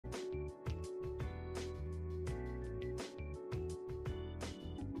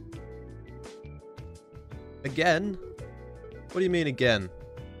Again? What do you mean again?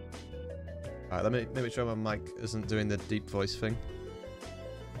 Alright, let me make sure my mic isn't doing the deep voice thing.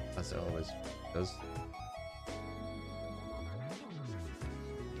 As it always does.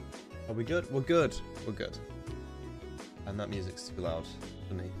 Are we good? We're good. We're good. And that music's too loud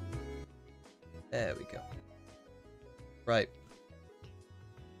for me. There we go. Right.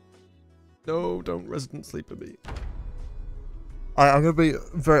 No, don't resident sleep with me. I'm going to be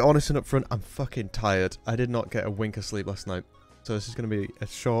very honest and upfront. I'm fucking tired. I did not get a wink of sleep last night. So this is going to be a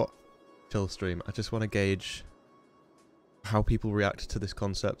short, chill stream. I just want to gauge how people react to this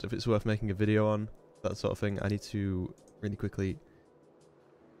concept. If it's worth making a video on, that sort of thing. I need to really quickly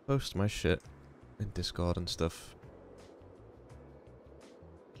post my shit in Discord and stuff.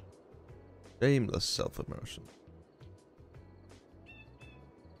 Shameless self-immersion.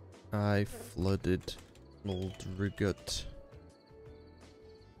 I flooded Muldraugh.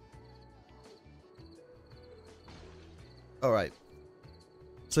 Alright.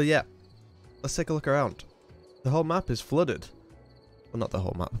 So yeah, let's take a look around. The whole map is flooded. Well, not the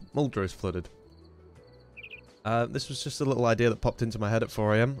whole map. Muldraugh is flooded. This was just a little idea that popped into my head at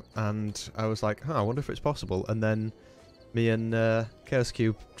 4 AM, and I was like, huh, I wonder if it's possible. And then me and Chaos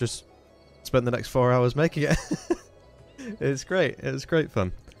Cube just spent the next 4 hours making it. It's great. It was great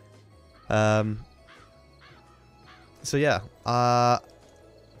fun. So yeah, I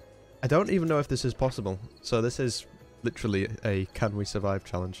don't even know if this is possible. So this is literally a can we survive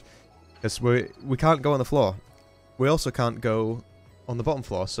challenge. Because we can't go on the floor. We also can't go on the bottom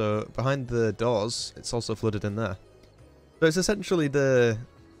floor, so behind the doors, it's also flooded in there. So it's essentially the,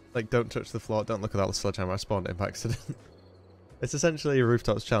 like, don't touch the floor, don't look at that sledgehammer, I spawned it by accident. It's essentially a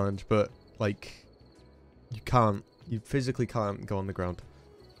rooftops challenge, but, like, you physically can't go on the ground.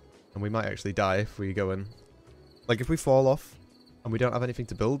 And we might actually die if we go in. Like, if we fall off, and we don't have anything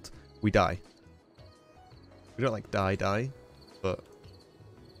to build, we die. We don't, like, die, but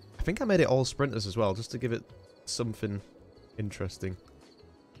I think I made it all sprinters as well, just to give it something interesting.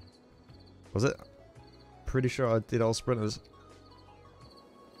 Was it? Pretty sure I did all sprinters.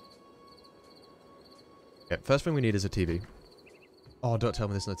 Okay, first thing we need is a TV. Oh, don't tell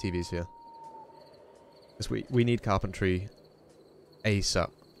me there's no TVs here. Because we need carpentry ASAP.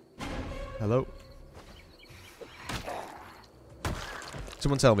 Hello?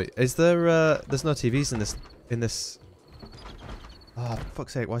 Someone tell me, is there, there's no TVs in this... Oh, for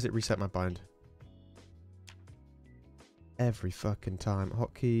fuck's sake, why does it reset my bind? Every fucking time.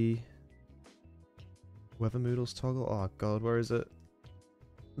 Hotkey. Weather Moodles toggle. Oh god, where is it?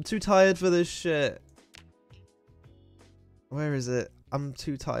 I'm too tired for this shit. Where is it? I'm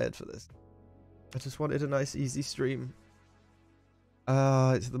too tired for this. I just wanted a nice easy stream.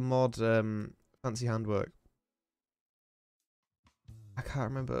 It's the mod, Fancy Handwork. I can't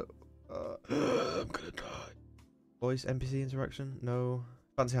remember. I'm gonna die. Voice NPC interaction? No.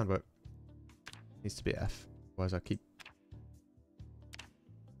 Fancy Handwork. Needs to be F. Otherwise I keep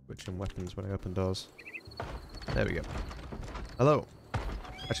switching weapons when I open doors. There we go. Hello.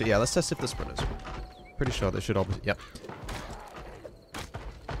 Actually, yeah, let's test if the sprinters. Pretty sure they should all be... Yep.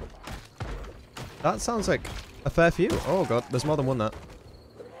 That sounds like a fair few. Oh god, there's more than one that.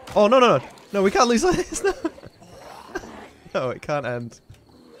 Oh, no, no, no. No, we can't lose like this. No. No, it can't end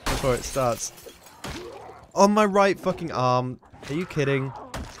before it starts. On my right fucking arm. Are you kidding?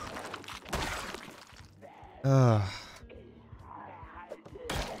 Ugh.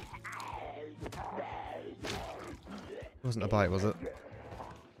 It wasn't a bite, was it?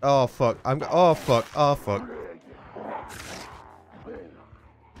 Oh fuck! Oh fuck! Oh fuck!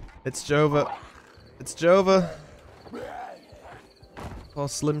 It's Jova. It's Jova. Oh,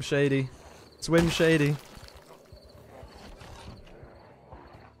 Slim Shady. Swim Shady.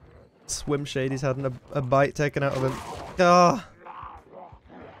 Swim Shady's had a bite taken out of him. Ah!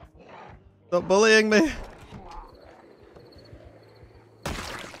 Stop bullying me!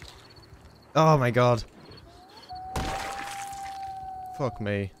 Oh my god. Fuck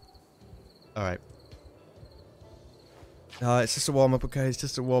me. Alright. It's just a warm-up, okay? It's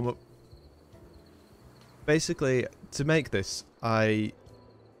just a warm-up. Basically, to make this, I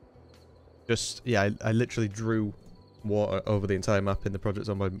literally drew water over the entire map in the project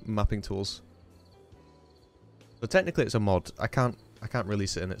on my mapping tools. So technically it's a mod. I can't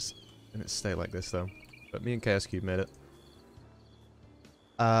release it in its state like this though. But me and Chaos Cube made it.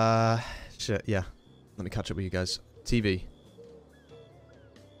 Shit, yeah. Let me catch up with you guys. TV.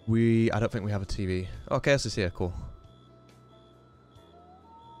 I don't think we have a TV. Oh, Chaos is here, cool.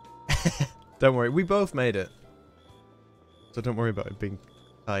 Don't worry, we both made it. So don't worry about it being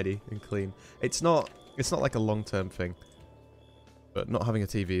tidy and clean. It's not like a long-term thing. But not having a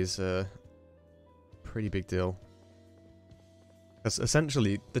TV is pretty big deal. Because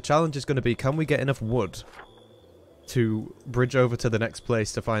essentially, the challenge is going to be, can we get enough wood to bridge over to the next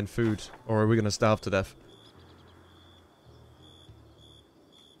place to find food? Or are we going to starve to death?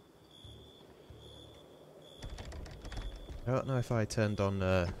 I don't know if I turned on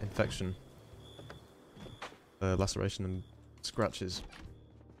infection. Laceration and scratches.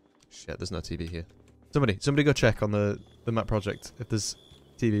 Shit, there's no TV here. Somebody go check on the map project if there's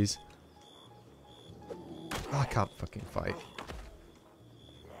TVs. Oh, I can't fucking fight.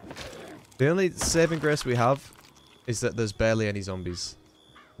 The only saving grace we have is that there's barely any zombies.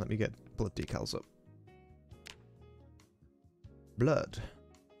 Let me get blood decals up. Blood.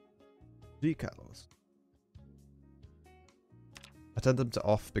 Decals. I turned them to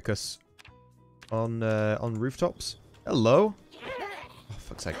off because on rooftops. Hello? Oh,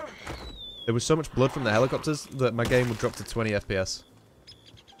 fuck's sake. There was so much blood from the helicopters that my game would drop to 20 FPS.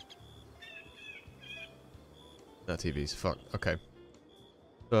 No TVs. Fuck. Okay.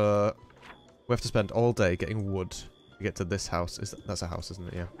 We have to spend all day getting wood to get to this house. That's a house,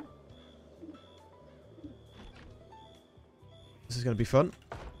 isn't it? Yeah. This is going to be fun.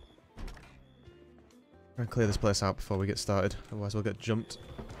 Try and clear this place out before we get started. Otherwise we'll get jumped.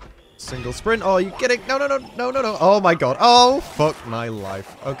 Single sprint. Oh, are you kidding? No, no, no, no, no, no. Oh my god. Oh, fuck my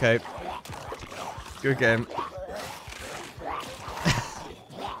life. Okay. Good game.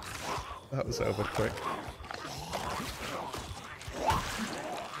 That was over quick.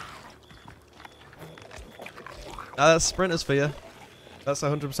 That's sprinters for you. That's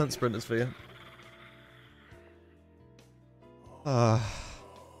 100% sprinters for you. Ah.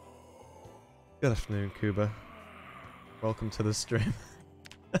 Good afternoon, Cuba. Welcome to the stream.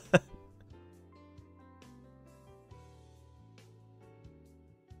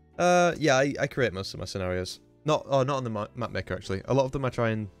 Yeah, I create most of my scenarios. Not on the map maker, actually. A lot of them I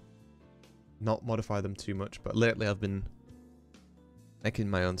try and not modify them too much, but lately I've been making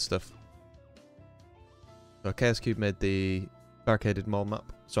my own stuff. So Chaos Cube made the barricaded mall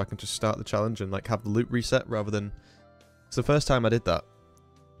map, so I can just start the challenge and like have the loot reset rather than... It's the first time I did that.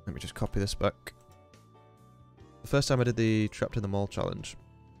 Let me just copy this back. The first time I did the Trapped in the Mall challenge,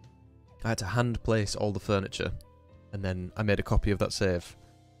 I had to hand place all the furniture, and then I made a copy of that save.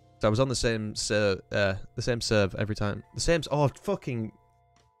 So I was on the same serve every time. The same. Oh fucking!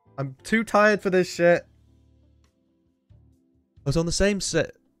 I'm too tired for this shit. I was on the same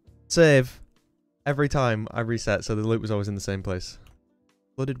save every time I reset, so the loot was always in the same place.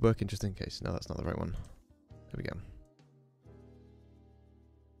 Flooded working just in case. No, that's not the right one. There we go.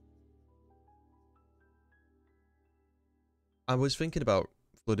 I was thinking about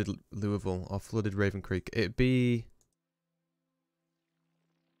Flooded Louisville or Flooded RavenCreek. It'd be...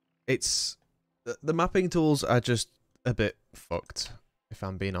 It's... The mapping tools are just a bit fucked, if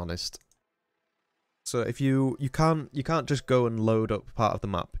I'm being honest. So if you can't just go and load up part of the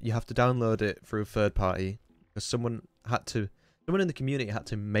map. You have to download it through a third party. Because someone in the community had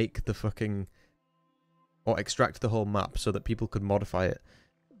to make the fucking... Or extract the whole map so that people could modify it.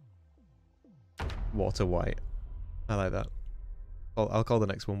 Water white. I like that. I'll call the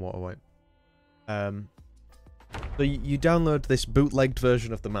next one Water White. So you download this bootlegged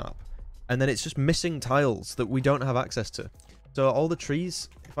version of the map, and then it's just missing tiles that we don't have access to. So all the trees,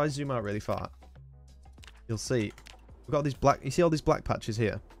 if I zoom out really far, you'll see we've got these black. You see all these black patches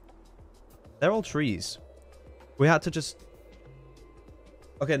here? They're all trees. We had to just.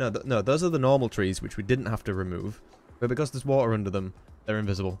 Okay, no, those are the normal trees which we didn't have to remove, but because there's water under them, they're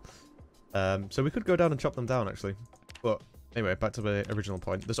invisible. So we could go down and chop them down actually, but. Anyway, back to the original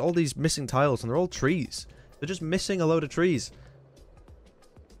point. There's all these missing tiles, and they're all trees. They're just missing a load of trees.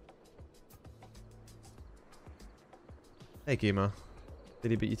 Hey, Gima.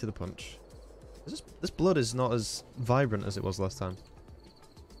 Did he beat you to the punch? This blood is not as vibrant as it was last time.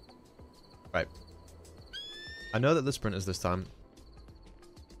 Right. I know that the sprinters this time.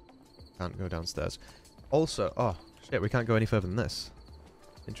 Can't go downstairs. Also, oh, shit, we can't go any further than this.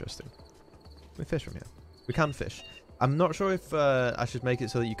 Interesting. Can we fish from here? We can fish. I'm not sure if I should make it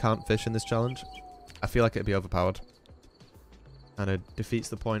so that you can't fish in this challenge. I feel like it'd be overpowered. And it defeats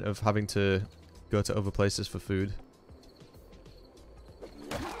the point of having to go to other places for food.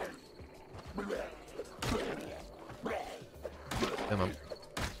 Come on.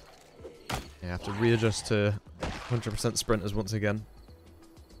 Yeah, I have to readjust to 100% sprinters once again.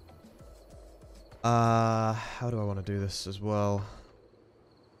 How do I want to do this as well?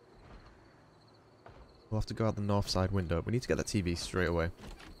 We'll have to go out the north side window. We need to get that TV straight away.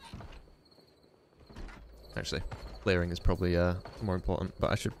 Actually, clearing is probably more important,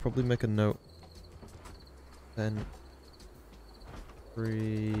 but I should probably make a note. Then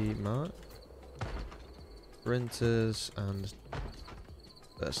 3 mark. Sprinters and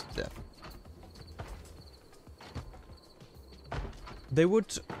burst death. They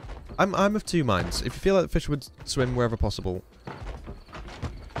would... I'm of two minds. If you feel like the fish would swim wherever possible.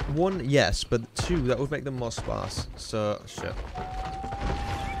 One, yes, but two, that would make them more sparse. So, shit.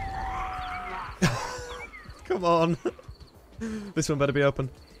 Come on. This one better be open.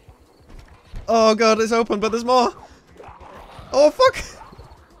 Oh god, it's open, but there's more. Oh fuck.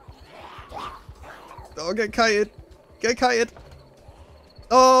 Oh, get kited. Get kited.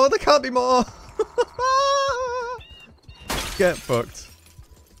 Oh, there can't be more. Get fucked.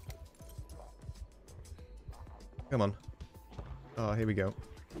 Come on. Oh, here we go.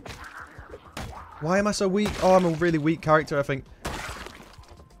 Why am I so weak? Oh, I'm a really weak character, I think.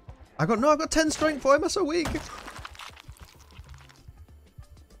 I've got 10 strength. Why am I so weak?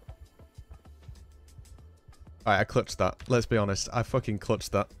 Alright, I clutched that. Let's be honest. I fucking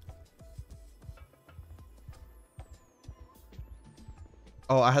clutched that.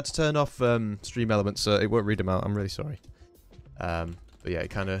 Oh, I had to turn off stream elements so it won't read them out. I'm really sorry. But yeah, it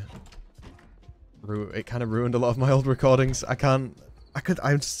kind of ruined a lot of my old recordings.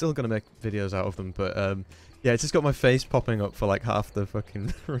 I'm still gonna make videos out of them, but yeah, it's just got my face popping up for like half the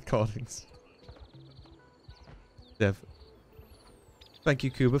fucking recordings. Dev. Thank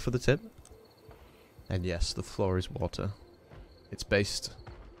you, Kuba, for the tip. And yes, the floor is water. It's based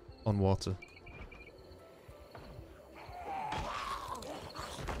on water.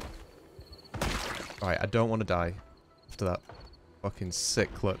 Alright, I don't want to die after that fucking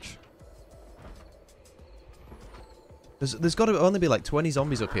sick clutch. There's got to only be like 20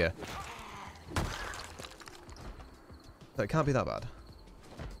 zombies up here. That can't be that bad.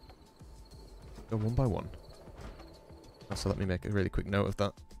 Go one by one. Also, let me make a really quick note of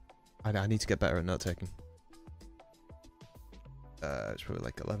that. I need to get better at note taking. It's probably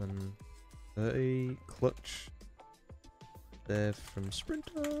like 11:30. Clutch. There from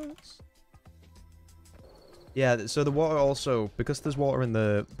sprinters. Yeah, so the water also, because there's water in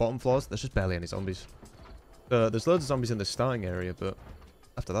the bottom floors, there's just barely any zombies. There's loads of zombies in the starting area, but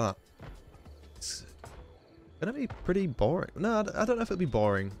after that, it's gonna be pretty boring. No, I don't know if it'll be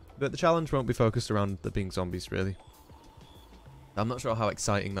boring, but the challenge won't be focused around there being zombies, really. I'm not sure how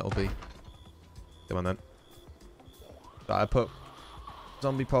exciting that'll be. Come on then. So I put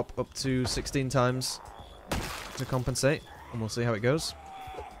zombie pop up to 16 times to compensate, and we'll see how it goes.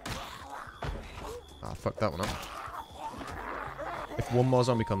 Ah, fuck that one up. If one more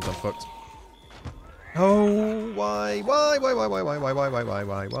zombie comes, I'm fucked. Oh, why?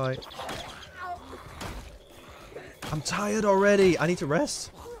 I'm tired already. I need to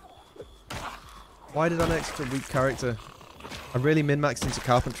rest. Why did I make such a weak character? I really min-maxed into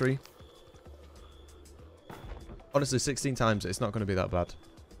carpentry. Honestly, 16 times, it's not going to be that bad.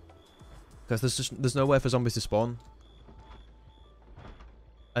 Because there's nowhere for zombies to spawn.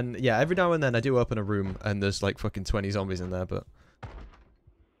 And yeah, every now and then I do open a room and there's like fucking 20 zombies in there, but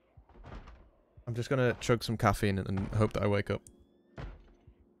I'm just gonna chug some caffeine and hope that I wake up.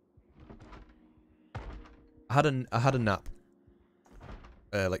 I had a nap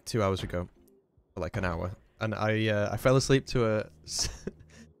like 2 hours ago, for like an hour, and I fell asleep to a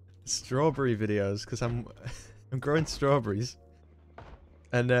strawberry videos because I'm growing strawberries,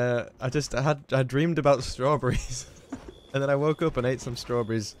 and I dreamed about strawberries. And then I woke up and ate some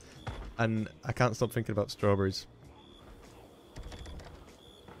strawberries, and I can't stop thinking about strawberries.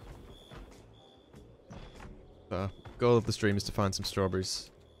 So, goal of the stream is to find some strawberries.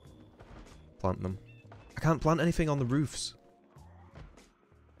 Plant them. I can't plant anything on the roofs.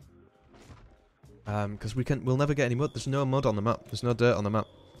 Because we'll never get any mud. There's no mud on the map. There's no dirt on the map.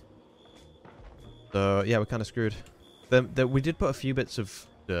 So, yeah, we're kind of screwed. We did put a few bits of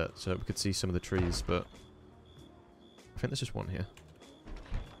dirt so we could see some of the trees, but I think there's just one here.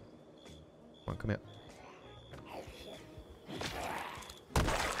 Come on, come here.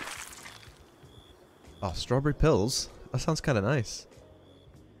 Oh, strawberry pills? That sounds kind of nice.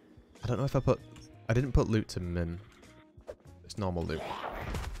 I don't know if I didn't put loot to min. It's normal loot.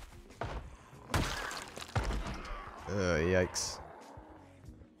 Yikes.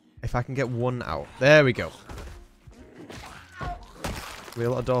 If I can get one out. There we go. We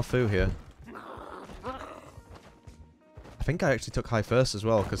have a lot of Dorfu here. I think I actually took high first as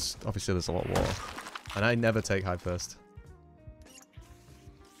well, because obviously there's a lot of water. And I never take high first.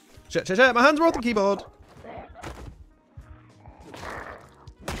 Shit, my hands were off the keyboard!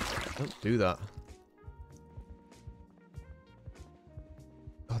 Don't do that.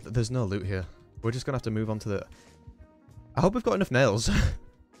 Oh, there's no loot here. We're just gonna have to move on to the... I hope we've got enough nails.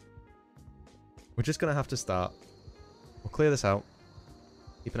 We're just gonna have to start. We'll clear this out.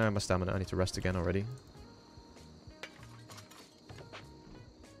 Keep an eye on my stamina. I need to rest again already.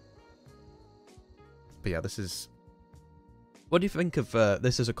 But yeah, this is... What do you think of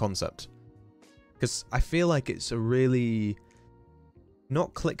this as a concept? Because I feel like it's a really...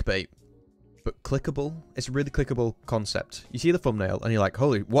 Not clickbait, but clickable. It's a really clickable concept. You see the thumbnail and you're like,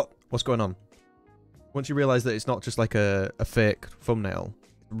 holy, what's going on? Once you realise that it's not just like a fake thumbnail,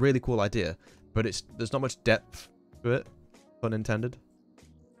 really cool idea, but there's not much depth to it, pun intended.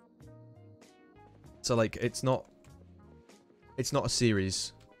 So like, it's not a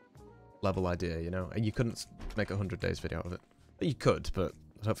series level idea, you know? And you couldn't make a 100 days video out of it. But you could, but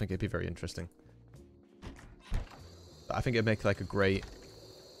I don't think it'd be very interesting. But I think it'd make like a great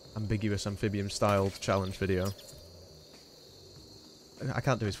ambiguous amphibian styled challenge video. I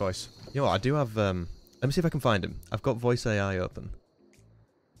can't do his voice. You know what, I do have, let me see if I can find him. I've got voice AI open.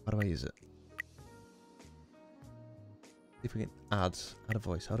 How do I use it? See if we can add a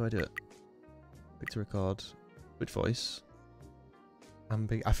voice. How do I do it? Click to record. Which voice?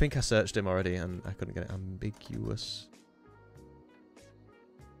 I think I searched him already and I couldn't get it. Ambiguous.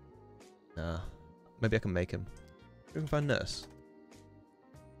 Nah. Maybe I can make him. We can find Nurse.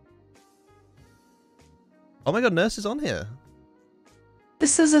 Oh my god, Nurse is on here.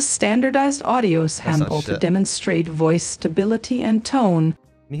 This is a standardized audio sample to demonstrate voice stability and tone.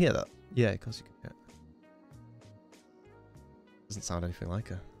 Can you hear that? Yeah, of course you can hear it. Doesn't sound anything like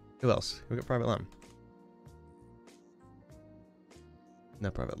her. Who else? We've got Private Lamb.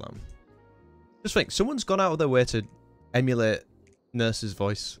 No Private Lamb. Just think, someone's gone out of their way to emulate Nurse's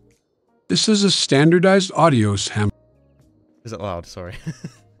voice. This is a standardized audio sample. Is it loud? Sorry.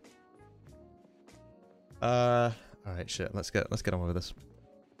 Alright, shit. Let's get on with this.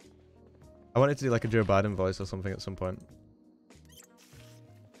 I wanted to do like a Joe Biden voice or something at some point.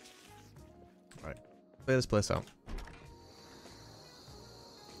 Right. Clear this place out.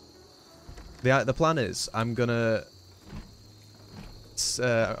 The plan is, I'm gonna...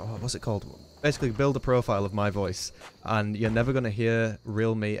 what's it called? Basically build a profile of my voice, and you're never gonna hear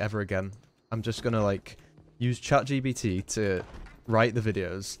real me ever again. I'm just gonna like use ChatGPT to write the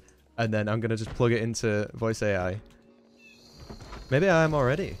videos, and then I'm gonna just plug it into voice AI. Maybe I am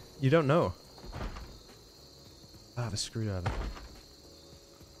already. You don't know. Ah, the screwdriver.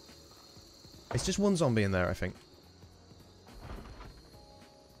 It's just one zombie in there, I think.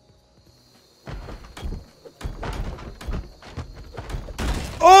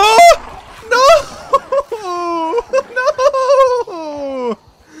 Oh! No! No!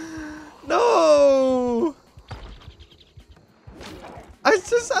 No! I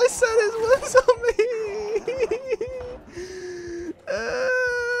said it was on me!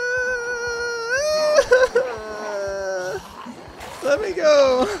 Let me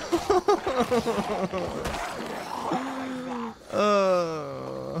go!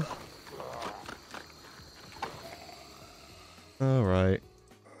 Alright.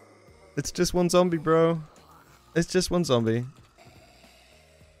 It's just one zombie, bro. It's just one zombie.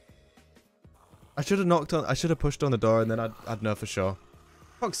 I should have pushed on the door and then I'd know for sure.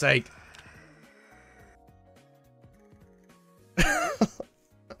 Fuck's sake.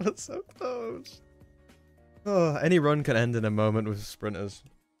 That's so close. Oh, any run can end in a moment with sprinters.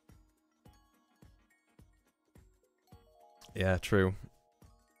 Yeah, true.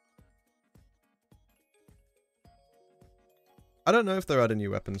 I don't know if they're adding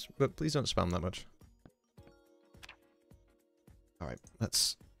new weapons, but please don't spam that much. Alright,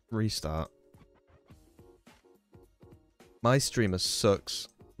 let's restart. My streamer sucks.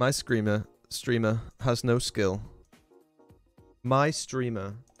 My streamer has no skill. My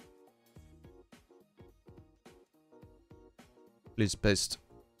streamer. Please paste.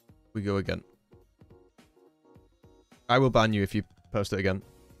 We go again. I will ban you if you post it again.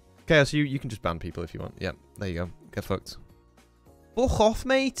 Chaos, you can just ban people if you want. Yeah, there you go. Get fucked. Fuck off,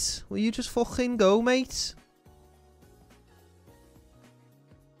 mate. Will you just fucking go, mate?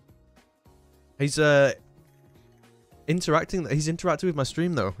 He's interacting. He's interacting with my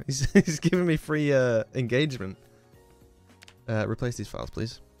stream though. He's giving me free engagement. Replace these files,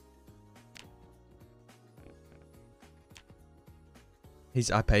 please.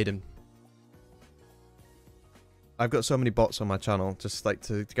 I paid him. I've got so many bots on my channel just like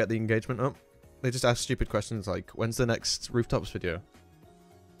to get the engagement up. They just ask stupid questions like, when's the next Rooftops video?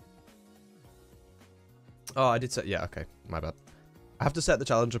 Oh, I did set... Yeah, okay. My bad. I have to set the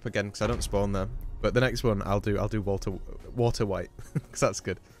challenge up again because I don't spawn there. But the next one, I'll do Water White. Because that's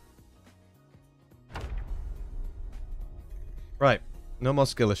good. Right. No more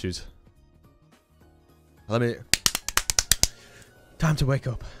skill issues. Let me... Time to wake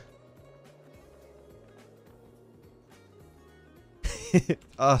up.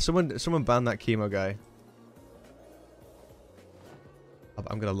 Someone banned that chemo guy.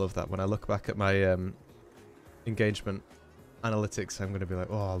 I'm gonna love that when I look back at my engagement analytics, I'm going to be like,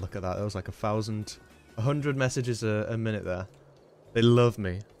 oh, look at that. There was like 100 messages a minute there. They love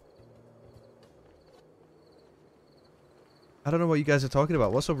me. I don't know what you guys are talking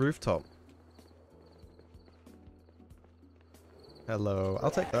about. What's a rooftop? Hello.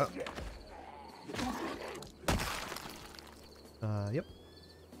 I'll take that. Yep.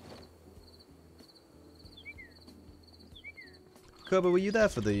 Koba, were you there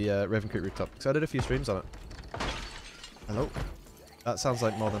for the RavenCreek Rooftop? Because I did a few streams on it. Hello. That sounds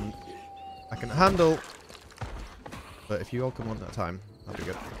like more than I can handle. But if you all come one at a time, that'll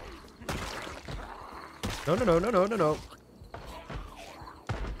be good. No, no, no, no, no, no, no.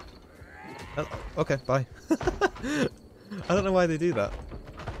 Okay, bye. I don't know why they do that.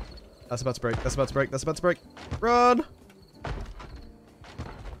 That's about to break. That's about to break. That's about to break. Run! I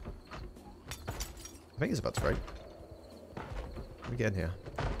think it's about to break. Let me get in here.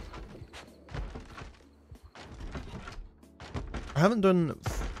 I haven't done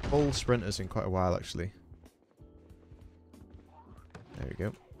full sprinters in quite a while, actually. There we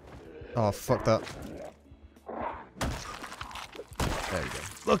go. Oh, fuck that. There we go.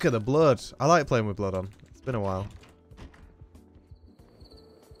 Look at the blood. I like playing with blood on. It's been a while.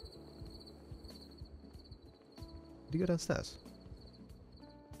 Did you go downstairs?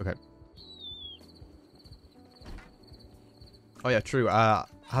 Okay. Oh yeah, true. I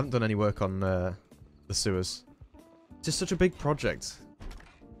haven't done any work on the sewers. It's just such a big project.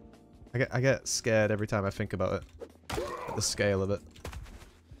 I get scared every time I think about it. At the scale of it.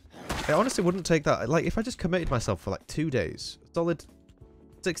 I honestly wouldn't take that. Like, if I just committed myself for like 2 days, solid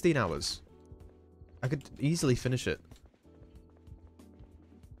 16 hours, I could easily finish it.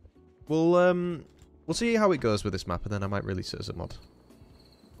 We'll see how it goes with this map, and then I might release it as a mod.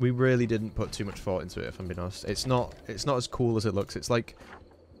 We really didn't put too much thought into it, if I'm being honest. It's not as cool as it looks. It's like,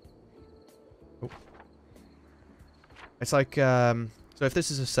 it's like so if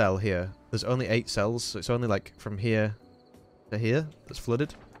this is a cell here, there's only 8 cells, so it's only like from here to here that's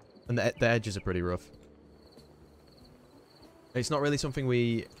flooded, and the edges are pretty rough. It's not really something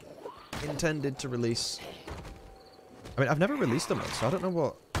we intended to release. I mean, I've never released them, so I don't know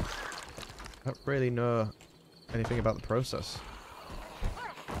what. I don't really know anything about the process.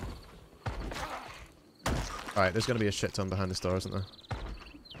 Alright, there's going to be a shit ton behind this door, isn't there?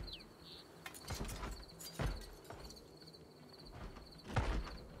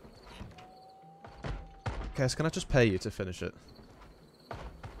 Okay, so can I just pay you to finish it?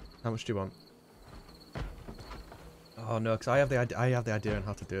 How much do you want? Oh no, because I have the idea on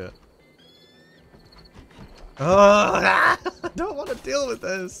how to do it. Oh, I don't want to deal with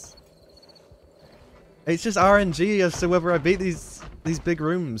this. It's just RNG as to whether I beat these big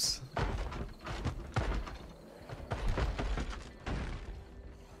rooms.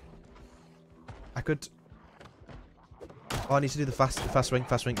 I could. Oh, I need to do the fast swing.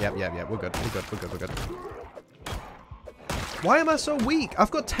 Yep. We're good. We're good. Why am I so weak?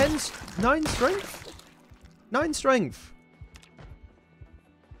 I've got 9 strength. 9 strength.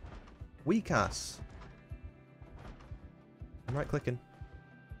 Weak ass. I'm right clicking.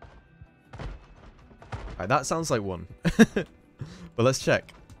 Alright, that sounds like 1. But let's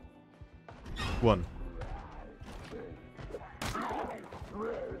check. 1.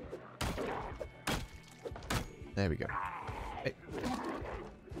 There we go. Hey.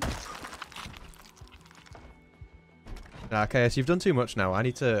 Okay, so you've done too much now. I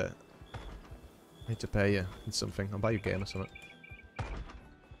need to pay you in something. I'll buy you a game or something.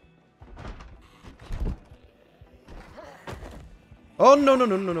 Oh no,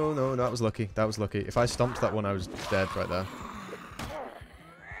 that was lucky. That was lucky. If I stomped that one, I was dead right there.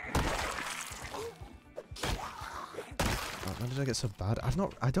 Oh, when did I get so bad?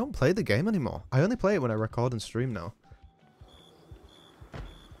 I don't play the game anymore. I only play it when I record and stream now.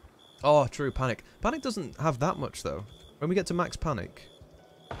 Oh, true, panic. Panic doesn't have that much though. When we get to max panic,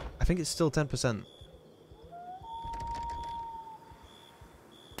 I think it's still 10%.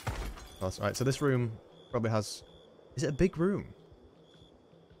 Oh, that's right. So this room probably has. Is it a big room?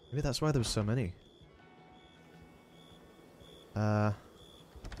 Maybe that's why there was so many.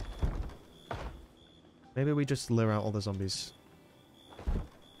 Maybe we just lure out all the zombies.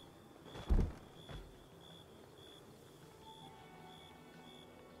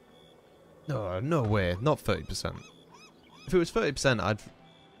 No, no way. Not 30%. If it was 30%, I'd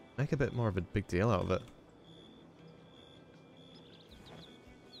make a bit more of a big deal out of it.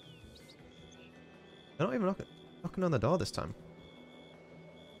 They're not even knocking on the door this time.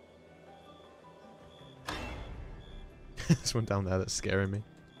 There's one down there that's scaring me.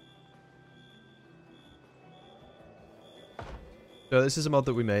 So this is a mod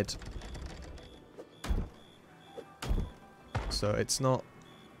that we made. so it's not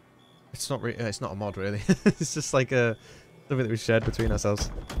a mod really. It's just like a something that we shared between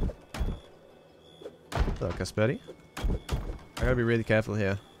ourselves. So, Casperi. I gotta be really careful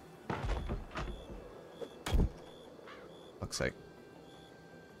here. Fuck's sake.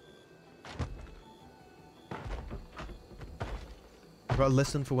 I've got to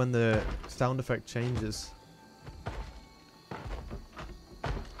listen for when the sound effect changes.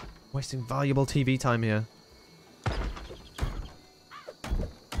 Wasting valuable TV time here.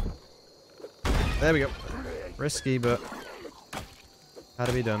 There we go. Risky, but had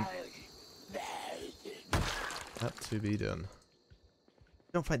to be done. Had to be done.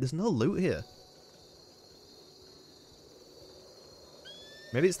 Don't fight. There's no loot here.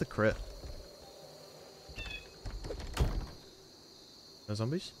 Maybe it's the crit. No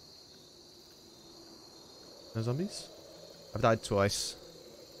zombies? No zombies? I've died twice.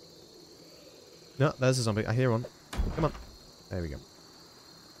 No, there's a zombie. I hear one. Come on. There we go.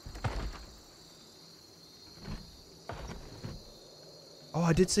 Oh,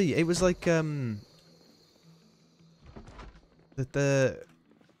 I did see. It was like,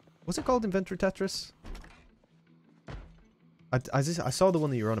 what's it called? Inventory Tetris? I saw the one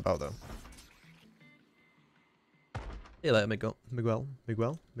that you were on about, though. See you later, Miguel.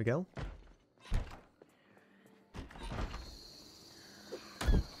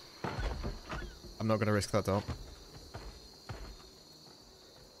 I'm not going to risk that door.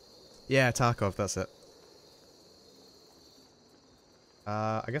 Yeah, Tarkov, that's it.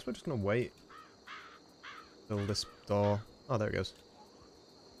 I guess we're just going to wait till this door... Oh, there it goes.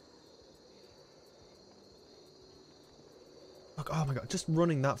 Look, oh my god, just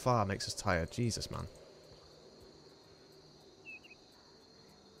running that far makes us tired. Jesus, man.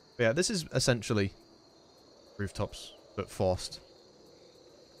 But yeah, this is essentially rooftops, but forced.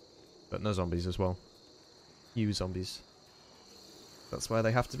 But no zombies as well. You zombies. That's why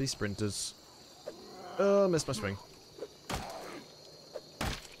they have to be sprinters. Oh, missed my swing.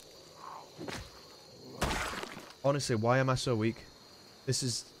 Honestly, why am I so weak? This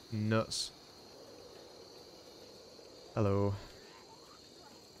is nuts. Hello.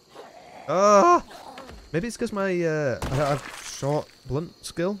 Ah! Maybe it's because my I don't have short blunt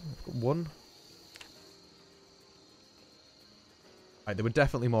skill. I've got one. Right, there were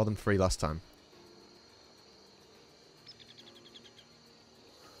definitely more than 3 last time.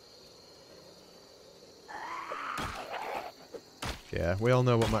 Yeah, we all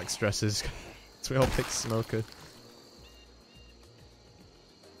know what max stress is. So we all pick smoker.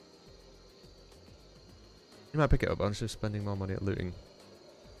 You might pick it up, I'm just spending more money at looting.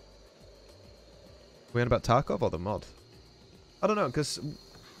 We on about Tarkov or the mod? I don't know, because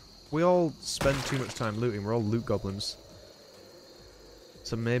we all spend too much time looting. We're all loot goblins.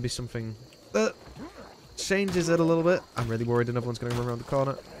 So maybe something that changes it a little bit. I'm really worried another one's going to run around the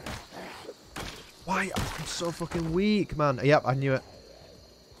corner. Why? I'm so fucking weak, man. Yep, I knew it.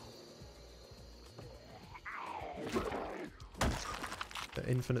 The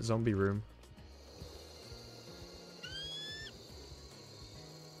infinite zombie room.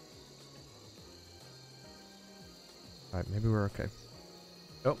 Right, maybe we're okay.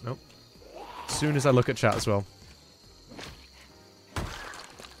 Oh, nope. As soon as I look at chat as well.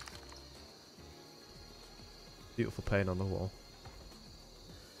 Beautiful paint on the wall.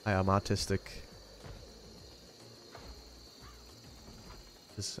 I am artistic.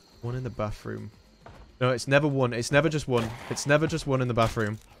 There's one in the bathroom. No, it's never one. It's never just one. It's never just one in the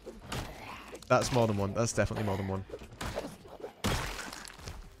bathroom. That's more than one. That's definitely more than one.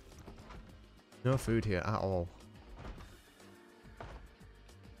 No food here at all.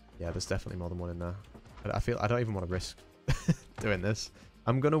 Yeah, there's definitely more than one in there. I feel I don't even want to risk doing this.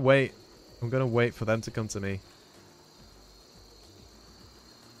 I'm gonna wait. I'm gonna wait for them to come to me.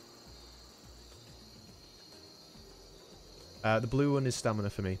 The blue one is stamina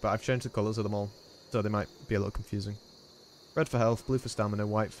for me, but I've changed the colours of them all, so they might be a little confusing. Red for health, blue for stamina,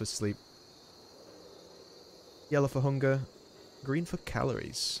 white for sleep, yellow for hunger, green for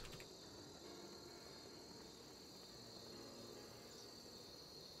calories.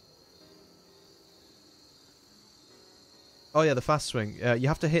 Oh yeah, the fast swing. You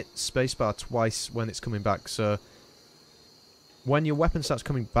have to hit spacebar twice when it's coming back, so when your weapon starts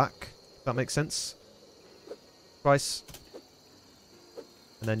coming back, if that makes sense. Twice.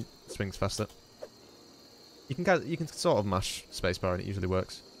 And then it swings faster. You can sort of mash spacebar and it usually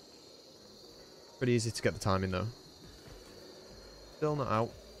works. Pretty easy to get the timing though. Still not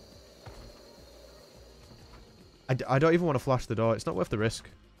out. I don't even want to flash the door. It's not worth the risk.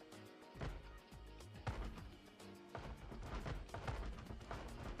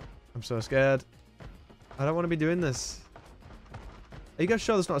 I'm so scared. I don't want to be doing this. Are you guys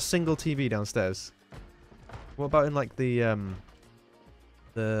sure there's not a single TV downstairs? What about in like the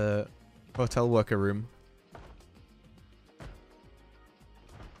hotel worker room?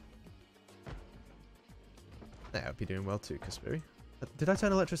 That would be doing well too, Kasperi. Did I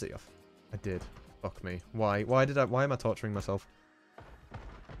turn electricity off? I did. Fuck me. Why? Why am I torturing myself?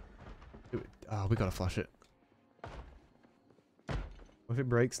 Oh, we gotta flash it. What if it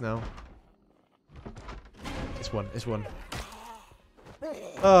breaks now? It's one.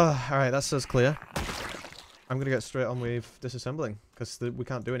 Oh, alright, that says clear. I'm gonna get straight on with disassembling, because we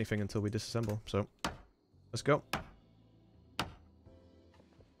can't do anything until we disassemble, so let's go.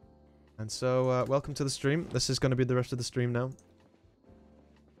 And so, welcome to the stream. This is gonna be the rest of the stream now.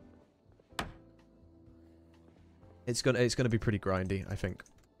 It's gonna be pretty grindy, I think.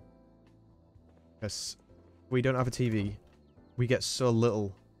 Because we don't have a TV. We get so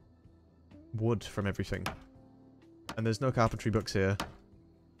little wood from everything. And there's no carpentry books here.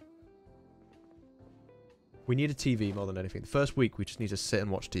 We need a TV more than anything. The first week, we just need to sit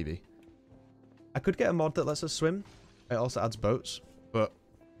and watch TV. I could get a mod that lets us swim. It also adds boats. But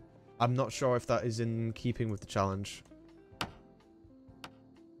I'm not sure if that is in keeping with the challenge.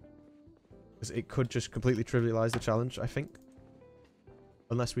 Because it could just completely trivialize the challenge, I think.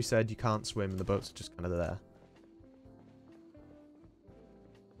 Unless we said you can't swim and the boats are just kind of there.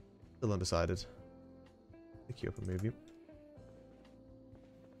 Still undecided. Pick you up and move you.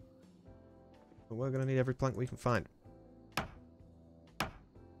 But we're going to need every plank we can find.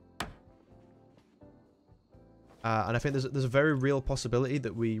 And I think there's a very real possibility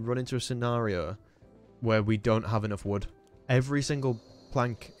that we run into a scenario where we don't have enough wood. Every single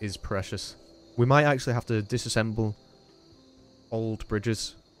plank is precious. We might actually have to disassemble old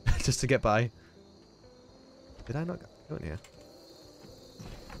bridges just to get by. Did I not go in here?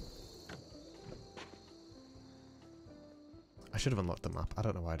 I should have unlocked the map. I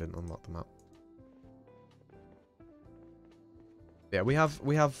don't know why I didn't unlock the map. Yeah, we have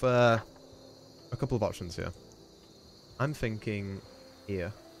a couple of options here. I'm thinking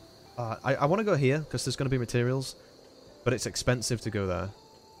here. I want to go here because there's going to be materials, but it's expensive to go there.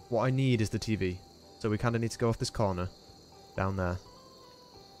 What I need is the TV, so we kind of need to go off this corner down there.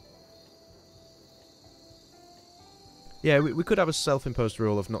 Yeah, we could have a self-imposed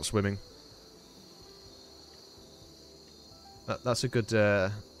rule of not swimming. That's a good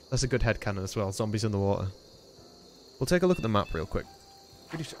headcanon as well. Zombies in the water. We'll take a look at the map real quick.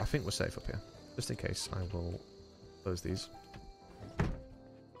 I think we're safe up here. Just in case, I will close these.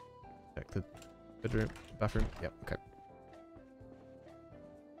 Check the bedroom, bathroom. Yep, okay.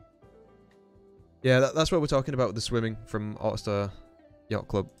 Yeah, that's what we're talking about with the swimming from Autostar Yacht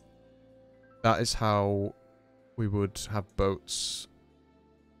Club. That is how we would have boats.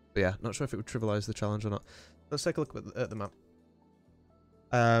 But yeah, not sure if it would trivialize the challenge or not. Let's take a look at the map.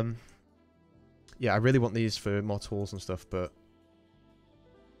 Yeah, I really want these for more tools and stuff, but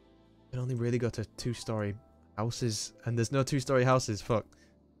we can only really go to 2-story houses, and there's no 2-story houses. Fuck.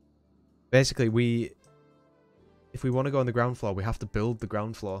 Basically, if we want to go on the ground floor, we have to build the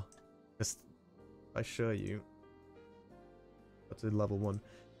ground floor. If I show you, that's level 1.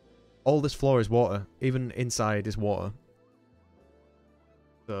 All this floor is water. Even inside is water.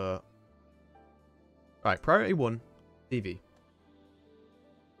 So, right, priority 1, TV.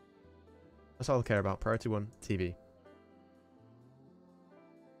 That's all I care about. Priority 1, TV.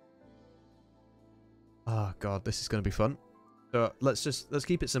 Oh god, this is going to be fun. So let's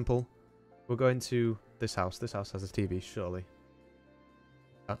keep it simple. We're going to this house. This house has a TV, surely.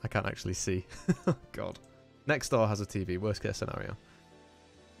 I can't actually see. Oh god. Next door has a TV. Worst case scenario.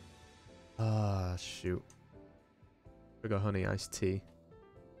 Ah, shoot. Sugar, honey, iced tea.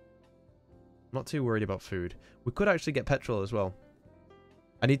 I'm not too worried about food. We could actually get petrol as well.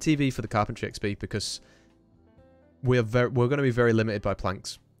 I need TV for the carpentry XP because we're going to be very limited by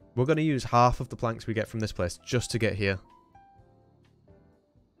planks. We're going to use half of the planks we get from this place just to get here.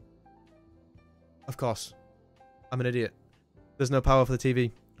 Of course. I'm an idiot. There's no power for the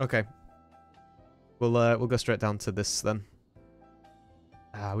TV. Okay. We'll go straight down to this then.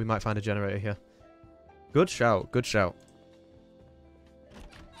 We might find a generator here. Good shout. Good shout.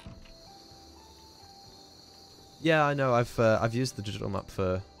 Yeah, I know. I've used the digital map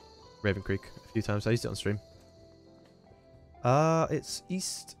for RavenCreek a few times. I used it on stream. It's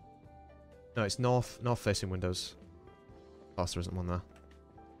east. No, it's north facing windows. Of course, there isn't one there.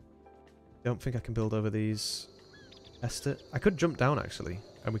 Don't think I can build over these. Test it. I could jump down actually,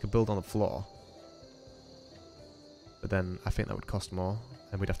 and we could build on the floor. But then I think that would cost more,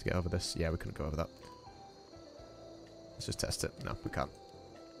 and we'd have to get over this. Yeah, we couldn't go over that. Let's just test it. No, we can't.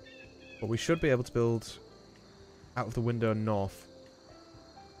 But we should be able to build out of the window north.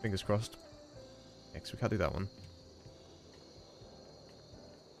 Fingers crossed. Next, we can't do that one.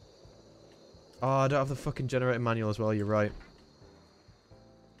 Oh, I don't have the fucking generator manual as well, you're right.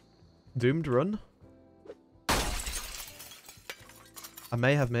 Doomed run? I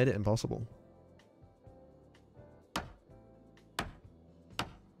may have made it impossible.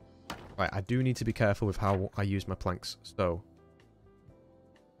 Right, I do need to be careful with how I use my planks. So,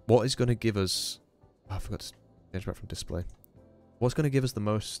 what is going to give us... Oh, I forgot to change back from display. What's going to give us the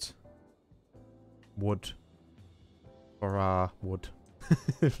most wood for our wood?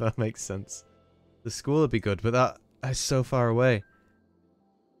 If that makes sense. The school would be good, but that is so far away.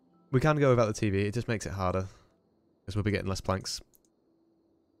 We can go without the TV, it just makes it harder. Because we'll be getting less planks.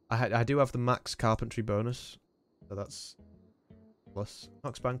 I do have the max carpentry bonus, so that's plus.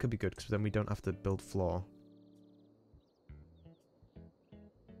 Knox band could be good, because then we don't have to build floor.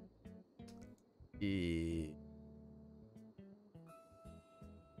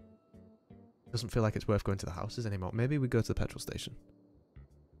 Doesn't feel like it's worth going to the houses anymore. Maybe we go to the petrol station.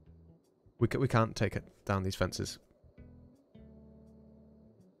 We can't take it down these fences.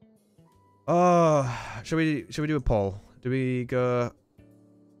 Oh, should we do a poll? Do we go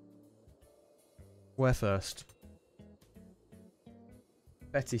where first?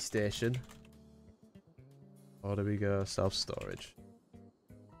 Betty station, or do we go self-storage?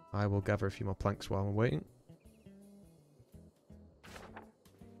 I will gather a few more planks while I'm waiting.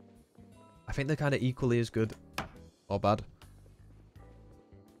 I think they're kind of equally as good or bad.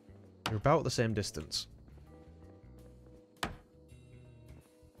 They're about the same distance.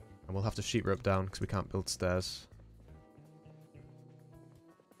 And we'll have to sheet rope down because we can't build stairs.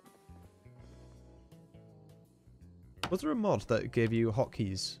 Was there a mod that gave you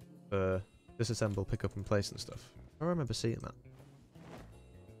hotkeys for disassemble, pick up and place and stuff? I remember seeing that.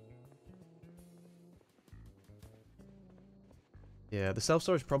 Yeah, the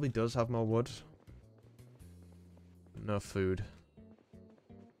self-storage probably does have more wood. No food.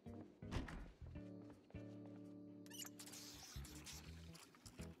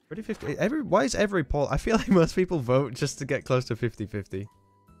 Pretty 50. Why is every poll? I feel like most people vote just to get close to 50-50.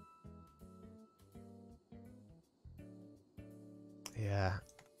 Yeah.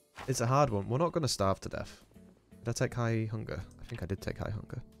 It's a hard one. We're not going to starve to death. Did I take high hunger? I think I did take high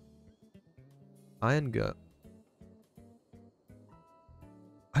hunger. Iron gut.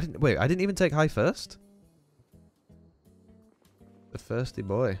 Wait, I didn't even take high first? The thirsty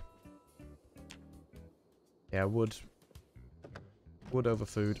boy. Yeah, wood. Wood over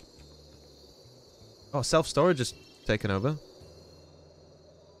food. Oh, self-storage is taken over.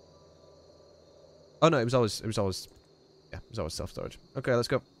 Oh no, it was always self-storage. Okay, let's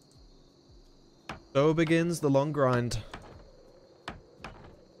go. So begins the long grind.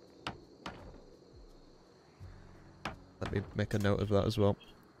 Let me make a note of that as well.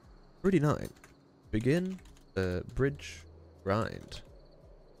 39. Begin the bridge grind.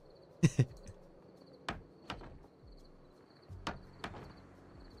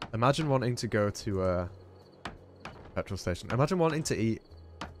 Imagine wanting to go to a petrol station. Imagine wanting to eat.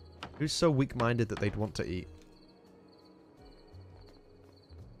 Who's so weak-minded that they'd want to eat?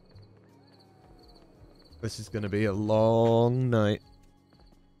 This is going to be a long night.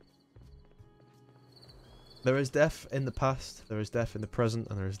 There is death in the past, there is death in the present,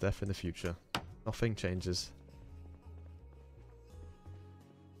 and there is death in the future. Nothing changes.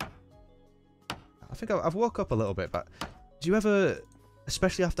 I think I've woke up a little bit, but do you ever,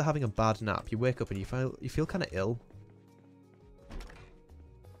 especially after having a bad nap, you wake up and you feel kind of ill?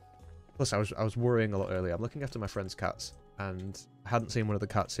 Plus, I was worrying a lot earlier. I'm looking after my friend's cats, and I hadn't seen one of the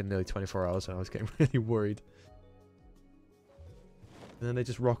cats in nearly 24 hours, and I was getting really worried. And then they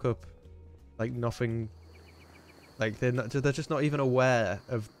just rock up, like nothing. Like they're just not even aware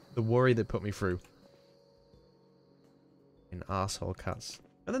of the worry they put me through. In arsehole cats.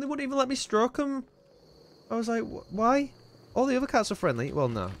 And then they wouldn't even let me stroke them. I was like, why? All the other cats are friendly. Well,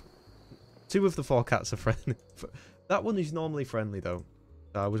 no. 2 of the 4 cats are friendly. That one is normally friendly though.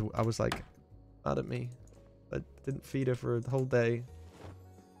 I was like, mad at me. I didn't feed her for the whole day.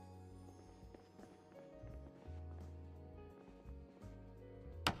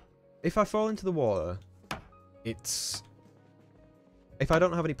 If I fall into the water, it's... If I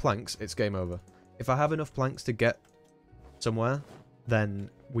don't have any planks, it's game over. If I have enough planks to get somewhere, then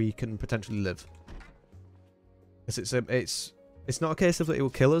we can potentially live. It's not a case of that it will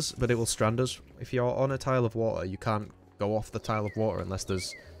kill us, but it will strand us. If you're on a tile of water, you can't go off the tile of water unless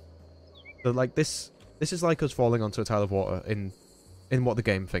there's... So like this is like us falling onto a tile of water in what the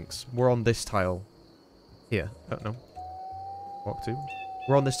game thinks. We're on this tile here. I don't know. Walk to.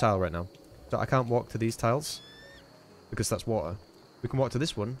 We're on this tile right now. So I can't walk to these tiles because that's water. We can walk to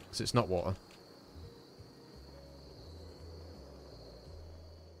this one, because it's not water.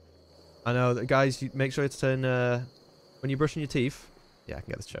 I know, that guys, make sure to turn, when you're brushing your teeth, yeah, I can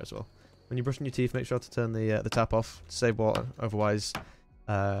get this chair as well. When you're brushing your teeth, make sure to turn the tap off to save water, otherwise,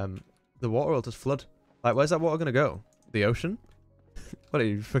 the water will just flood. Like, where's that water gonna go? The ocean? What are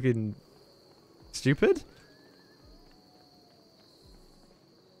you, fucking stupid?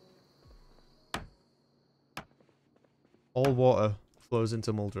 All water flows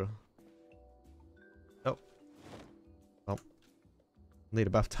into Muldraugh. Oh. Oh. Need a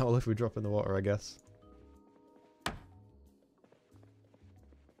bath towel if we drop in the water, I guess. I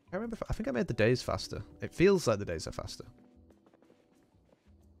remember. I think I made the days faster. It feels like the days are faster.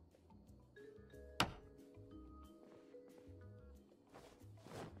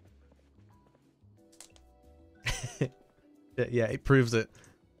 Yeah, it proves it.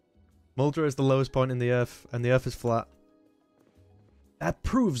 Muldraugh is the lowest point in the Earth, and the Earth is flat. That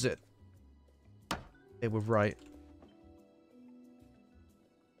proves it. They were right.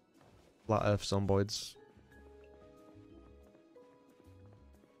 Flat Earth zomboids.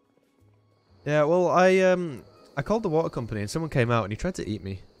 Yeah, well, I called the water company and someone came out and he tried to eat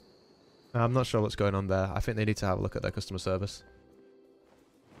me. I'm not sure what's going on there. I think they need to have a look at their customer service.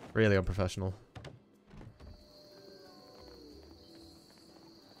 Really unprofessional.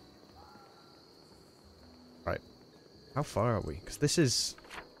 Right. How far are we? Because this is...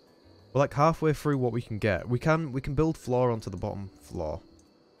 We're like halfway through what we can get. We can build floor onto the bottom floor.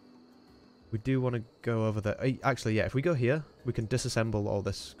 We do want to go over there. Actually, yeah, if we go here, we can disassemble all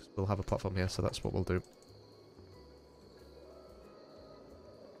this. Because we'll have a platform here, so that's what we'll do.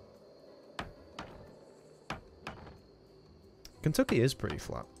 Kentucky is pretty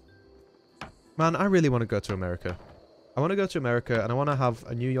flat. Man, I really want to go to America. I want to go to America, and I want to have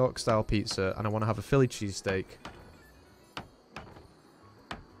a New York style pizza, and I want to have a Philly cheesesteak.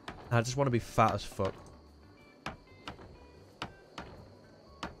 And I just want to be fat as fuck.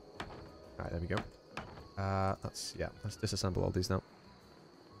 Alright, there we go. Let's disassemble all these now.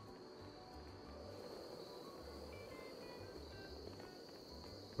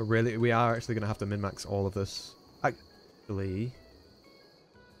 We are actually going to have to min-max all of this. Actually,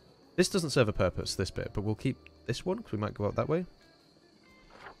 this doesn't serve a purpose, this bit, but we'll keep this one, because we might go out that way.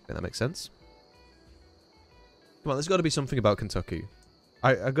 I think that makes sense. Come on, there's got to be something about Kentucky.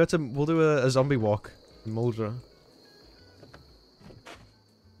 We'll do a zombie walk in Muldraugh.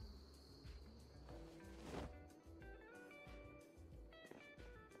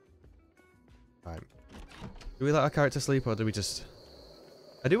 Right. Do we let our character sleep, or do we just...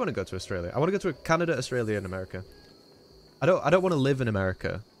 I do want to go to Australia. I want to go to Canada, Australia, and America. I don't want to live in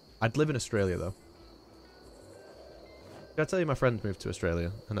America. I'd live in Australia, though. Did I tell you my friend moved to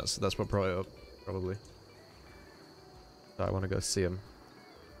Australia? And that's what brought it up, probably. So I want to go see him.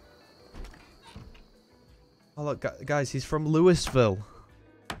 Oh, look, guys, he's from Louisville.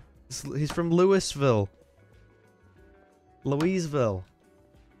 He's from Louisville. Louisville.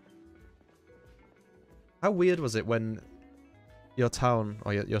 How weird was it when your town,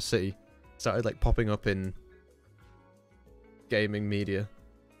 or your city, started, like, popping up in gaming media?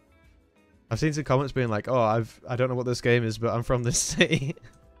 I've seen some comments being like, oh, I don't know what this game is, but I'm from this city.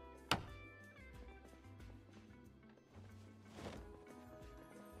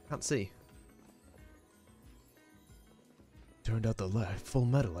 Can't see. Turned out the light full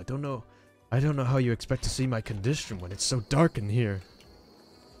metal. I don't know how you expect to see my condition when it's so dark in here.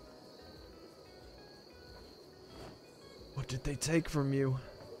 What did they take from you?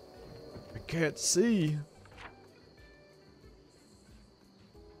 I can't see.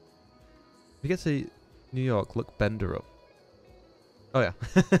 We get to New York, look Bender up. Oh yeah.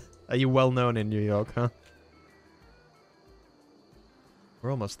 Are you well known in New York, huh?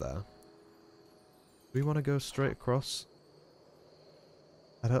 We're almost there. Do we want to go straight across?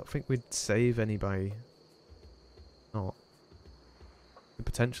 I don't think we'd save anybody. Not. We'd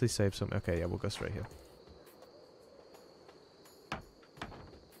potentially save something. Okay, yeah, we'll go straight here.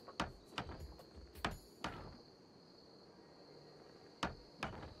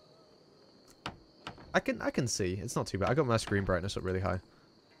 I can see. It's not too bad. I got my screen brightness up really high.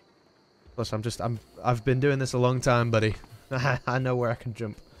 Plus, I've been doing this a long time, buddy. I know where I can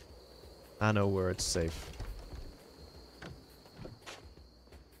jump. I know where it's safe.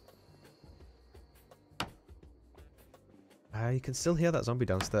 You can still hear that zombie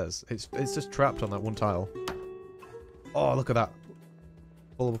downstairs. It's just trapped on that one tile. Oh, look at that.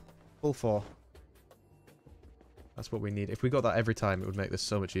 Full 4. That's what we need. If we got that every time, it would make this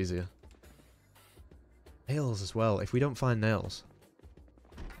so much easier. Nails as well. If we don't find nails,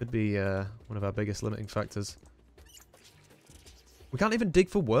 could be one of our biggest limiting factors. We can't even dig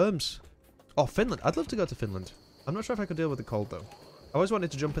for worms. Oh, Finland. I'd love to go to Finland. I'm not sure if I could deal with the cold, though. I always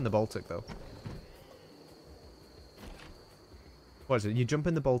wanted to jump in the Baltic, though. What is it? You jump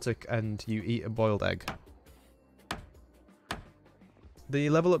in the Baltic and you eat a boiled egg. The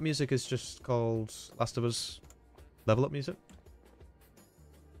level up music is just called Last of Us level up music.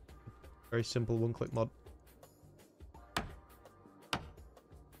 Very simple one-click mod.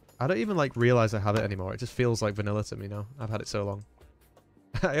 I don't even like realize I have it anymore. It just feels like vanilla to me now. I've had it so long.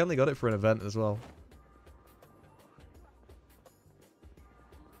 I only got it for an event as well.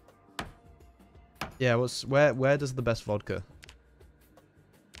 Yeah, where does the best vodka?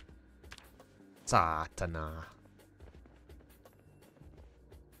 Satana.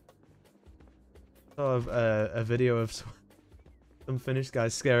 Saw a video of some Finnish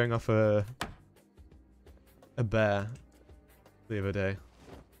guys scaring off a bear the other day.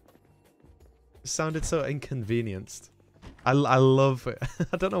 It sounded so inconvenienced. I love it.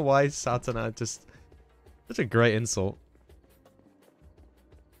 I don't know why Satana just such a great insult.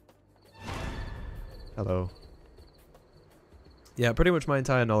 Hello. Yeah, pretty much my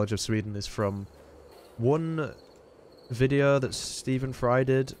entire knowledge of Sweden is from one video that Stephen Fry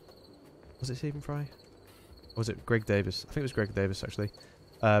did. Was it Stephen Fry? Or was it Greg Davis? I think it was Greg Davis, actually.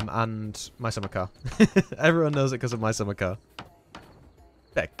 And My Summer Car. Everyone knows it because of My Summer Car.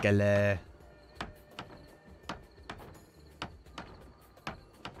 Bekele.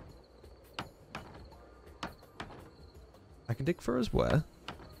 I can dig for us where?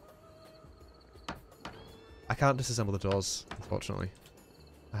 I can't disassemble the doors, unfortunately.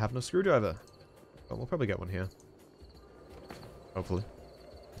 I have no screwdriver. But we'll probably get one here. Hopefully.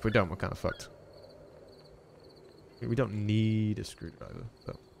 If we don't, we're kind of fucked. We don't need a screwdriver,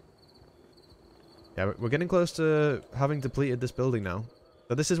 but... Yeah, we're getting close to having depleted this building now.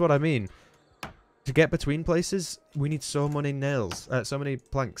 So this is what I mean. To get between places, we need so many nails. So many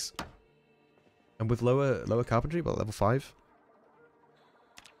planks. And with lower carpentry, about level 5.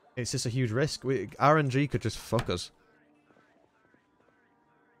 It's just a huge risk. RNG could just fuck us.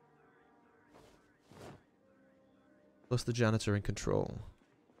 Plus the janitor in Control.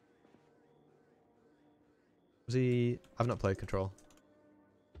 Was he... I've not played Control.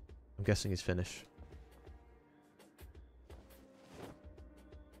 I'm guessing he's Finnish.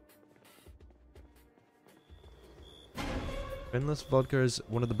 Finless vodka is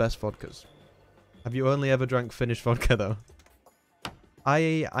one of the best vodkas. Have you only ever drank Finnish vodka, though?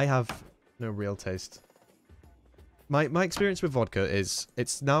 I have no real taste. My experience with vodka is,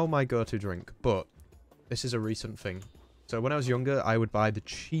 it's now my go-to drink, but this is a recent thing. So when I was younger, I would buy the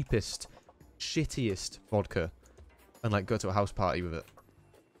cheapest, shittiest vodka and like go to a house party with it.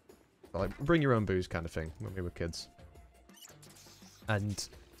 So, like bring your own booze kind of thing when we were kids. And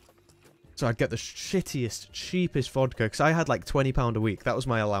so I'd get the shittiest, cheapest vodka because I had like £20 a week. That was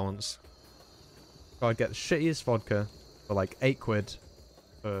my allowance. So I'd get the shittiest vodka for like 8 quid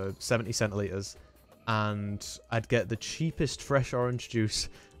for 70 centilitres. And I'd get the cheapest fresh orange juice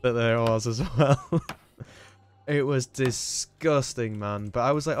that there was as well. It was disgusting, man. But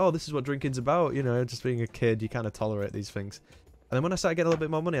I was like, oh, this is what drinking's about. You know, just being a kid, you kind of tolerate these things. And then when I started getting a little bit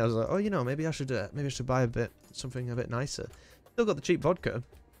more money, I was like, oh, you know, maybe I should buy something a bit nicer. Still got the cheap vodka,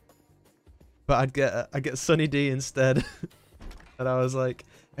 but I'd get Sunny D instead. And I was like,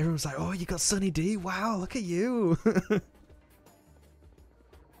 everyone was like, oh, you got Sunny D? Wow, look at you.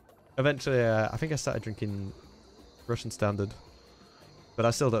 Eventually, I think I started drinking Russian Standard, but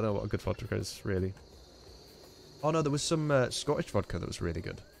I still don't know what a good vodka is, really. Oh no, there was some Scottish vodka that was really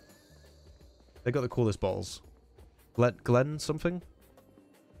good. They got the coolest bottles. Glen something?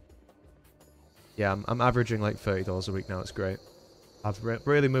 Yeah, I'm averaging like $30 a week now. It's great. I'm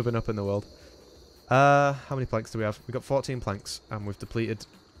really moving up in the world. How many planks do we have? We've got 14 planks, and we've depleted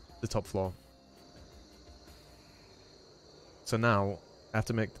the top floor. So now, I have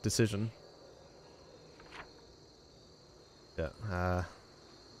to make the decision. Yeah,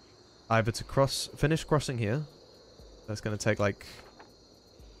 either to finish crossing here. That's going to take like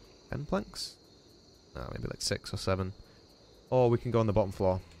 10 planks? No, maybe like 6 or 7. Or we can go on the bottom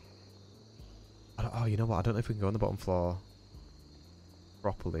floor. Oh, you know what? I don't know if we can go on the bottom floor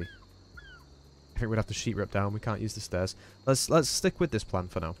properly. I think we'd have to sheet rip down. We can't use the stairs. Let's stick with this plan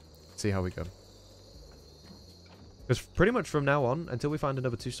for now. See how we go. Because pretty much from now on, until we find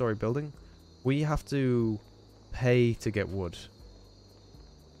another 2-story building, we have to pay to get wood.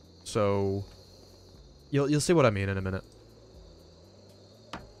 So you'll see what I mean in a minute.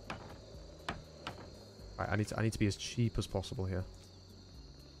 Right, I need to be as cheap as possible here.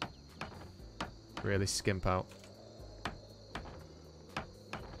 Really skimp out.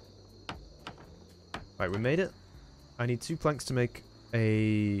 Right, we made it. I need 2 planks to make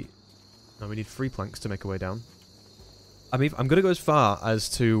a... No, we need 3 planks to make a way down. I mean, I'm going to go as far as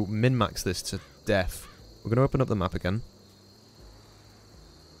to min-max this to death. We're going to open up the map again.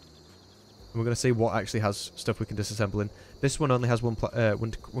 And we're going to see what actually has stuff we can disassemble in. This one only has one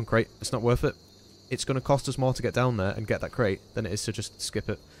crate. It's not worth it. It's going to cost us more to get down there and get that crate than it is to just skip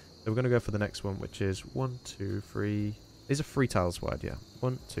it. So we're going to go for the next one, which is 1, 2, 3... These are 3 tiles wide, yeah.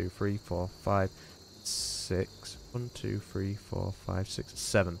 1, 2, 3, 4, 5, 6. 1, 2, 3, 4, 5, 6,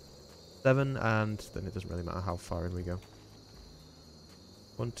 7. 7, and then it doesn't really matter how far in we go.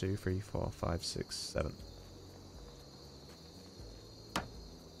 1, 2, 3, 4, 5, 6, 7.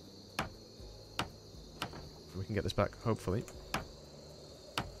 We can get this back, hopefully.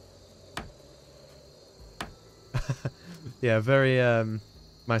 Yeah, very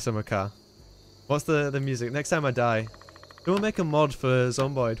My Summer Car. What's the music? Next time I die, we'll make a mod for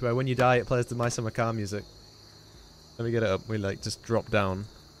Zomboid where when you die it plays the My Summer Car music. Let me get it up. We like just drop down.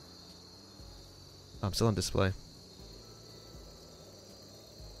 Oh, I'm still on display.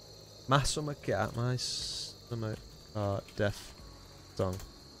 My Summer Car, My Summer Car Death song.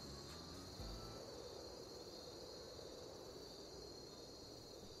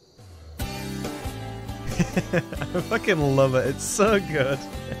 I fucking love it. It's so good.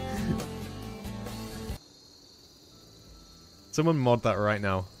 Someone mod that right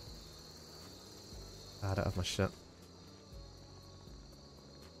now. I don't have my shit.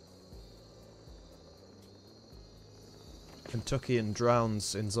 Kentuckian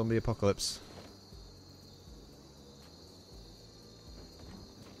drowns in zombie apocalypse.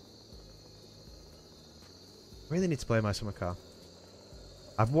 Really need to play My Summer Car.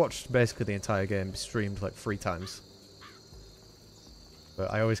 I've watched basically the entire game streamed like 3 times. But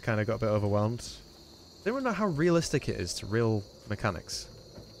I always kind of got a bit overwhelmed. I don't know how realistic it is to real mechanics.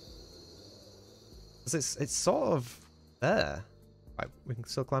 Because it's sort of there. Right, we can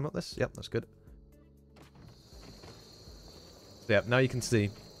still climb up this? Yep, that's good. So yeah, now you can see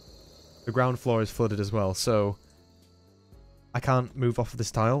the ground floor is flooded as well, so I can't move off of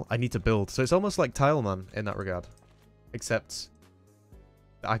this tile. I need to build. So it's almost like Tile Man in that regard. Except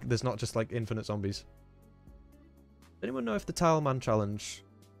there's not just like infinite zombies. Does anyone know if the Tile Man challenge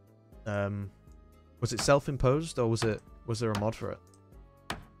was it self-imposed or was there a mod for it?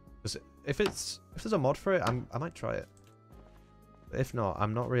 If there's a mod for it, I might try it. But if not,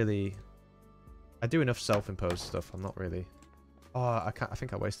 I'm not really. I do enough self-imposed stuff. I'm not really. Oh, I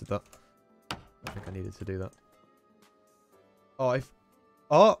think I wasted that. I think I needed to do that. Oh.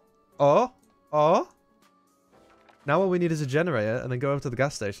 Now all we need is a generator and then go over to the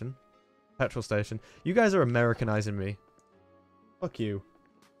gas station. Petrol station. You guys are Americanizing me. Fuck you.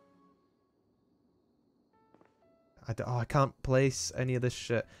 I can't place any of this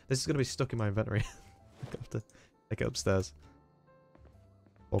shit. This is going to be stuck in my inventory. I have to take it upstairs.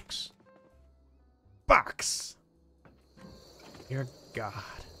 Box. Box! Dear God.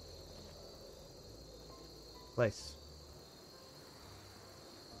 Place.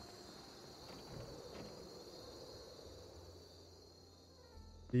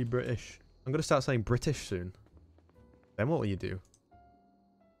 Be British. I'm going to start saying British soon. Then what will you do?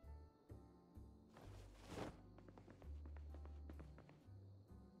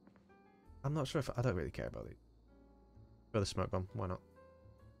 I'm not sure if... I don't really care about it. Throw the smoke bomb. Why not?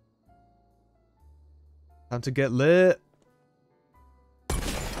 Time to get lit!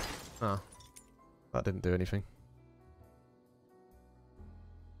 Oh. That didn't do anything.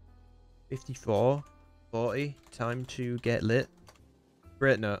 54. 40. Time to get lit.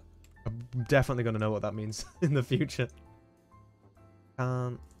 Great note. I'm definitely going to know what that means in the future.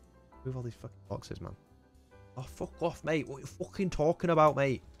 Can't move all these fucking boxes, man. Oh, fuck off, mate. What are you fucking talking about,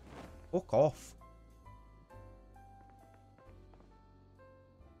 mate? Fuck off.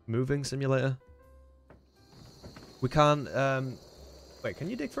 Moving simulator. We can't, wait, can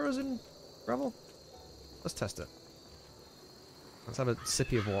you dig for us in gravel? Let's test it. Let's have a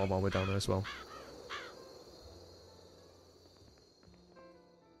sippy of water while we're down there as well.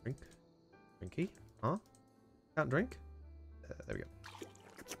 Drink. Drinky? Huh? Can't drink? There we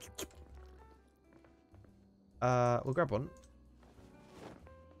go. We'll grab one.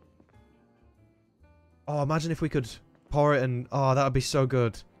 Oh, imagine if we could pour it and... Oh, that would be so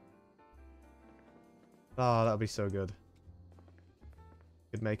good. Oh, that would be so good.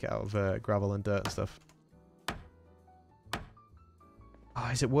 Could make it out of gravel and dirt and stuff. Oh,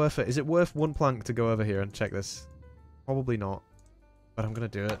 is it worth it? Is it worth 1 plank to go over here and check this? Probably not. But I'm going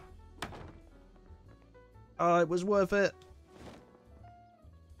to do it. Oh, it was worth it.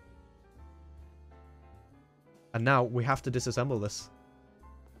 And now we have to disassemble this.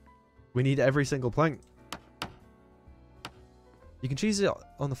 We need every single plank. You can cheese it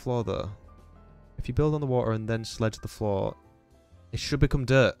on the floor, though. If you build on the water and then sledge the floor, it should become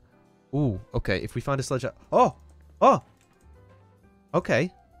dirt. Ooh, okay. If we find a sledge... Oh! Oh!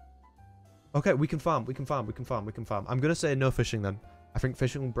 Okay. Okay, we can farm. We can farm. We can farm. We can farm. I'm going to say no fishing, then. I think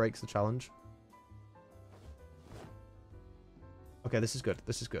fishing breaks the challenge. Okay, this is good.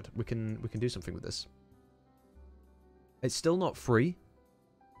 This is good. We can do something with this. It's still not free.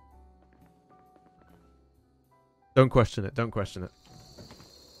 Don't question it. Don't question it.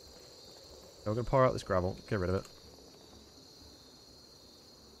 So we're going to pour out this gravel. Get rid of it.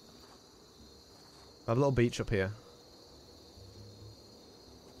 I have a little beach up here.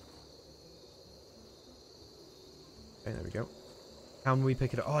 Okay, there we go. Can we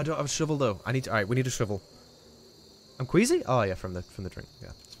pick it up? Oh, I don't have a shovel though. I need to. All right, we need a shovel. I'm queasy. Oh yeah, from the drink. Yeah,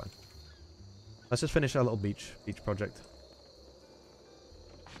 that's fine. Let's just finish our little beach project.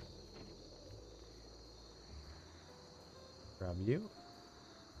 Grab you.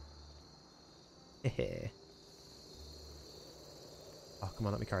 Oh, come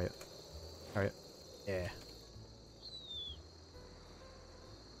on, let me carry it. Carry it. Yeah.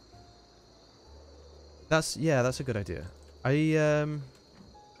 That's a good idea.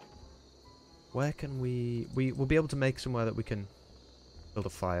 Where can we'll be able to make somewhere that we can build a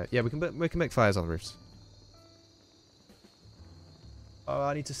fire. Yeah, we can make fires on the roofs. Oh,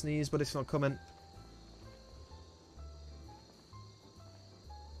 I need to sneeze, but it's not coming.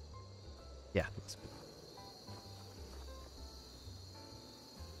 Yeah, that's good.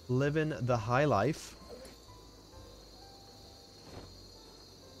 Living the high life.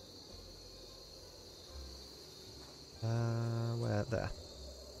 Where? There.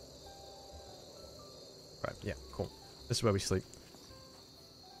 Right, yeah, cool. This is where we sleep.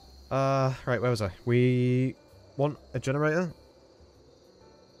 Right, where was I? We want a generator.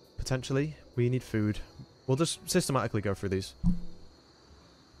 Potentially. We need food. We'll just systematically go through these.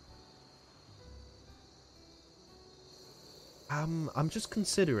 I'm just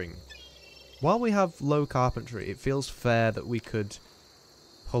considering, while we have low carpentry, it feels fair that we could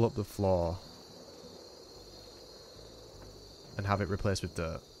pull up the floor and have it replaced with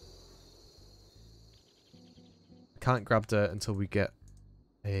dirt. Can't grab dirt until we get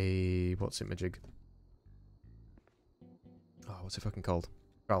a... what's it, majig? Oh, what's it fucking called?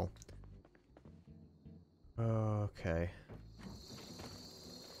 Trowel. Okay.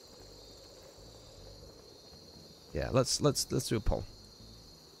 Yeah, let's do a poll.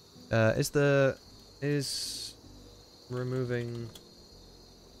 Is removing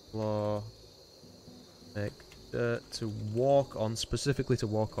floor make dirt to walk on, specifically to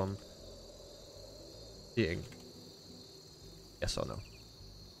walk on, cheating? Yes or no?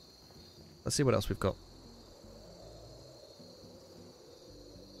 Let's see what else we've got.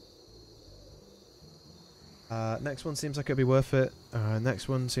 Next one seems like it'd be worth it. Next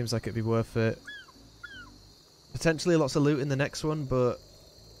one seems like it'd be worth it. Potentially lots of loot in the next one, but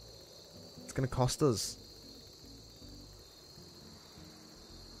it's going to cost us.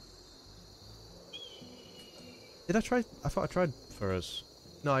 Did I try? I thought I tried for us.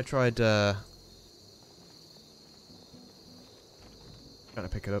 No, I tried, trying to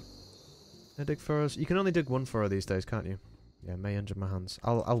pick it up. Can I dig furrows? You can only dig one furrow these days, can't you? Yeah, may injure my hands.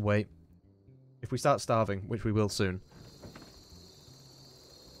 I'll wait. If we start starving, which we will soon.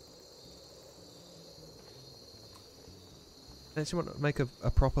 Makes you want to make a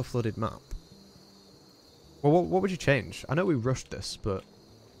proper flooded map. Well, what would you change? I know we rushed this, but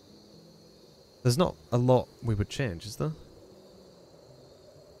there's not a lot we would change, is there?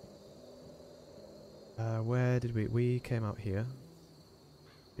 Where did we came out here.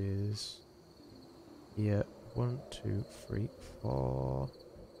 Is here 1, 2, 3, 4,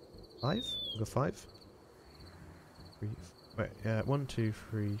 5? We'll go 5. 3, wait, 1, 2,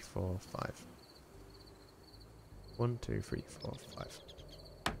 3, 4, 5. 1, 2, 3, 4, 5.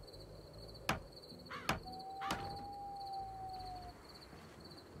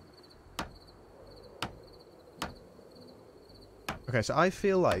 Okay, so I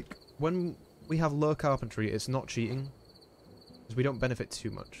feel like when we have low carpentry, it's not cheating, because we don't benefit too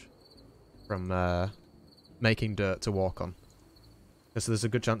much from making dirt to walk on. Because there's a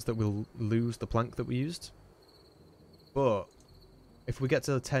good chance that we'll lose the plank that we used. But if we get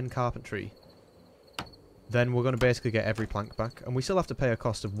to 10 carpentry, then we're going to basically get every plank back. And we still have to pay a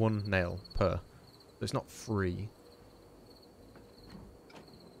cost of 1 nail per. So it's not free.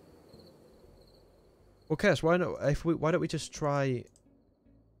 Okay, so why don't we just try...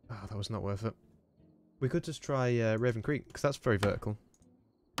 Oh, that was not worth it. We could just try RavenCreek, because that's very vertical.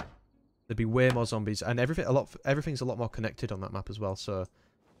 There'd be way more zombies, and everything's a lot more connected on that map as well, so...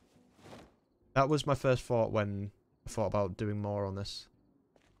 That was my first thought when I thought about doing more on this.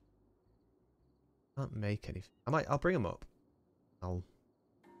 Can't make anything. I'll bring them up. I'll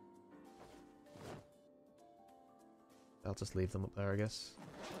just leave them up there, I guess.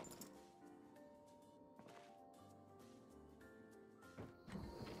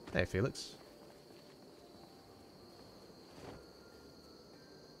 Hey, Felix.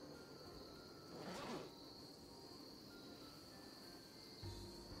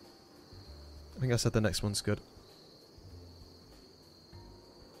 I think I said the next one's good.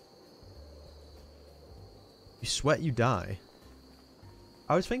 You sweat, you die.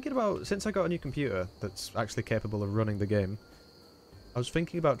 I was thinking about, since I got a new computer that's actually capable of running the game, I was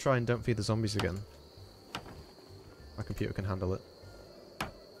thinking about trying Don't Feed the Zombies again. My computer can handle it.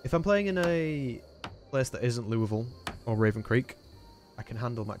 If I'm playing in a place that isn't Louisville or RavenCreek, I can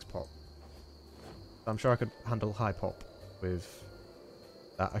handle max pop. I'm sure I could handle high pop with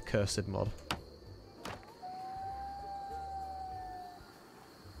that accursed mod.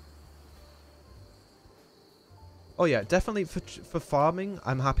 Oh yeah, definitely for farming,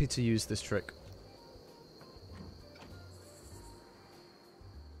 I'm happy to use this trick.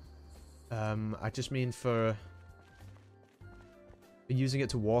 I just mean for using it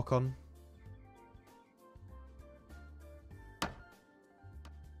to walk on.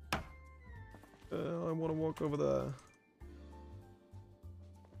 I want to walk over there.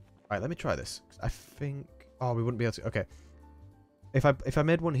 Alright, let me try this. I think... Oh, we wouldn't be able to... Okay. If I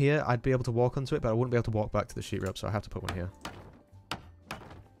made one here, I'd be able to walk onto it, but I wouldn't be able to walk back to the sheep rope, so I have to put one here.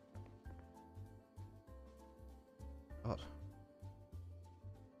 God.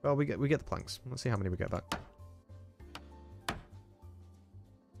 Well, we get the planks. Let's see how many we get back.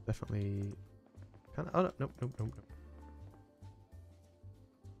 Definitely... Can I... Oh, no, nope, nope, nope,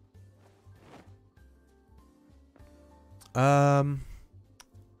 nope.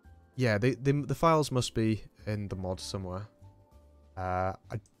 Yeah, the files must be in the mod somewhere.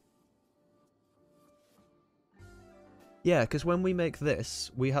 Yeah, because when we make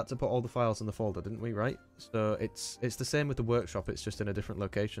this, we had to put all the files in the folder, didn't we, right? So it's the same with the workshop, it's just in a different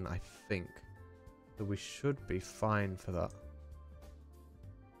location, I think. So we should be fine for that.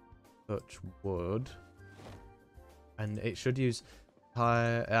 Touch wood. And it should use...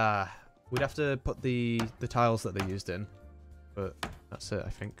 we'd have to put the tiles that they used in. But that's it, I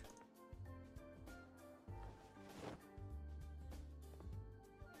think.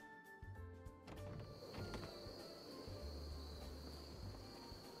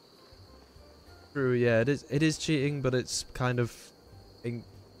 True, yeah, it is cheating, but it's kind of...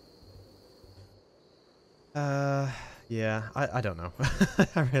 yeah, I don't know.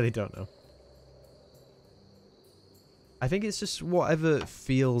 I really don't know. I think it's just whatever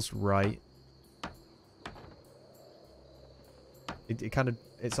feels right. It kind of...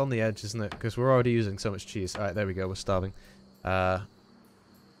 It's on the edge, isn't it? Because we're already using so much cheese. Alright, there we go, we're starving. We're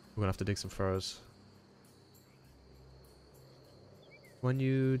gonna have to dig some furrows. When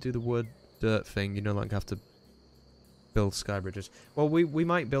you do the wood... dirt thing, you no longer have to build sky bridges. Well, we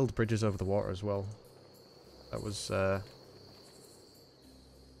might build bridges over the water as well. That was I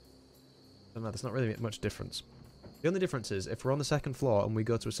don't know, there's not really much difference. The only difference is if we're on the second floor and we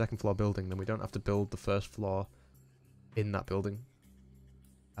go to a second floor building, then we don't have to build the first floor in that building.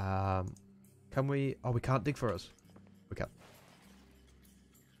 Can we... Oh, we can't dig for us. We can't.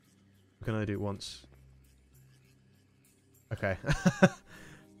 We can only do it once. Okay.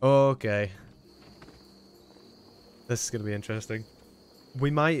 Okay. This is going to be interesting.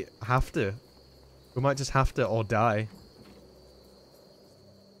 We might have to. We might just have to or die.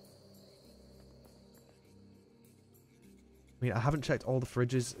 I mean, I haven't checked all the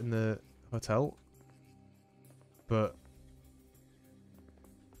fridges in the hotel. But...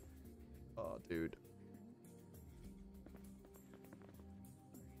 Oh, dude.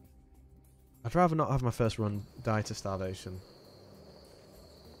 I'd rather not have my first run die to starvation.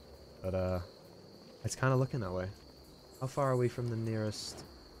 But, it's kind of looking that way. How far are we from the nearest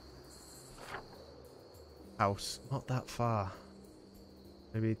house? Not that far.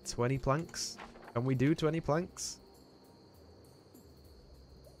 Maybe 20 planks? Can we do 20 planks?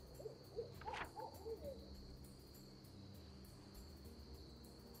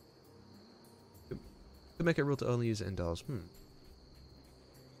 Could make it a rule to only use it indoors.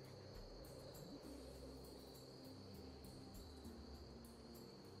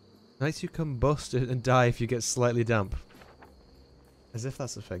 Nice, you combust and die if you get slightly damp. As if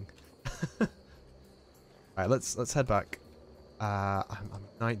that's a thing. Alright, let's head back. I'm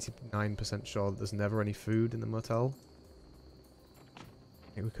 99% sure that there's never any food in the motel.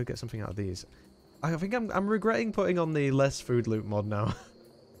 I think we could get something out of these. I think I'm regretting putting on the less food loot mod now.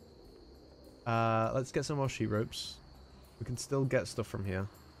 Let's get some more sheet ropes. We can still get stuff from here.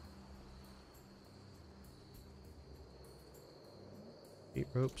 Sheet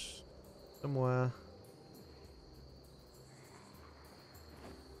ropes. Somewhere.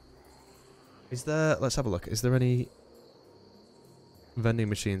 Is there... Let's have a look. Is there any vending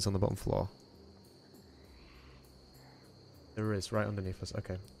machines on the bottom floor? There is, right underneath us.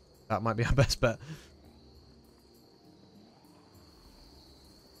 Okay. That might be our best bet.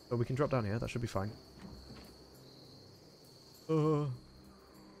 But we can drop down here. That should be fine. We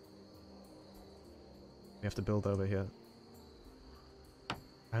have to build over here.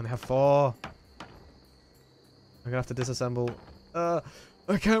 I only have 4. I'm gonna have to disassemble. I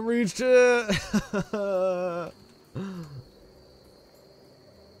can't reach it!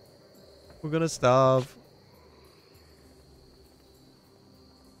 We're gonna starve.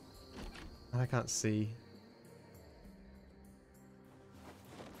 And I can't see.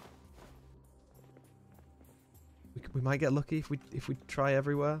 We might get lucky if we try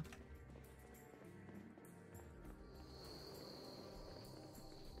everywhere.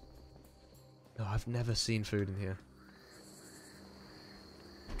 No, I've never seen food in here.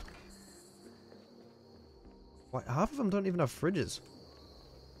 Why, half of them don't even have fridges.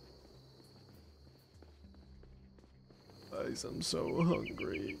 Guys, I'm so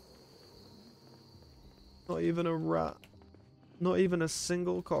hungry. Not even a rat. Not even a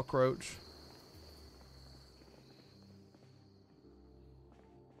single cockroach.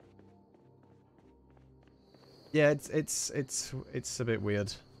 Yeah, it's a bit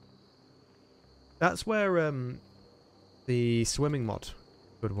weird. That's where the swimming mod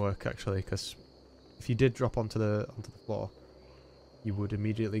would work actually, because if you did drop onto the floor, you would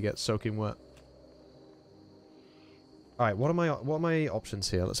immediately get soaking wet. All right, what are my options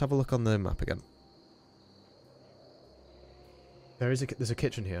here? Let's have a look on the map again. There's a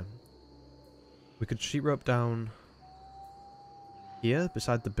kitchen here. We could sheet rope down here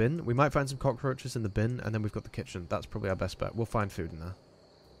beside the bin. We might find some cockroaches in the bin, and then we've got the kitchen. That's probably our best bet. We'll find food in there.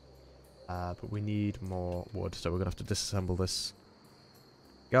 But we need more wood, so we're gonna have to disassemble this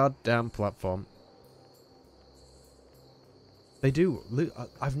goddamn platform. They do.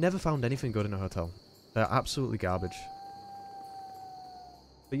 I've never found anything good in a hotel. They're absolutely garbage.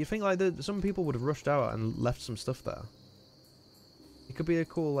 But you think like some people would have rushed out and left some stuff there. It could be a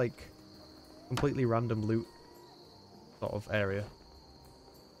cool, like, completely random loot sort of area.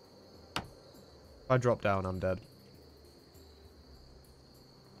 If I drop down, I'm dead.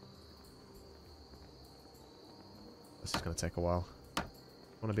 This is gonna take a while. I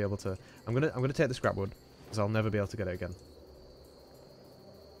want to be able to. I'm gonna take the scrap wood because I'll never be able to get it again.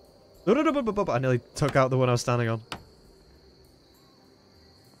 No! I nearly took out the one I was standing on.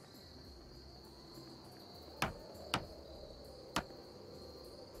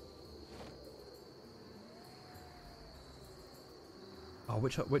 Oh,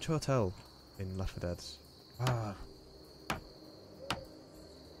 which hotel in Left 4 Dead? Ah,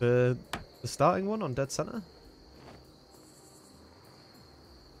 the starting one on Dead Center.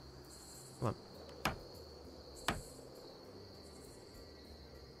 Come on.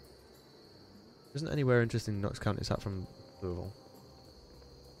 Isn't anywhere interesting in Knox County aside from Louisville?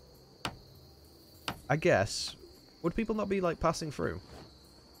 I guess. Would people not be like passing through?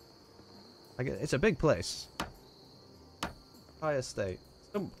 I guess it's a big place. High estate.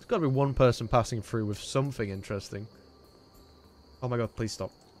 There's got to be one person passing through with something interesting. Oh my god, please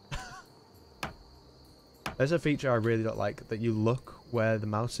stop. There's a feature I really don't like, that you look where the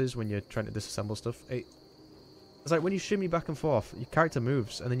mouse is when you're trying to disassemble stuff. It's like when you shimmy back and forth, your character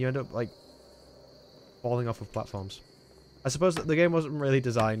moves, and then you end up like falling off of platforms. I suppose that the game wasn't really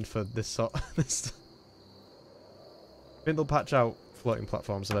designed for this sort of this. I think they'll patch out floating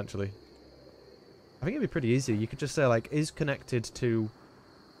platforms eventually. I think it'd be pretty easy. You could just say like, is connected to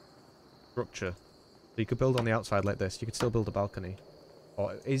structure. So you could build on the outside like this. You could still build a balcony.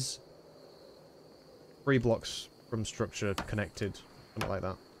 Or is 3 blocks from structure connected. Something like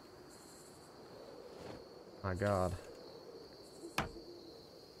that. My god.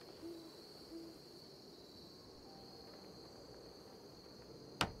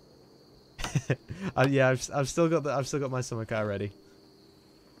 Yeah, I've still got my summer car ready.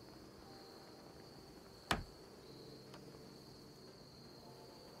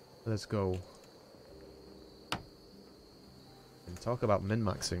 Let's go. And talk about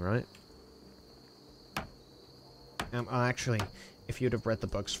min-maxing, right? Actually, if you'd have read the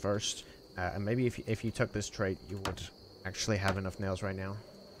books first, and maybe if you took this trait, you would actually have enough nails right now.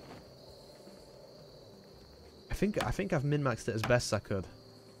 I think I've min-maxed it as best I could.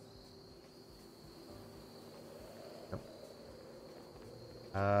 Yep.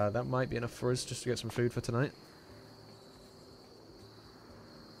 That might be enough for us just to get some food for tonight.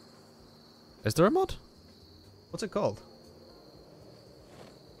 Is there a mod? What's it called?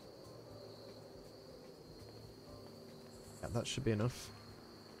 Yeah, that should be enough.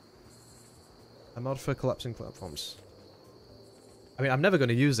 A mod for collapsing platforms. I mean, I'm never going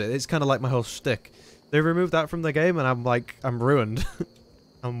to use it. It's kind of like my whole shtick. They removed that from the game and I'm like, I'm ruined.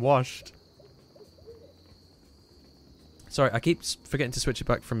 I'm washed. Sorry, I keep forgetting to switch it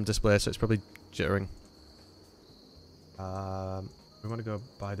back from display, so it's probably jittering. We want to go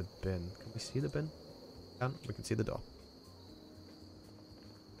by the bin. Can we see the bin? We can see the door.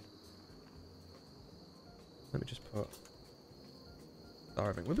 Let me just put...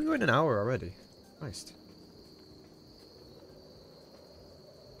 Starving. We've been going an hour already. Christ.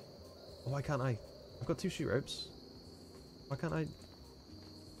 Oh, why can't I? I've got 2 sheet ropes. Why can't I?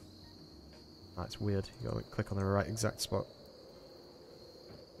 Ah, it's weird. You gotta click on the right exact spot.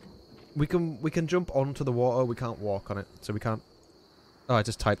 We can jump onto the water. We can't walk on it, so we can't. Oh, I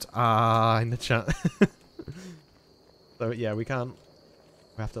just typed in the chat. So yeah, we can't.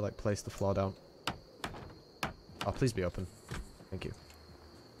 We have to like place the floor down. Oh, please be open. Thank you.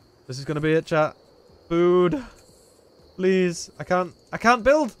 This is gonna be it, chat. Food, please. I can't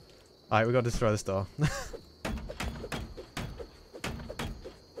build. All right, we gotta destroy this door.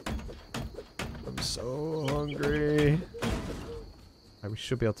 I'm so hungry. Right, we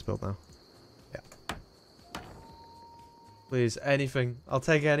should be able to build now. Yeah. Please, anything. I'll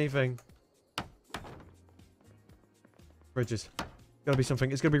take anything. Bridges. Gotta be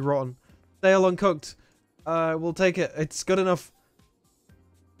something. It's gonna be rotten. Stale uncooked. We'll take it. It's good enough.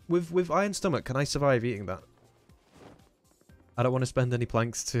 With iron stomach, can I survive eating that? I don't want to spend any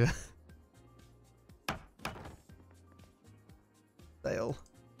planks to... Stale.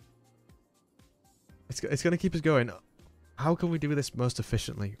 It's gonna keep us going. How can we do this most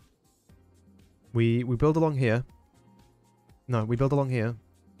efficiently? We build along here. No, we build along here.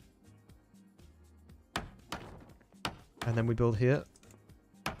 And then we build here.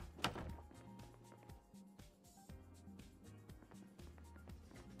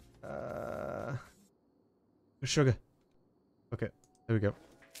 Sugar. Okay, there we go.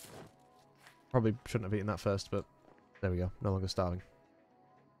 Probably shouldn't have eaten that first, but there we go. No longer starving.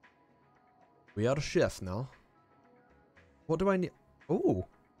 We are a chef now. What do I need? Ooh.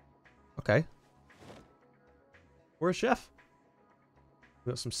 Okay. We're a chef. We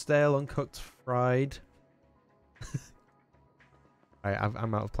got some stale, uncooked, fried. Alright,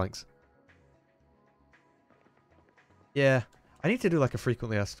 I'm out of planks. Yeah. I need to do like a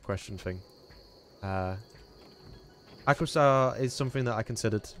frequently asked question thing. Aquastar is something that I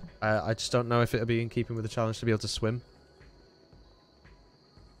considered. I just don't know if it'll be in keeping with the challenge to be able to swim.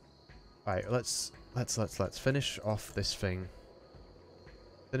 Alright, let's finish off this thing.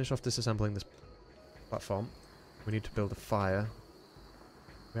 Finish off disassembling this platform. We need to build a fire.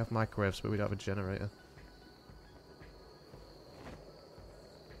 We have microwaves, but we don't have a generator.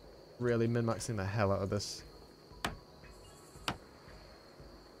 Really min-maxing the hell out of this.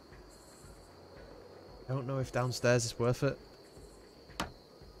 I don't know if downstairs is worth it. Do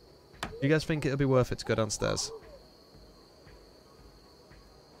you guys think it'll be worth it to go downstairs?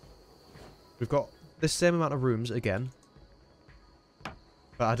 We've got this same amount of rooms again.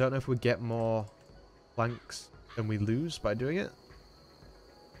 But I don't know if we get more planks than we lose by doing it.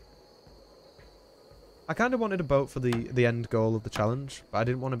 I kind of wanted a boat for the end goal of the challenge, but I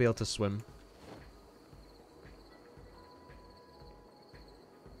didn't want to be able to swim.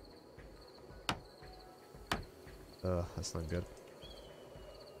 Ugh, that's not good.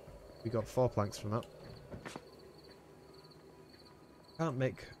 We got 4 planks from that. Can't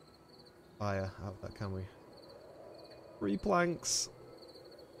make fire out of that, can we? 3 planks.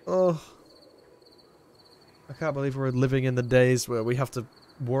 Ugh. I can't believe we're living in the days where we have to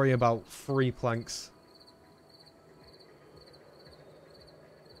worry about 3 planks.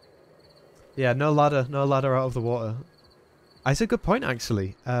 Yeah, no ladder out of the water. It's a good point,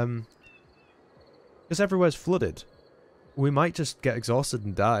 actually. Because everywhere's flooded. We might just get exhausted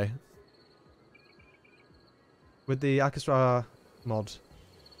and die. With the Akastra mod,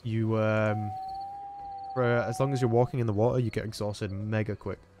 you, for as long as you're walking in the water, you get exhausted mega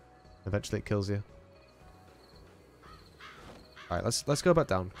quick. Eventually it kills you. Alright, let's go back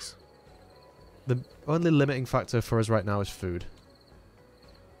down. The only limiting factor for us right now is food.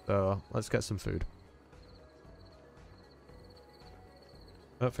 So, let's get some food.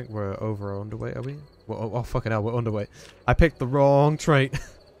 I don't think we're over or underweight, are we? Oh, fucking hell, we're underweight. I picked the wrong trait.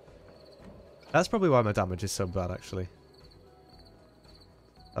 That's probably why my damage is so bad, actually.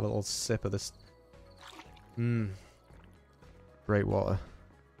 Have a little sip of this. Great water.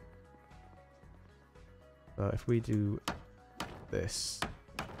 So if we do this,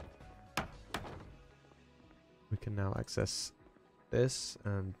 we can now access this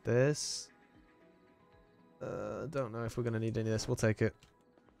and this. Don't know if we're going to need any of this. We'll take it.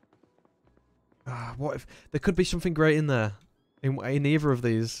 What if... There could be something great in there. In either of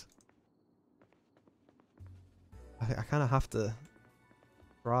these. I kind of have to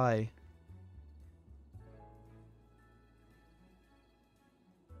try.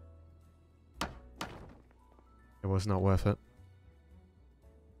 It was not worth it.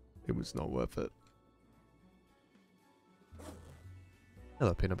 It was not worth it.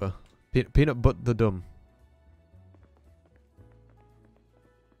 Hello, Peanut Butter. Peanut Butter the Dumb.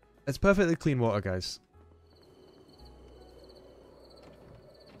 It's perfectly clean water, guys.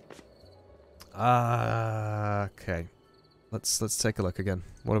 Okay. Let's take a look again.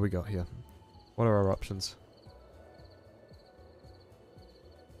 What do we got here? What are our options?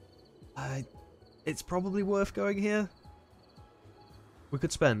 It's probably worth going here. We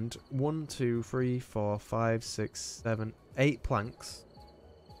could spend 1, 2, 3, 4, 5, 6, 7, 8 planks.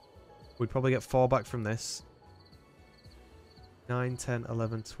 We'd probably get 4 back from this. 9, 10,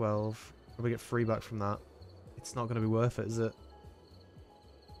 11, 12. Probably get 3 back from that. It's not going to be worth it, is it?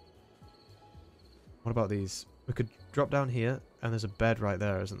 What about these? We could drop down here, and there's a bed right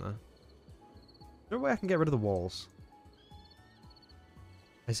there, isn't there? No way I can get rid of the walls.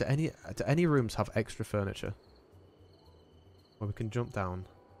 Is there any... Do any rooms have extra furniture? Well, we can jump down.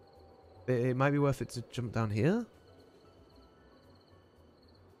 It might be worth it to jump down here.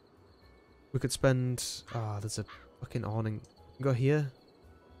 We could spend... Ah, there's a fucking awning. Go here.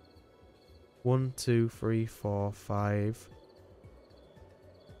 1, 2, 3, 4, 5...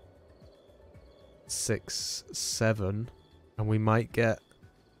 6, 7, and we might get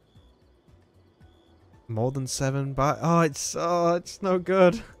more than 7 back. Oh, it's no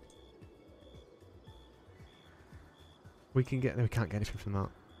good. We can't get anything from that.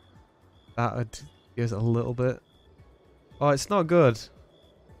 That would give us a little bit. Oh, it's not good.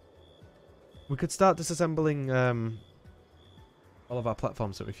 We could start disassembling all of our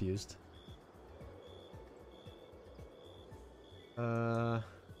platforms that we've used. I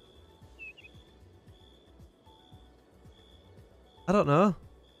don't know.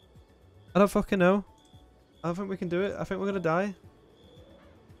 I don't fucking know. I don't think we can do it. I think we're gonna die.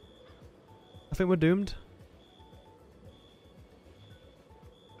 I think we're doomed.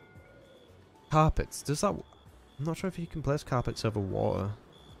 Carpets. Does that... I'm not sure if you can place carpets over water.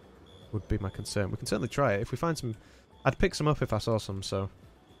 Would be my concern. We can certainly try it. If we find some... I'd pick some up if I saw some, so...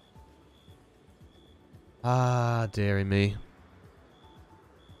 Ah, dearie me.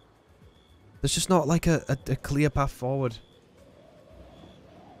 There's just not like a clear path forward.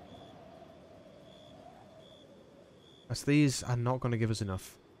 As these are not going to give us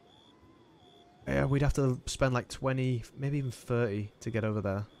enough. Yeah, we'd have to spend like 20, maybe even 30 to get over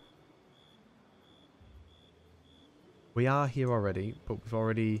there. We are here already, but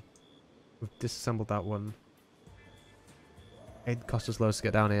we've disassembled that one. It cost us loads to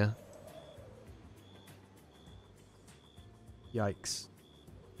get down here. Yikes.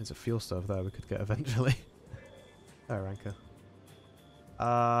 There's a fuel stove there we could get eventually. There, Anchor.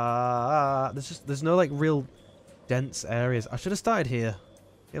 There's no like real dense areas. I should have started here.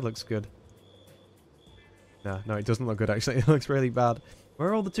 It looks good. No, it doesn't look good actually. It looks really bad. Where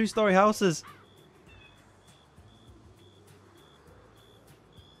are all the 2-story houses?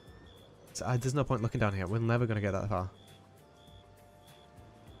 There's no point looking down here. We're never going to get that far.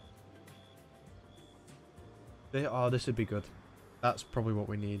 Oh, this would be good. That's probably what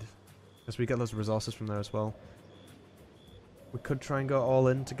we need. Because we get loads of resources from there as well. We could try and go all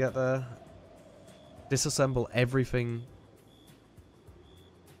in to get there. Disassemble everything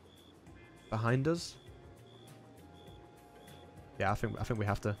behind us. Yeah, I think we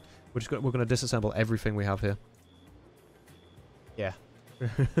have to. We're going to disassemble everything we have here. Yeah.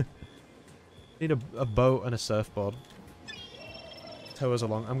 Need a boat and a surfboard. Tow us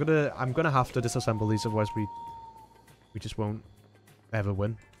along. I'm gonna have to disassemble these, otherwise we just won't ever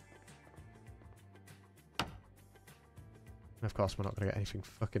win. And of course, we're not gonna get anything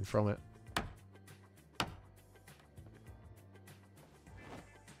fucking from it.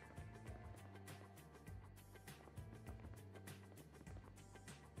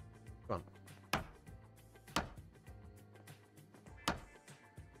 Come on.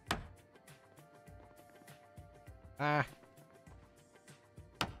 Ah.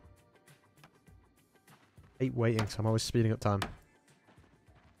 Hate waiting, so I'm always speeding up time.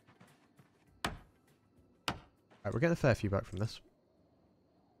 Alright, we're getting a fair few back from this.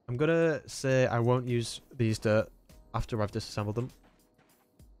 I'm gonna say I won't use these dirt after I've disassembled them.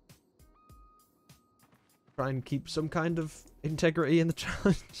 try and keep some kind of integrity in the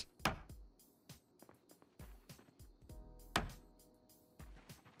challenge.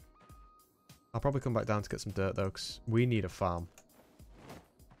 I'll probably come back down to get some dirt though, because we need a farm.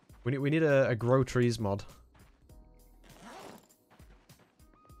 We need a grow trees mod.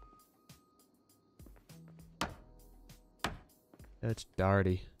 It's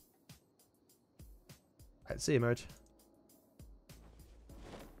dirty. Right, see you, Merge.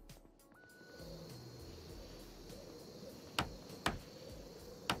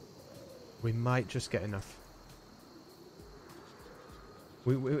 We might just get enough.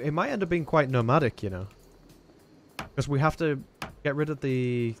 It might end up being quite nomadic, you know. Because we have to get rid of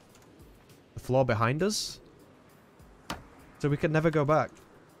the floor behind us. So we can never go back.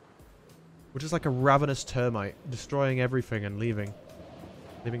 We're just like a ravenous termite, destroying everything and leaving.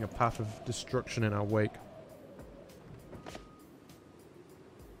 Leaving a path of destruction in our wake.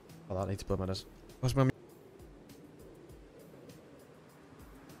 Oh, that needs to blow my nose. What's my...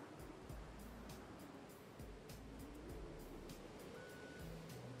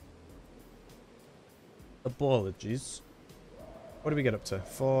 Apologies. What do we get up to?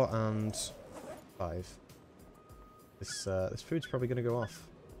 4 and 5. This food's probably going to go off.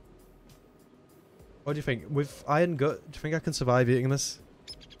 What do you think? With iron gut, do you think I can survive eating this?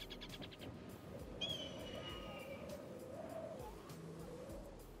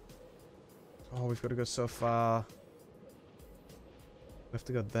 Oh, we've got to go so far. We have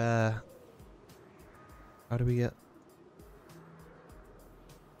to go there. How do we get...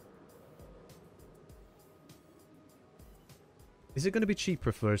 Is it going to be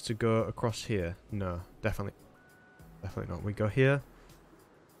cheaper for us to go across here? No, definitely. Definitely not. We go here.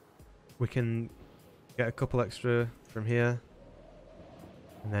 We can get a couple extra from here.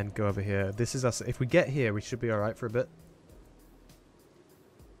 And then go over here. This is us. If we get here, we should be alright for a bit.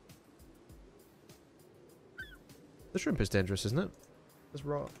 The shrimp is dangerous, isn't it? It's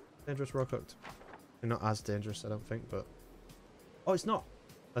raw. Dangerous raw cooked. Not as dangerous, I don't think, but... Oh, it's not!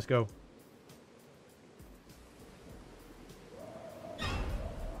 Let's go.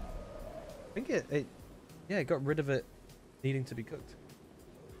 I think yeah, it got rid of it needing to be cooked.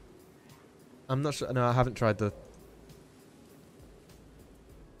 I'm not sure. No, I haven't tried the...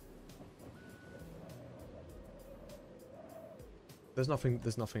 There's nothing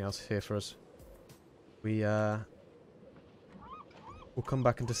else here for us. We'll come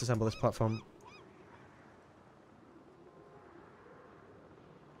back and disassemble this platform.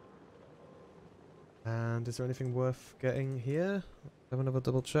 And is there anything worth getting here? Have another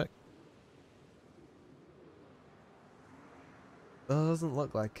double check. Doesn't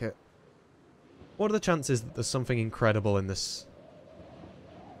look like it. What are the chances that there's something incredible in this?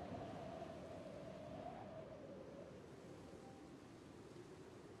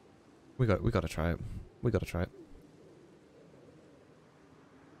 We gotta try it. We gotta try it.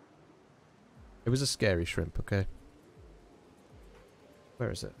 It was a scary shrimp, okay?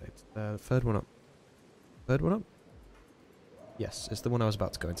 Where is it? It's the third one up. Third one up? Yes, it's the one I was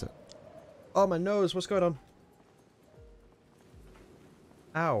about to go into. Oh, my nose! What's going on?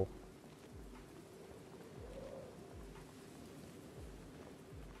 Ow.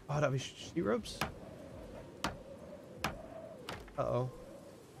 Oh, that'd be sheet ropes? Uh-oh.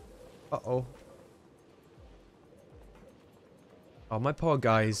 Uh-oh. Oh, my poor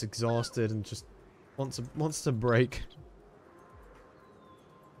guy is exhausted and just wants to break.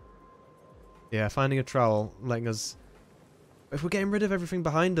 Yeah, finding a trowel, letting us... If we're getting rid of everything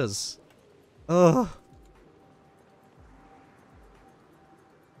behind us. Ugh.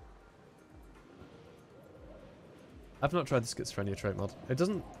 I've not tried the schizophrenia trait mod. It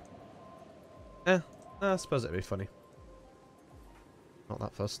doesn't... I suppose it'd be funny. Not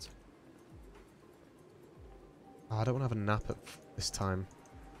that fussed. Oh, I don't want to have a nap at this time.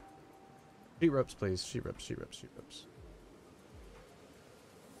 Sheet ropes, please. Sheet ropes, sheet ropes, sheet ropes.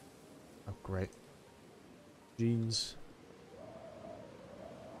 Oh, great. Jeans.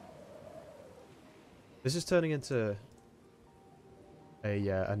 This is turning into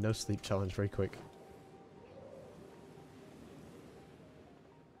a no sleep challenge very quick.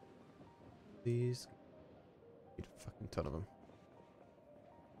 These. Need a fucking ton of them.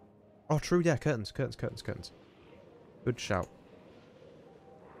 Oh, true, yeah, curtains, curtains, curtains, curtains. Good shout.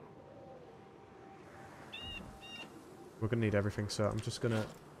 We're gonna need everything, so I'm just gonna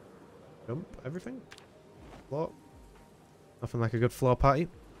dump everything. Floor. Nothing like a good floor party.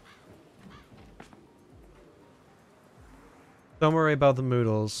 Don't worry about the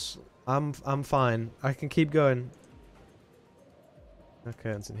Moodles. I'm fine. I can keep going.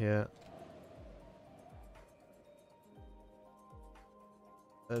 Okay, it's in here.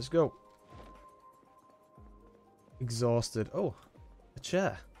 Let's go. exhausted. Oh, a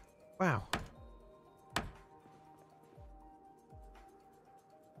chair. Wow.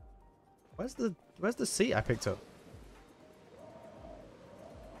 Where's the seat I picked up?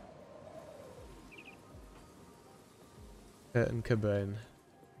 Curtain Cobain.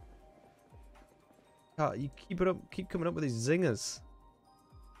 Oh, you keep coming up with these zingers.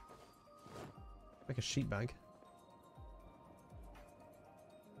 Like a sheet bag.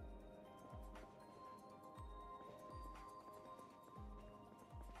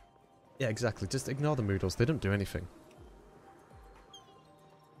 Yeah, exactly. Just ignore the Moodles. They don't do anything.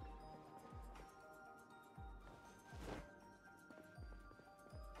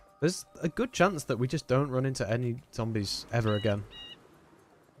 There's a good chance that we just don't run into any zombies ever again.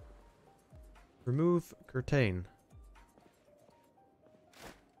 Remove curtain.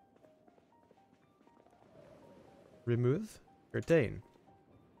 Remove curtain.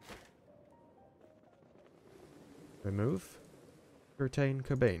 Remove curtain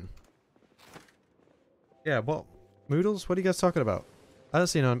Cobain. Yeah, what? Moodles? What are you guys talking about? I don't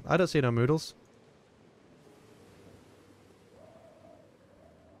see no Moodles.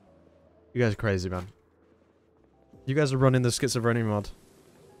 You guys are crazy, man. You guys are running the schizophrenia mod.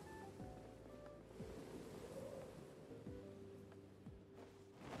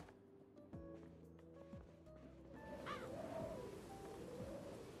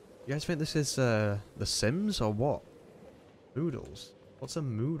 You guys think this is The Sims or what? Moodles? What's a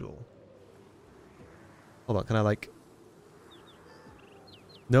Moodle? Hold on, can I like...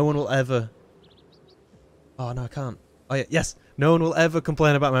 No one will ever... Oh no, I can't. Oh yeah, yes! No one will ever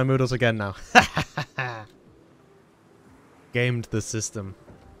complain about my Moodles again now. Gamed the system.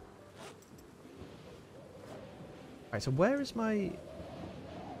 Alright, so where is my...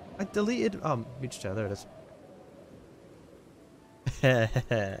 I deleted... Oh, beach chair, there it is.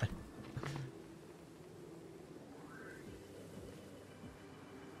 Let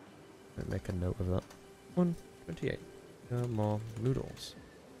me make a note of that. 128. No more Moodles.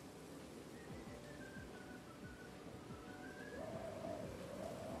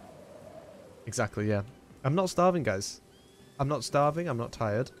 Exactly, yeah. I'm not starving, guys. I'm not starving, I'm not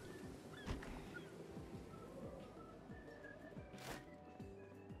tired.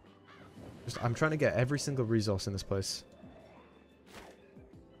 I'm trying to get every single resource in this place.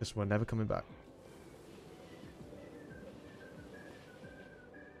 Just we're never coming back.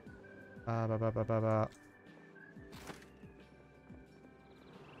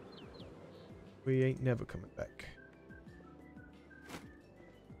 We ain't never coming back.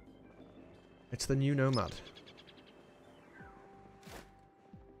 It's the new nomad.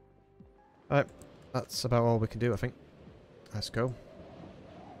 Alright, that's about all we can do, I think. Let's go.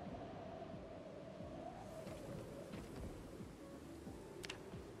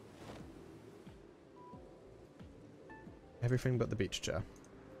 Everything but the beach chair.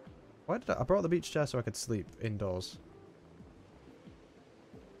 Why did I brought the beach chair so I could sleep indoors.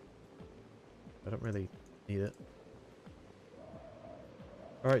 I don't really need it.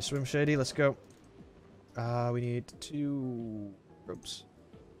 Alright, swim shady, let's go. We need 2 ropes.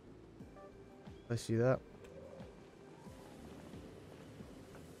 I see that.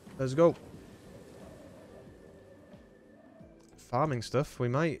 Let's go. Farming stuff, we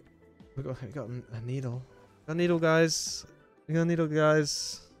might. We got a needle. A needle, guys. We got a needle,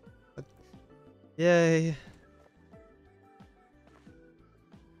 guys. Yay.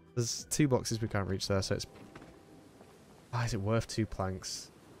 There's 2 boxes we can't reach there, so it's... Why is it worth 2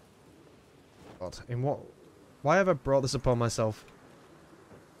 planks? God, in what... Why have I brought this upon myself?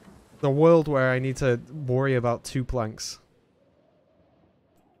 The world where I need to worry about 2 planks.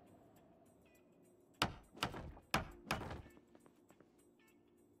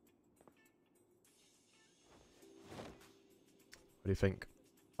 What do you think?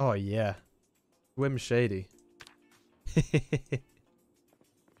 Oh yeah. Swim shady.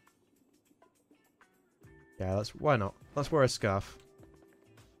 Yeah, why not? Let's wear a scarf.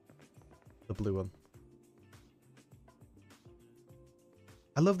 The blue one.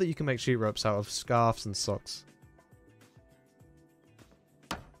 I love that you can make sheet ropes out of scarves and socks.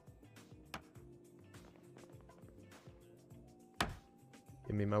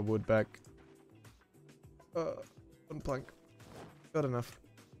 Give me my wood back. 1 plank. Got enough.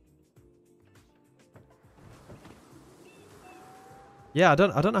 Yeah, I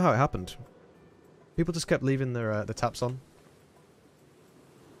don't know how it happened. People just kept leaving their the taps on.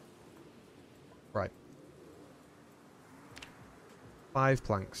 Right. 5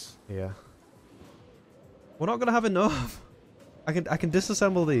 planks here. We're not gonna have enough. I can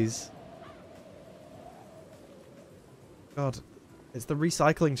disassemble these. God, it's the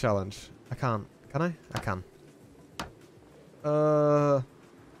recycling challenge. I can't. Can I? I can. Cool.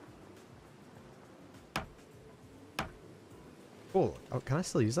 Oh, can I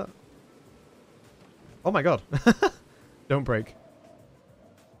still use that? Oh my god. Don't break.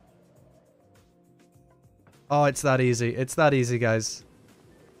 Oh, it's that easy. It's that easy, guys.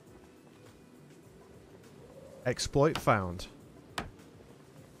 Exploit found.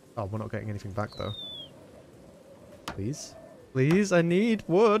 Oh, we're not getting anything back, though. Please? Please, I need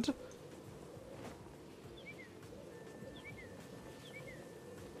wood.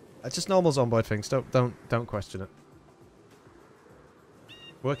 It's just normal zomboid things. Don't question it.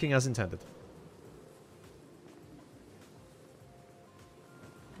 Working as intended.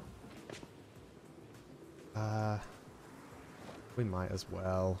 We might as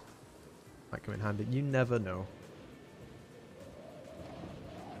well. Might come in handy. You never know.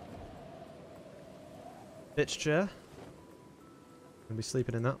 Bitch chair. Gonna be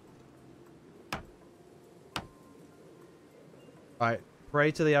sleeping in that. Alright.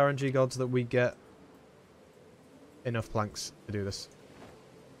 Pray to the RNG gods that we get enough planks to do this.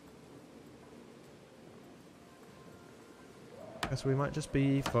 Guess we might just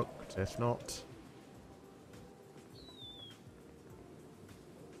be fucked if not.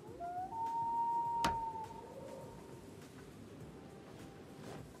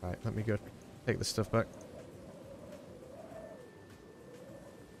 Right, let me go take this stuff back.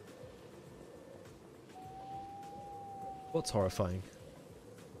 What's horrifying?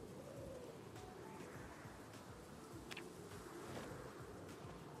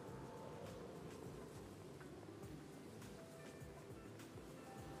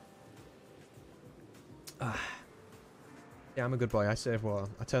 Yeah, I'm a good boy. I save water.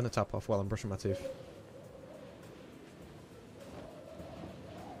 I turn the tap off while I'm brushing my teeth.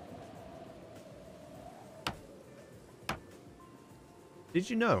 Did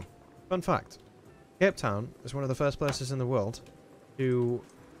you know? Fun fact. Cape Town is one of the first places in the world to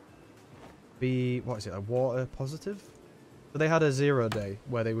be, what is it, a water positive? So they had a 0 day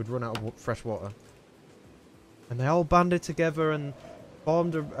where they would run out of fresh water. And they all banded together and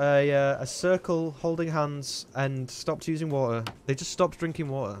formed a circle holding hands and stopped using water. They just stopped drinking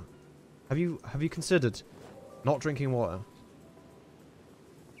water. Have you considered not drinking water?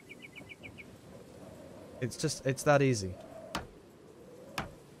 It's that easy.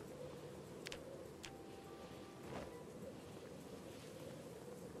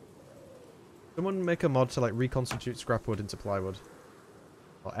 Someone make a mod to like reconstitute scrap wood into plywood.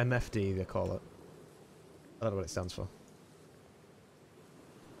 Or MFD they call it. I don't know what it stands for.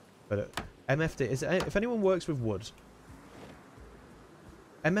 But MFD, if anyone works with wood,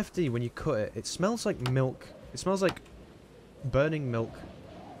 MFD, when you cut it, it smells like milk. It smells like burning milk.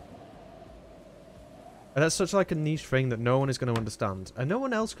 And that's such like a niche thing that no one is going to understand. And no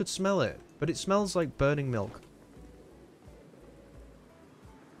one else could smell it, but it smells like burning milk.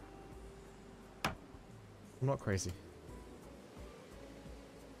 I'm not crazy.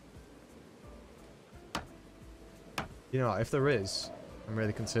 You know, if there is, I'm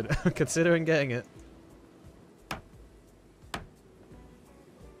really considering getting it.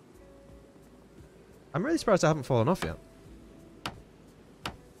 I'm really surprised I haven't fallen off yet.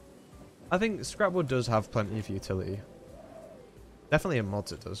 I think scrapwood does have plenty of utility. Definitely in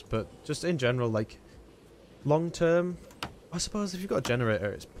mods it does, but just in general, like, long term, I suppose if you've got a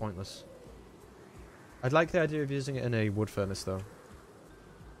generator, it's pointless. I'd like the idea of using it in a wood furnace, though.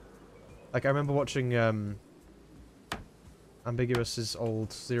 Like, I remember watching, Ambiguous's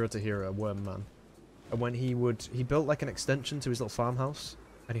old Zero to Hero, Worm Man. And when he built, like, an extension to his little farmhouse,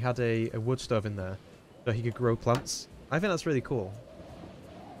 and he had a wood stove in there, so he could grow plants. I think that's really cool.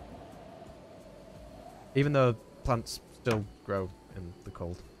 Even though plants still grow in the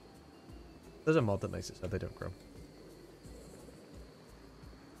cold. There's a mod that makes it so they don't grow.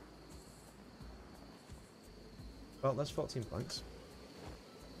 Well, that's 14 planks.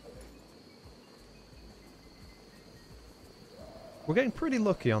 We're getting pretty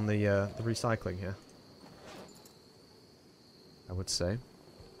lucky on the recycling here, I would say.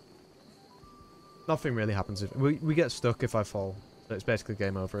 Nothing really happens if we get stuck if I fall. So it's basically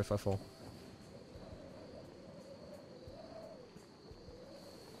game over if I fall.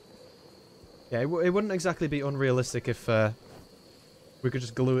 Yeah, it wouldn't exactly be unrealistic if we could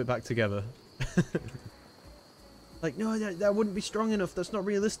just glue it back together. Like, no, that wouldn't be strong enough. That's not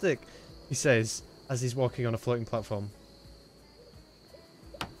realistic, he says as he's walking on a floating platform.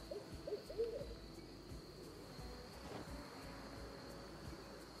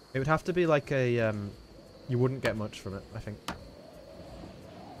 It would have to be like a, you wouldn't get much from it, I think.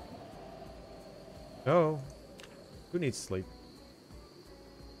 Oh, who needs sleep?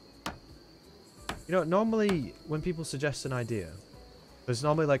 You know, normally when people suggest an idea, there's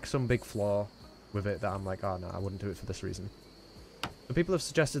normally like some big flaw with it that I'm like, oh no, I wouldn't do it for this reason. But people have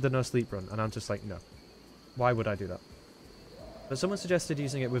suggested the no sleep run, and I'm just like, no. Why would I do that? But someone suggested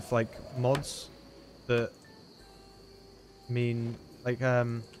using it with like mods that mean like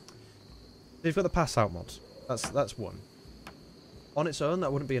they've got the pass out mod. That's one. On its own,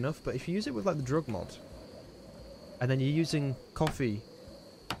 that wouldn't be enough, but if you use it with like the drug mod, and then you're using coffee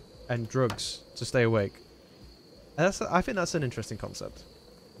and drugs to stay awake, and I think that's an interesting concept.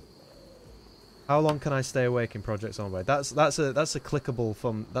 How long can I stay awake in Project Zomboid? That's a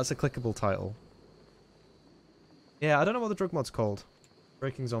clickable title. Yeah, I don't know what the drug mod's called.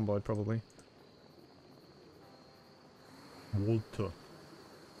 Breaking Zomboid, probably. Walter.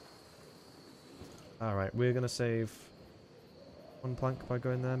 Alright, we're gonna save one plank by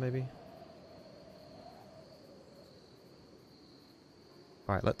going there, maybe.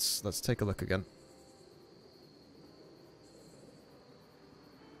 Alright, let's take a look again.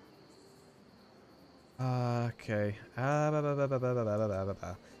 Okay.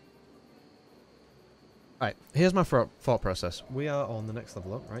 Alright, here's my thought process. We are on the next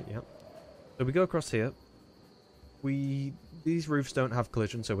level up, right? Yep. So we go across here. These roofs don't have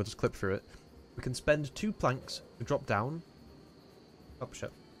collision, so we'll just clip through it. We can spend 2 planks to drop down. Oh,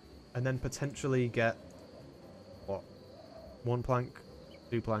 shit. And then potentially get, what? 1 plank,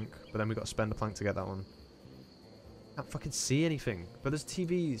 2 plank, but then we've got to spend a plank to get that one. Can't fucking see anything. But there's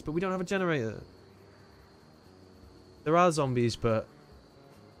TVs, but we don't have a generator. There are zombies, but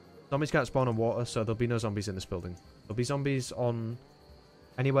zombies can't spawn on water, so there'll be no zombies in this building. There'll be zombies on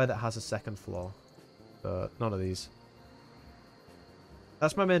anywhere that has a 2nd floor, but none of these.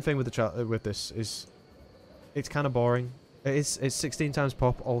 That's my main thing with this is it's kind of boring. It's 16 times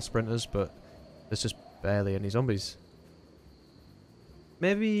pop, all sprinters, but there's just barely any zombies.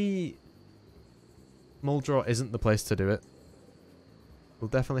 Maybe Muldraugh isn't the place to do it. We'll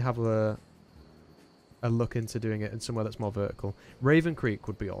definitely have a look into doing it in somewhere that's more vertical. RavenCreek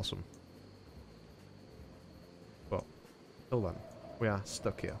would be awesome. But till then, we are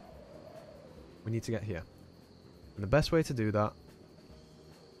stuck here. We need to get here. And the best way to do that,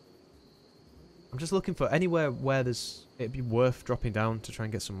 I'm just looking for anywhere where it'd be worth dropping down to try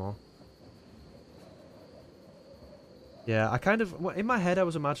and get some more. Yeah, I kind of, in my head I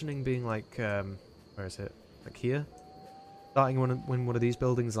was imagining being like, where is it? Like here? Starting when one of these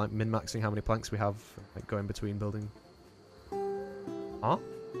buildings, like min-maxing how many planks we have, like going between building. Huh?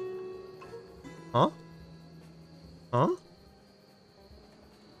 Huh? Huh?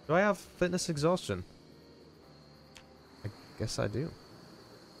 Do I have fitness exhaustion? I guess I do.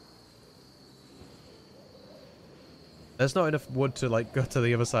 There's not enough wood to like go to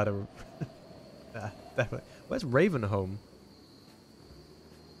the other side of. Yeah, definitely. Where's Raven home?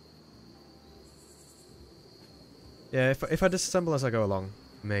 Yeah, if I disassemble as I go along,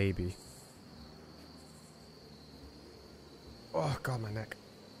 maybe. Oh god, my neck.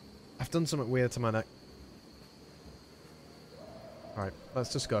 I've done something weird to my neck. Alright,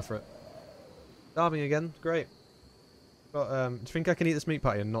 let's just go for it. Starving again, great. But do you think I can eat this meat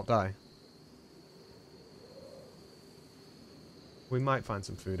patty and not die? We might find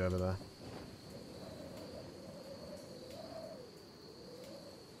some food over there.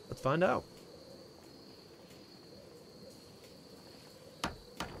 Let's find out.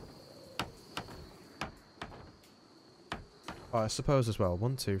 Oh, I suppose as well.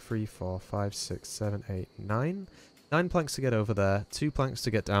 1, 2, 3, 4, 5, 6, 7, 8, 9. 9 planks to get over there. 2 planks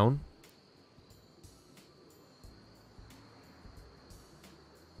to get down.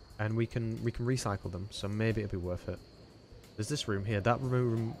 And we can recycle them, so maybe it'll be worth it. There's this room here. That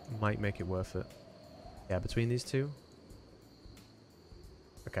room might make it worth it. Yeah, between these two.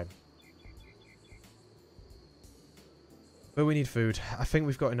 Okay. But we need food. I think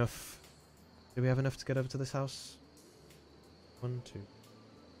we've got enough. Do we have enough to get over to this house? 1, 2,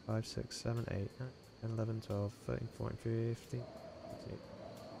 5, 6, 7, 8, 9, 10, 11, 12, 13, 14, 15, 16,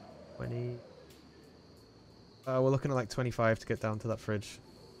 20. We're looking at like 25 to get down to that fridge.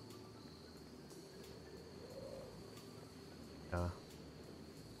 Yeah.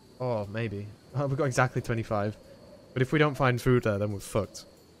 Oh, maybe. Oh, we've got exactly 25. But if we don't find food there, then we're fucked.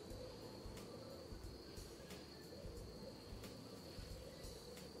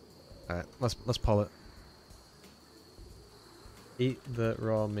 Alright, let's pull it. Eat the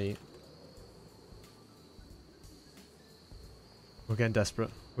raw meat. We're getting desperate.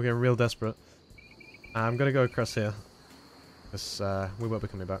 We're getting real desperate. I'm gonna go across here. Because we won't be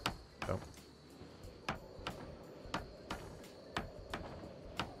coming back. So.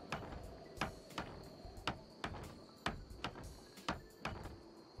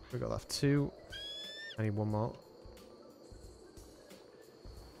 We got left 2. I need one more.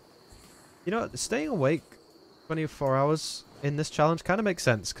 You know, staying awake 24 hours in this challenge kind of makes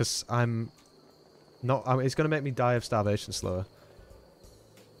sense, because I'm not... it's going to make me die of starvation slower.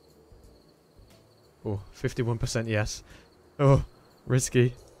 Oh, 51% yes. Oh,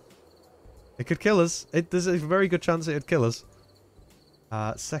 risky. It could kill us. There's a very good chance it would kill us.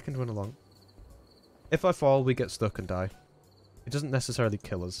 Second one along. If I fall, we get stuck and die. It doesn't necessarily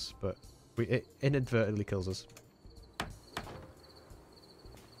kill us, but it inadvertently kills us.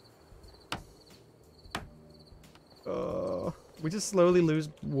 Oh, we just slowly lose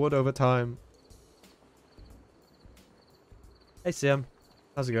wood over time. Hey Sam,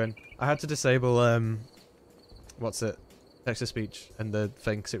 how's it going? I had to disable what's it? Text to speech and the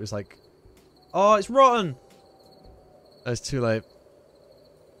thing, because it was like, oh, it's rotten. It's too late.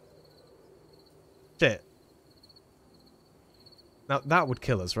 Shit. Now that would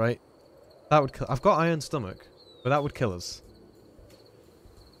kill us, right? That would kill. I've got iron stomach, but that would kill us.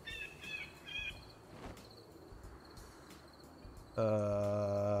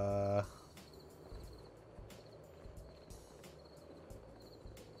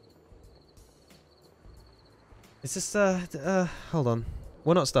 It's just, hold on.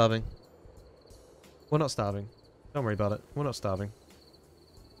 We're not starving. We're not starving. Don't worry about it. We're not starving.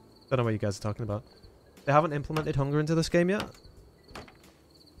 Don't know what you guys are talking about. They haven't implemented hunger into this game yet.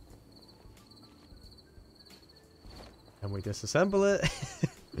 And we disassemble it.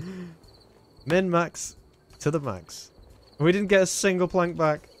 Min-max to the max. We didn't get a single plank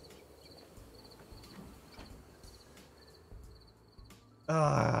back.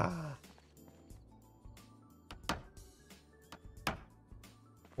 Ah.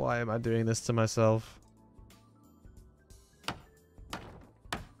 Why am I doing this to myself?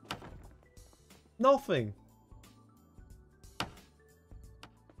 Nothing.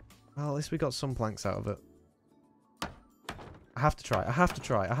 Well, at least we got some planks out of it. I have to try. I have to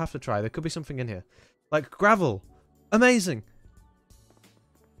try. I have to try. There could be something in here. Like gravel. Amazing.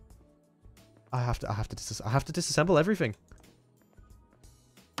 I have to disassemble everything.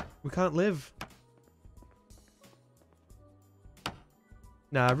 We can't live.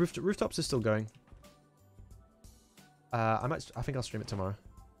 Nah, rooftops is still going. I think I'll stream it tomorrow.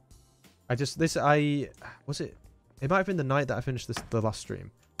 Was it? It might have been the night that I finished the last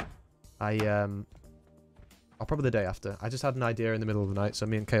stream. Or probably the day after. I just had an idea in the middle of the night, so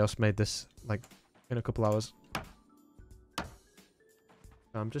me and Chaos made this like in a couple hours.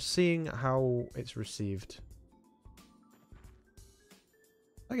 I'm just seeing how it's received.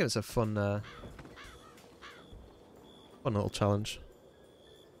 I think it's a fun little challenge.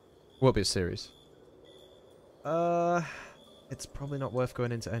 Won't be a series. It's probably not worth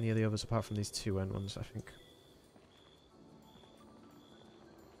going into any of the others apart from these two end ones, I think.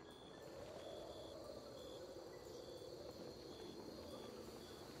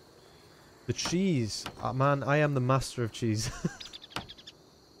 The cheese! Oh, man, I am the master of cheese.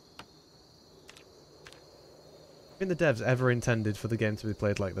 I think the devs ever intended for the game to be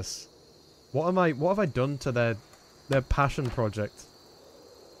played like this. What have I done to their passion project?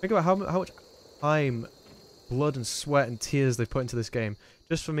 Think about how much time, blood and sweat and tears they've put into this game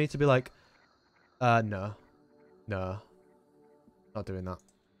just for me to be like, no, not doing that.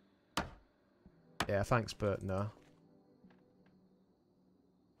 Yeah, thanks, but no.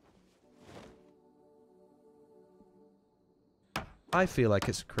 I feel like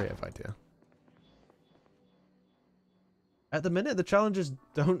it's a creative idea. At the minute, the challenge is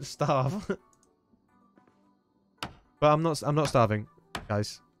don't starve. But I'm not starving,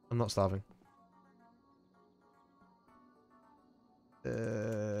 guys. I'm not starving.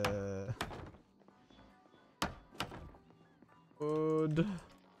 Good.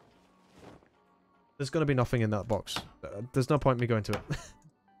 There's gonna be nothing in that box. There's no point in me going to it.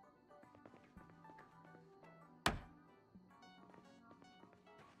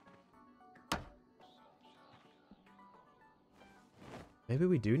 Maybe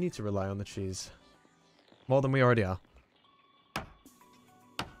we do need to rely on the cheese. More than we already are.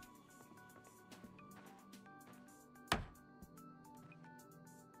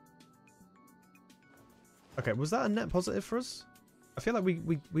 Okay, was that a net positive for us? I feel like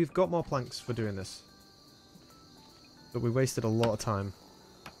we've got more planks for doing this. But we wasted a lot of time.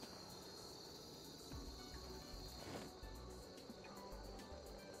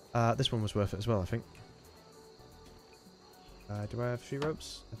 This one was worth it as well, I think. Do I have sheet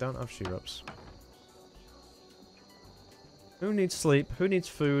ropes? I don't have sheet ropes. Who needs sleep? Who needs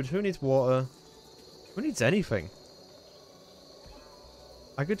food? Who needs water? Who needs anything?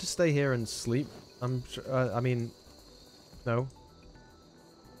 I could just stay here and sleep. I mean, no.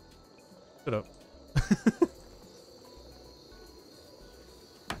 Shut up.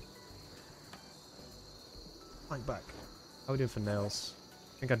 Like back. How are we doing for nails?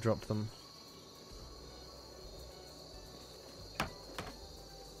 I think I dropped them.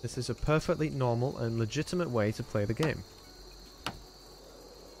 This is a perfectly normal and legitimate way to play the game.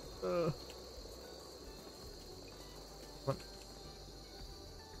 What?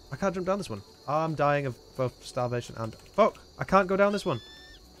 I can't jump down this one. I'm dying of both starvation and... Fuck! I can't go down this one.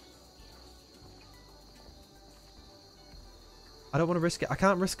 I don't want to risk it. I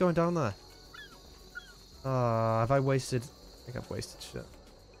can't risk going down there. Have I wasted... I think I've wasted shit.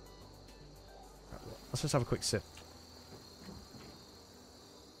 Let's just have a quick sip.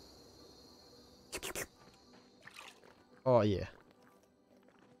 Oh, yeah.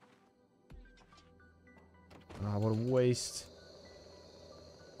 Ah, what a waste.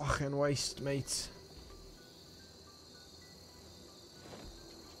 Fucking waste, mate.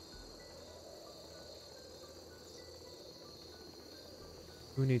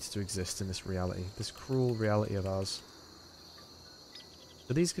 Who needs to exist in this reality? This cruel reality of ours.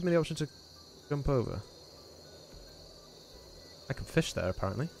 Do these give me the option to jump over? I can fish there,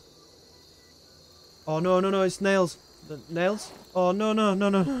 apparently. Oh, no, no, no, it's nails. Nails? Oh, no, no, no,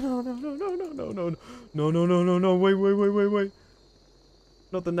 no, no, no, no, no, no, no, no, no, no, no, no, no, no, wait, wait, wait, wait, wait.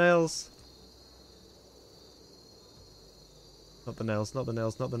 Not the nails. Not the nails, not the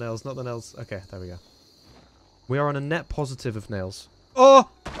nails, not the nails, not the nails. Okay, there we go. We are on a net positive of nails. Oh!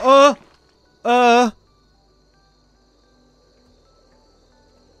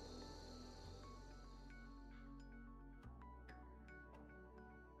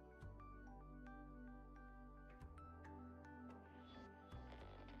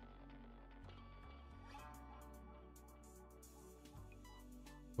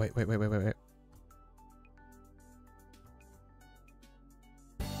 Wait, wait, wait, wait, wait, wait.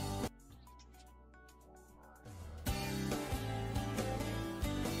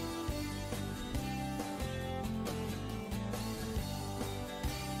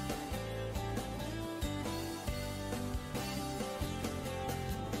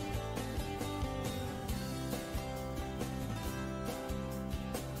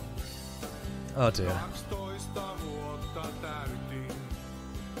 Oh dear.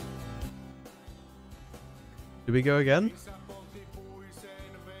 Do we go again?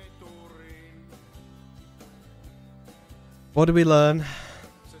 What did we learn?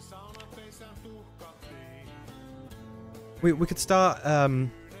 We could start in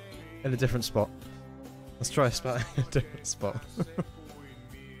a different spot. Let's try a spot in a different spot.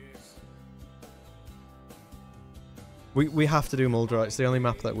 We have to do Muldraugh. It's the only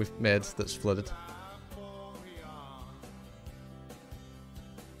map that we've made that's flooded.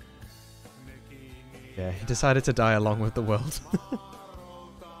 Yeah, he decided to die along with the world.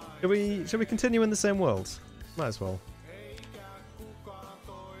 Should we continue in the same world? Might as well.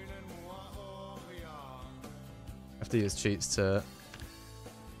 Have to use cheats to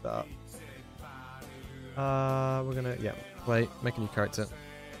start. We're gonna play, make a new character.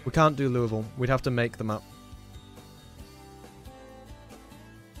 We can't do Louisville. We'd have to make the map.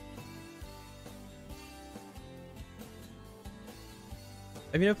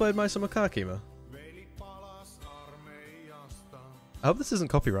 Have you never played My Summer Car Keeper? I hope this isn't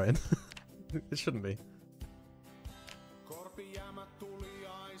copyrighted. It shouldn't be.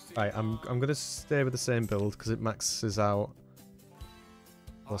 Right, I'm gonna stay with the same build because it maxes out.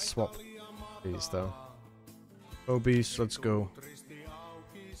 We'll swap these though. Obese, let's go.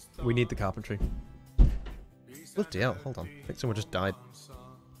 We need the carpentry. Bloody hell, hold on. I think someone just died.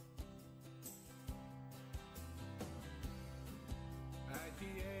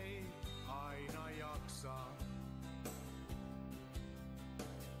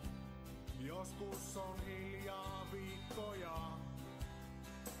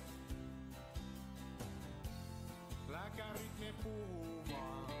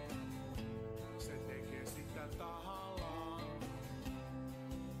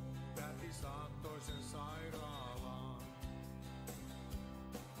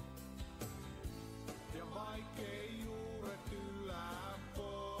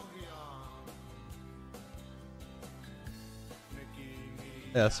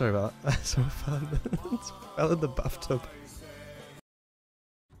 Yeah, sorry about that. So fell in the bathtub.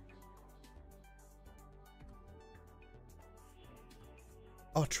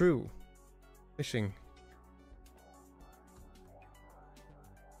 Oh, true. Fishing.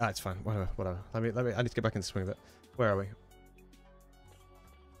 Ah, it's fine. Whatever, whatever. Let me. I need to get back in the swing of it. Where are we?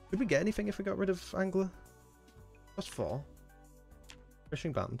 Could we get anything if we got rid of angler? Plus 4.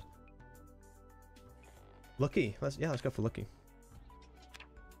 Fishing band. Lucky. Let's go for lucky.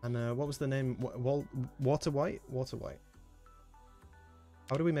 And what was the name? Water white? Water white.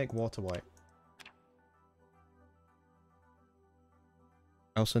 How do we make water white?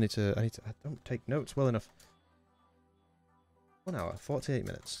 I also need to, I don't take notes well enough. 1 hour, 48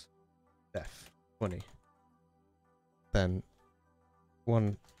 minutes. Def, 20. Then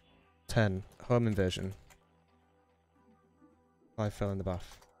 110, home invasion. 5 fell in the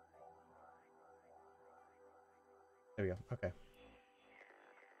bath. There we go, okay.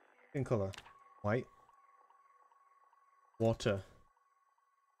 Skin color, white. Water.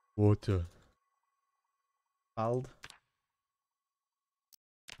 Water. Bald.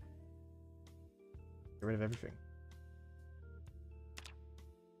 Get rid of everything.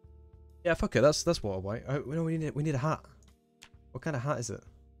 Yeah, fuck it. That's water white. We need a hat. What kind of hat is it?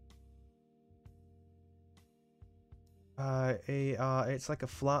 It's like a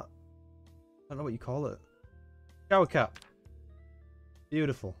flat. I don't know what you call it. Shower cap.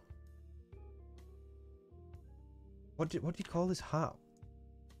 Beautiful. What do you call this hat?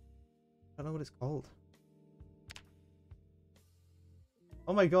 I don't know what it's called.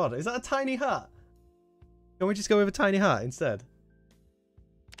 Oh my god, is that a tiny hat? Can we just go with a tiny hat instead?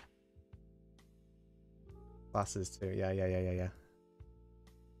 Glasses too. Yeah.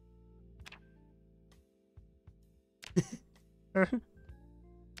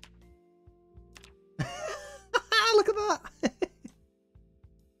 Look at that!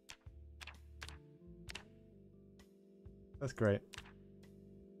 That's great.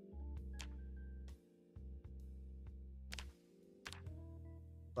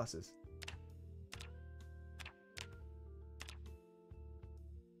 Glasses.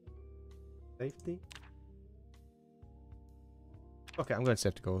 Safety? Okay, I'm going to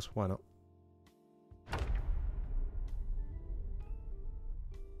safety goals. Why not?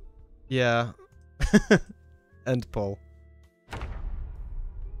 Yeah. And Paul.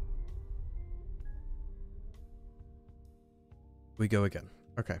 We go again.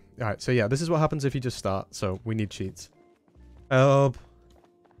 Okay. Alright, so yeah, this is what happens if you just start. So we need cheats. Help.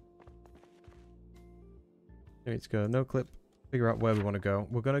 We need to go no clip. Figure out where we want to go.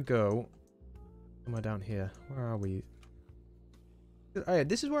 We're going to go somewhere down here. Where are we? Alright,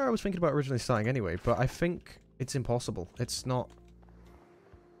 this is where I was thinking about originally starting anyway, but I think it's impossible. It's not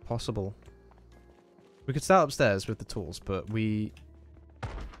possible. We could start upstairs with the tools, but we...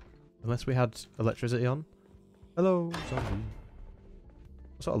 Unless we had electricity on. Hello, zombie.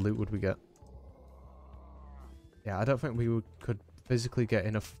 What sort of loot would we get? Yeah, I don't think we could physically get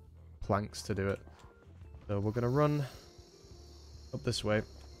enough planks to do it. So we're going to run up this way.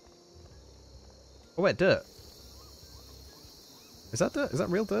 Oh wait, dirt. Is that dirt? Is that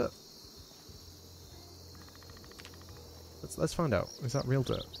real dirt? Let's find out. Is that real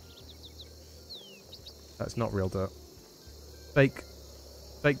dirt? That's not real dirt. Fake.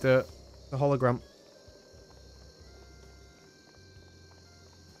 Fake dirt. The hologram.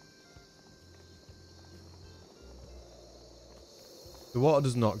 The water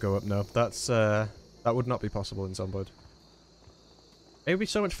does not go up, no. That's, that would not be possible in Zomboid. It would be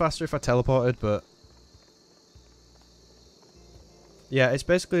so much faster if I teleported, but... Yeah, it's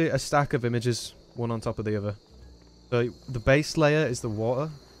basically a stack of images, one on top of the other. So the base layer is the water,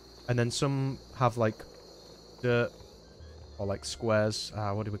 and then some have like dirt or like squares.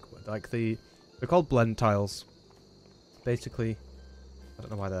 What do we like they're called blend tiles. Basically, I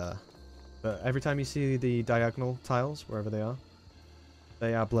don't know why they're there, but every time you see the diagonal tiles, wherever they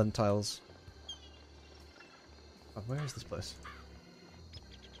are blend tiles. Oh, where is this place?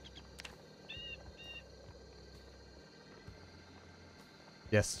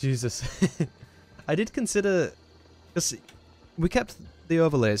 Yes, Jesus. I did consider, because we kept the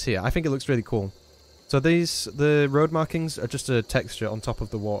overlays here. I think it looks really cool. So the road markings are just a texture on top of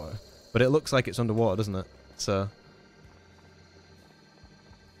the water, but it looks like it's underwater, doesn't it? So,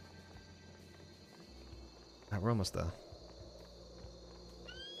 we're almost there.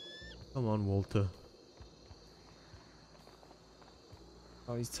 Come on, Walter.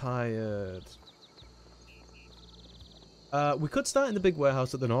 Oh, he's tired. We could start in the big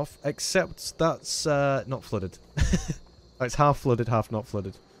warehouse at the north, except that's not flooded. It's half flooded, half not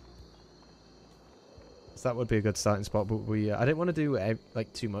flooded. So that would be a good starting spot, but I didn't want to do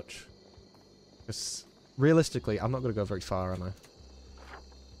like too much, because realistically, I'm not going to go very far, am I?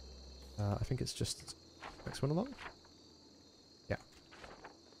 I think it's just next one along. Yeah.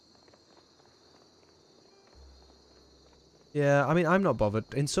 Yeah, I mean, I'm not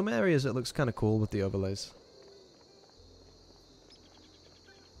bothered. In some areas, it looks kind of cool with the overlays.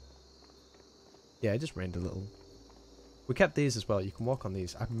 Yeah, it just rained a little. We kept these as well. You can walk on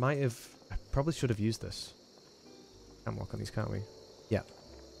these. I probably should have used this. Can't walk on these, can't we? Yeah.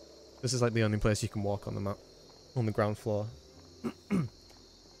 This is like the only place you can walk on the map, on the ground floor.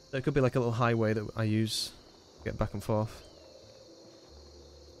 There could be like a little highway that I use to get back and forth.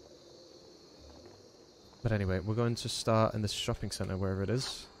 But anyway, we're going to start in this shopping centre, wherever it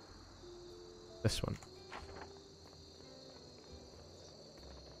is. This one.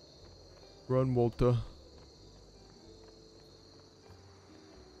 Run, Walter.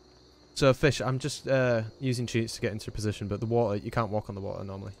 So fish, I'm just using cheats to get into position, but the water, you can't walk on the water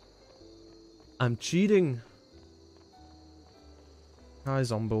normally. I'm cheating! Hi,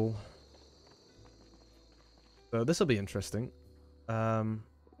 Zomboid. So this will be interesting.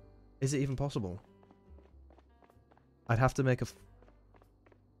 Is it even possible? I'd have to make a...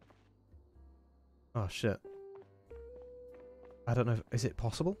 Oh shit. I don't know if... Is it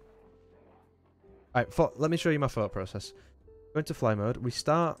possible? Alright, let me show you my thought process. Go into fly mode. We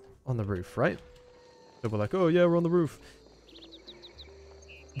start on the roof, right? So we're like, oh yeah, we're on the roof.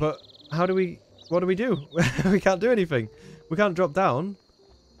 But how do we... What do? We can't do anything. We can't drop down.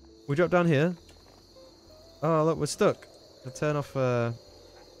 We drop down here. Oh look, we're stuck. I turn off no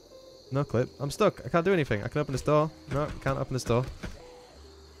clip. I'm stuck. I can't do anything. I can open this door. No, I can't open this door.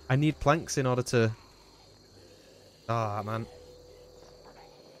 I need planks in order to... Ah, man.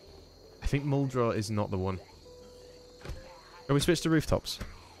 I think Muldraugh is not the one. Can we switch to rooftops?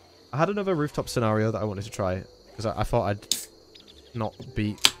 I had another rooftop scenario that I wanted to try, because I thought I'd not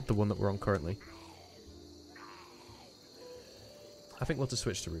beat the one that we're on currently. I think we'll just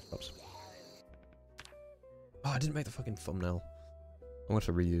switch to rooftops. Oh, I didn't make the fucking thumbnail. I want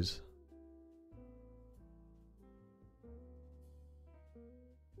to reuse.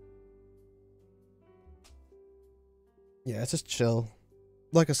 Yeah, it's just chill.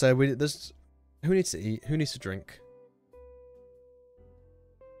 Like I said, there's... Who needs to eat? Who needs to drink?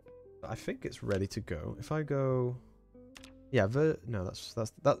 I think it's ready to go. If I go... Yeah, no, that's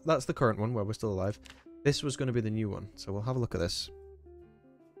the current one where we're still alive. This was going to be the new one, so we'll have a look at this.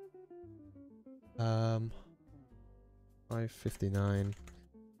 559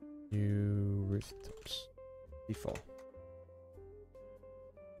 new rooftops. D4.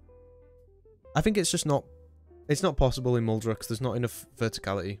 I think it's just not... It's not possible in Muldraugh because there's not enough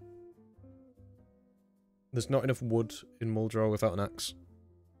verticality. There's not enough wood in Muldraugh without an axe.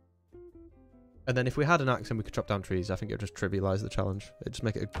 And then if we had an axe and we could chop down trees, I think it would just trivialise the challenge. It'd just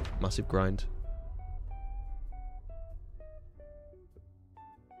make it a massive grind.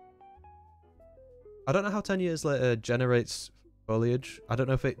 I don't know how 10 years later generates foliage. I don't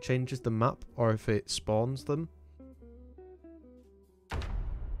know if it changes the map or if it spawns them.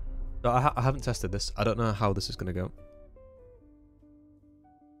 No, I haven't tested this. I don't know how this is going to go.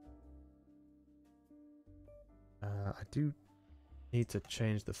 I do need to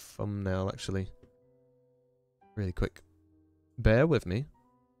change the thumbnail, actually. Really quick. Bear with me.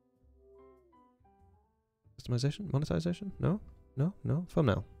 Customization? Monetization? No? No? No?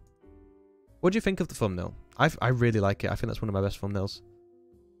 Thumbnail. What do you think of the thumbnail? I really like it. I think that's one of my best thumbnails.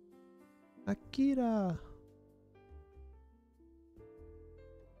 Akira!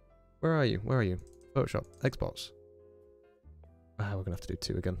 Where are you? Where are you? Photoshop. Xbox. Ah, we're gonna have to do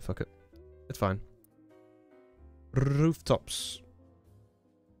 2 again. Fuck it. It's fine. Rooftops.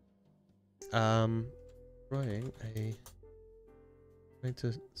 Trying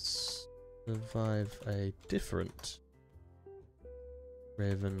to survive a different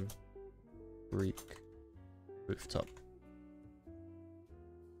RavenCreek Rooftop.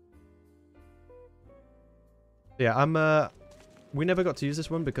 Yeah, we never got to use this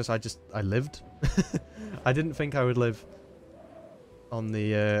one because I lived. I didn't think I would live on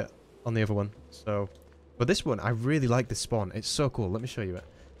the other one. So, but this one, I really like this spawn. It's so cool. Let me show you it.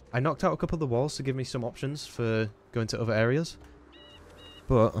 I knocked out a couple of the walls to give me some options for going to other areas.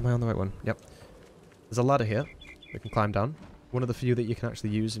 But, am I on the right one? Yep. There's a ladder here. We can climb down. One of the few that you can actually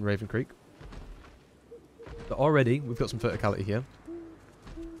use in RavenCreek. But already, we've got some verticality here.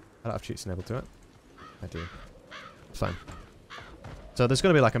 I don't have cheats enabled to it. I do. It's fine. So there's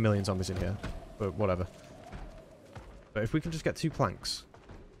going to be like a million zombies in here. But whatever. But if we can just get 2 planks,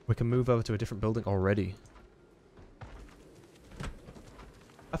 we can move over to a different building already.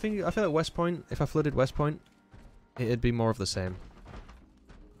 I feel like West Point, if I flooded West Point, it'd be more of the same.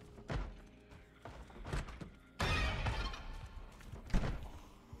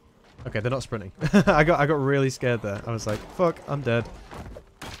 Okay, they're not sprinting. I got really scared there. I was like, fuck, I'm dead.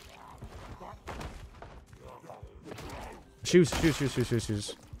 Shoes. Fuck.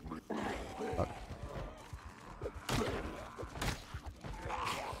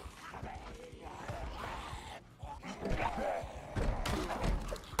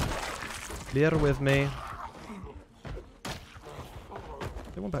 Bear with me.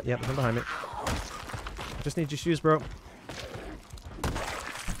 one back. Yeah, there's one behind me. I just need your shoes, bro.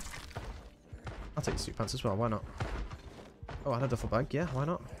 I'll take your suit pants as well. Why not? Oh, I had a duffel bag. Yeah, why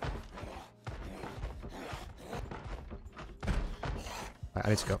not? Right, I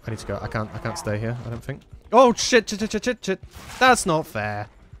need to go. I need to go. I can't stay here. I don't think. Oh shit! Shit! That's not fair.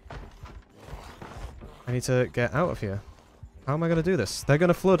 I need to get out of here. How am I gonna do this? They're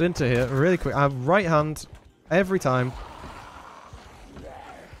gonna flood into here really quick. I have right hand every time.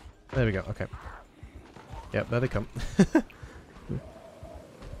 There we go. Okay. Yep, there they come.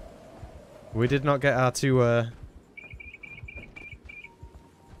 We did not get our two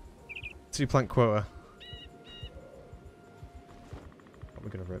plank quota. What are we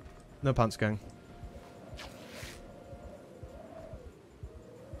gonna rip? No pants, gang.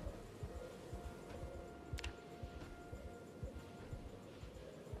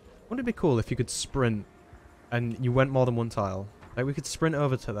 Wouldn't it be cool if you could sprint and you went more than one tile? Like we could sprint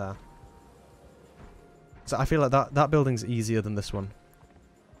over to there. So I feel like that building's easier than this one.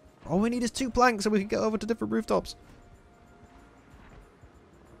 All we need is 2 planks and we can get over to different rooftops.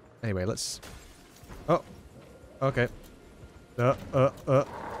 Anyway, let's... Oh. Okay. Oh,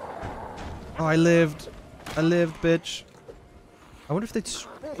 I lived. I lived, bitch. I wonder if they'd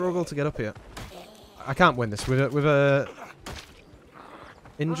struggle to get up here. I can't win this. With a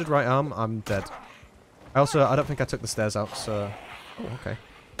injured right arm, I'm dead. I don't think I took the stairs out, so... Oh, okay.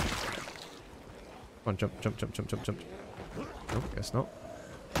 Come on, jump. Nope, guess not.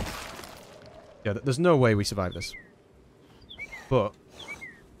 Yeah, there's no way we survive this. But...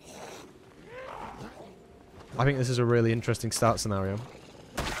 I think this is a really interesting start scenario.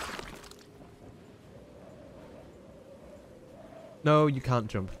 No, you can't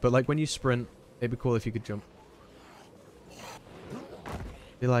jump. But like when you sprint, it'd be cool if you could jump.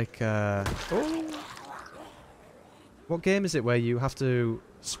 Be like, oh. What game is it where you have to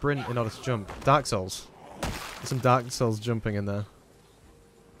sprint in order to jump? Dark Souls. There's some Dark Souls jumping in there.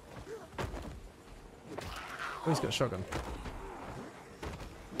 Oh, he's got a shotgun.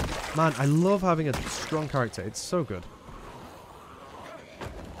 Man, I love having a strong character. It's so good.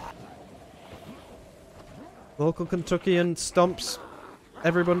 Local Kentuckian stomps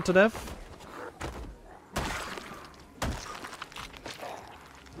everyone to death.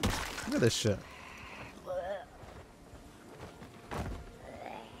 Look at this shit.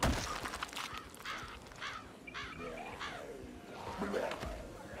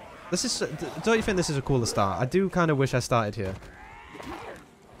 This is... Don't you think this is a cooler start? I do kind of wish I started here.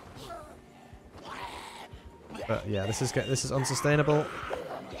 But yeah, this is unsustainable.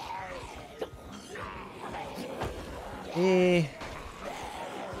 I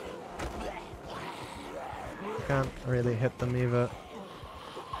can't really hit them either.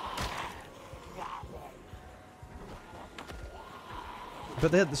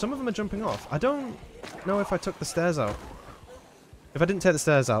 But some of them are jumping off. I don't know if I took the stairs out. If I didn't take the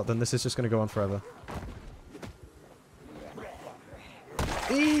stairs out, then this is just going to go on forever.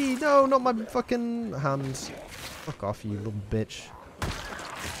 Eee! No, not my fucking hands. Fuck off, you little bitch.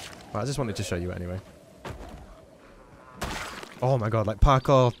 Well, I just wanted to show you anyway. Oh my god, like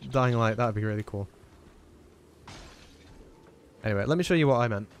parkour dying light, that'd be really cool. Anyway, let me show you what I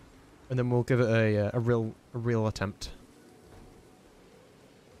meant. And then we'll give it a real attempt.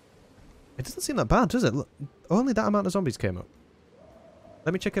 It doesn't seem that bad, does it? Look, only that amount of zombies came up.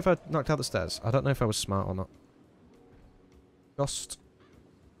 Let me check if I knocked out the stairs. I don't know if I was smart or not. Just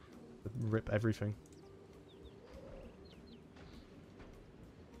rip everything.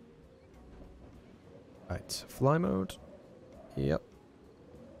 Right, fly mode. Yep.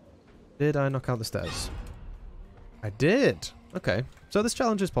 Did I knock out the stairs? I did! Okay, so this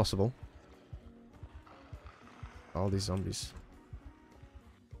challenge is possible. All these zombies.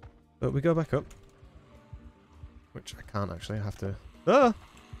 But we go back up. Which I can't actually, I have to... Ah!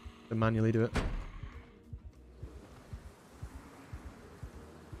 To manually do it.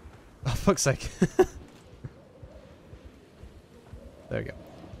 Oh, fuck's sake. There we go.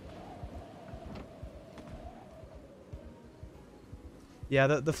 Yeah,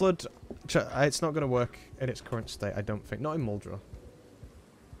 the flood... It's not going to work in its current state, I don't think. Not in Muldraugh.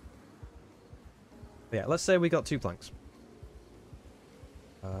 But yeah, let's say we got 2 planks.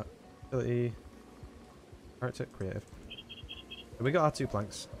 Ability... Character, creative. So we got our 2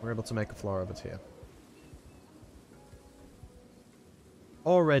 planks. We're able to make a floor over to here.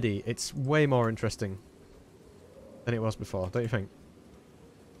 Already, it's way more interesting than it was before, don't you think?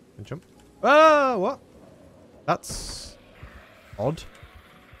 And jump. Ah, what? That's odd.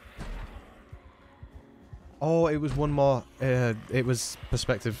 Oh, it was one more. It was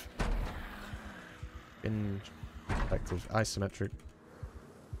perspective. In perspective, isometric.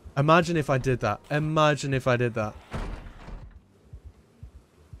 Imagine if I did that. Imagine if I did that.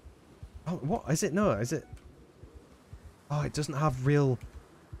 Oh, what? Is it? No, is it? Oh, it doesn't have real...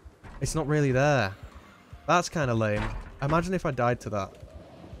 It's not really there. That's kind of lame. Imagine if I died to that.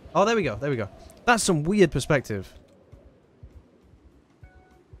 Oh, there we go. There we go. That's some weird perspective.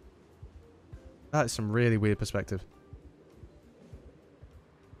 That is some really weird perspective.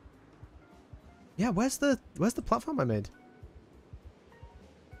 Yeah, where's the platform I made?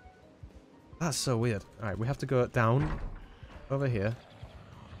 That's so weird. Alright, we have to go down over here.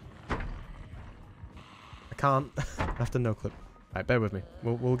 I can't. I have to no clip. Alright, bear with me.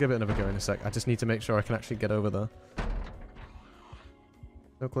 We'll give it another go in a sec. I just need to make sure I can actually get over there.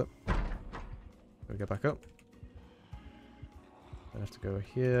 No clip. We go back up. I have to go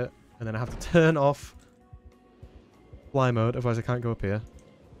here, and then I have to turn off fly mode, otherwise I can't go up here.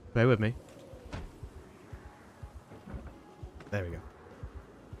 Bear with me. There we go.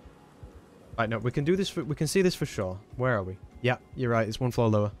 Right, no, we can do this. We can see this for sure. Where are we? Yeah, you're right. It's one floor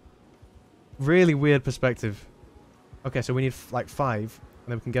lower. Really weird perspective. Okay, so we need like 5, and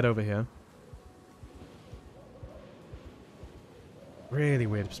then we can get over here. Really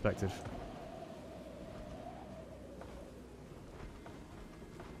weird perspective.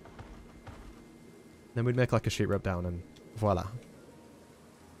 Then we'd make like a sheet rope down, and voila.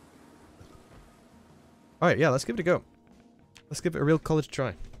 Alright, yeah, let's give it a go. Let's give it a real college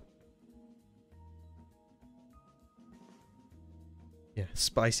try. Yeah,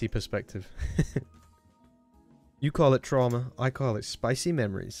 spicy perspective. You call it trauma, I call it spicy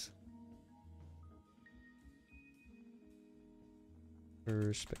memories.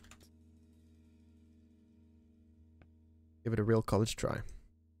 Perspective. Give it a real college try.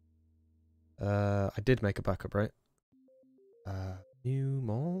 I did make a backup, right? New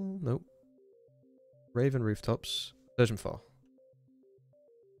mall? Nope. Raven Rooftops. Version 4.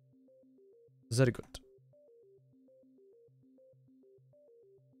 Very good.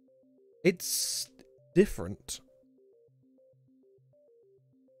 It's different.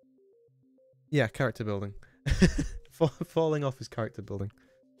 Yeah, character building. Falling off is character building.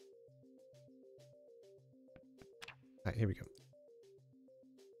 Right, here we go.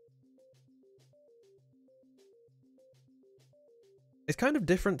 It's kind of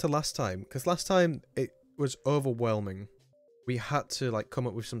different to last time, because last time it was overwhelming. We had to like come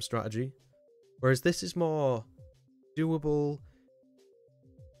up with some strategy. Whereas this is more doable.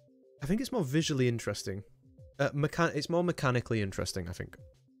 I think it's more visually interesting. It's more mechanically interesting, I think.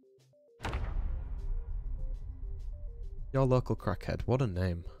 Your local crackhead. What a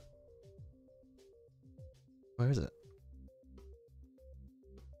name. Where is it?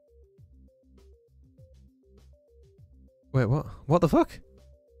 Wait, what? What the fuck?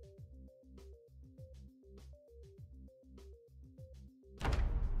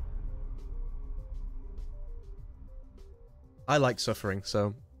 I like suffering,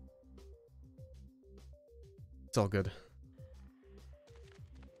 so it's all good.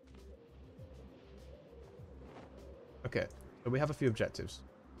 Okay, so we have a few objectives.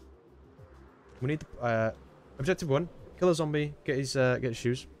 We need objective 1: kill a zombie, get his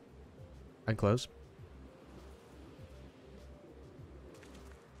shoes and clothes.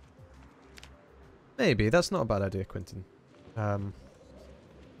 Maybe that's not a bad idea, Quentin.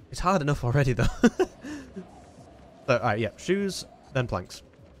 It's hard enough already, though. So, alright, yeah, shoes, then planks.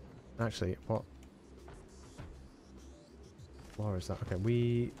 Actually, what floor is that? Okay,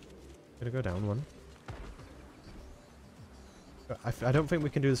 we gonna go down one. I don't think we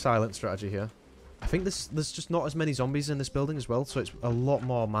can do the silent strategy here. I think there's just not as many zombies in this building as well, so it's a lot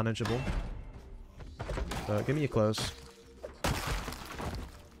more manageable. So give me your clothes. A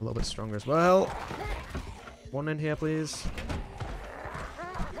little bit stronger as well. One in here, please.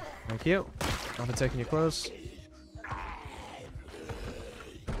 Thank you. After taking your clothes.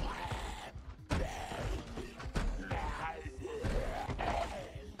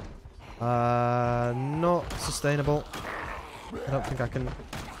 Not sustainable. I don't think I can...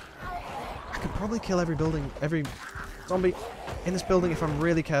 I could probably kill every zombie in this building if I'm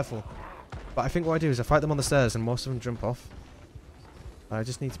really careful. But I think what I do is I fight them on the stairs and most of them jump off. I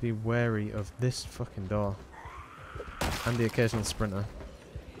just need to be wary of this fucking door. And the occasional sprinter.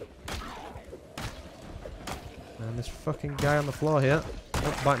 And this fucking guy on the floor here.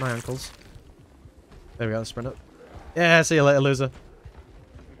 Don't bite my ankles. There we go, the sprinter. Yeah, see you later, loser.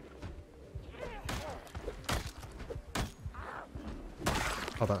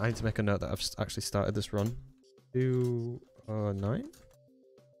 Hold on, I need to make a note that I've actually started this run. 209?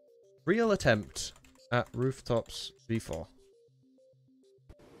 Real attempt at rooftops v4.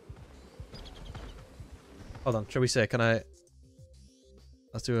 Hold on, shall we say, can I...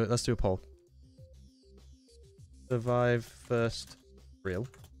 Let's do a poll. Survive first. Real.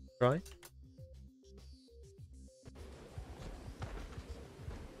 Try.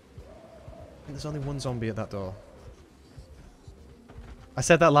 There's only one zombie at that door. I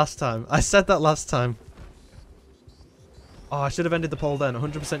said that last time. I said that last time. Oh, I should have ended the poll then.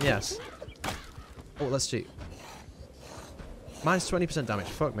 100% yes. Oh, let's cheat. Minus 20% damage.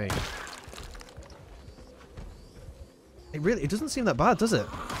 Fuck me. It doesn't seem that bad, does it?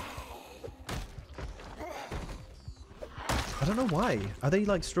 I don't know why. Are they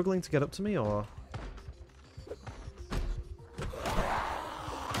like struggling to get up to me or?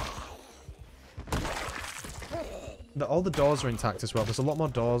 All the doors are intact as well. There's a lot more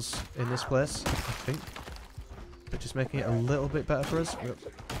doors in this place, I think. But just making it a little bit better for us.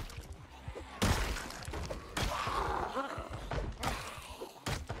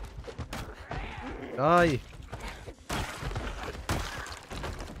 Die!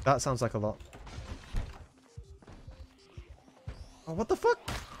 That sounds like a lot. Oh, what the fuck?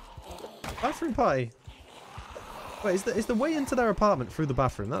 Bathroom party. Wait, is the way into their apartment through the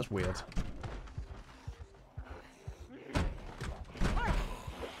bathroom? That's weird.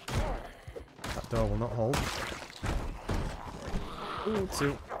 That door will not hold. Ooh,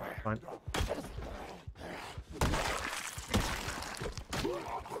 two. Fine.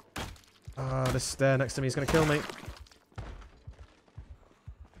 Ah, this stair next to me is going to kill me.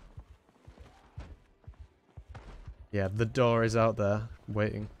 Yeah, the door is out there,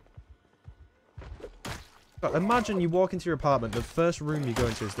 waiting. But imagine you walk into your apartment, the first room you go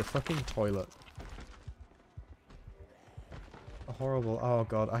into is the fucking toilet. Horrible. Oh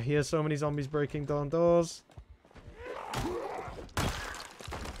god, I hear so many zombies breaking down doors.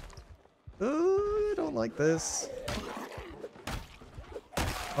 I don't like this.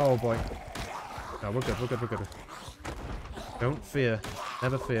 Oh boy. No, we're good, we're good, we're good. Don't fear.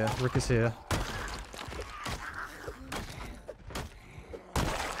 Never fear. Rick is here.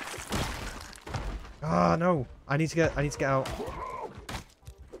 Ah, no. I need to get out. I need to get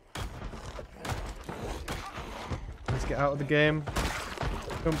out of the game.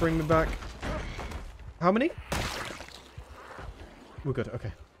 Don't bring me back. How many? We're good.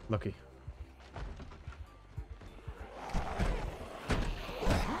 Okay. Lucky.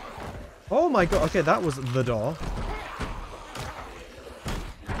 Oh my god. Okay, that was the door.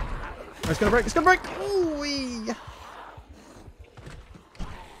 Oh, it's gonna break. It's gonna break. Ooh-wee.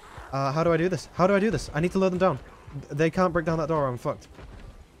 How do I do this? How do I do this? I need to lower them down. They can't break down that door or I'm fucked.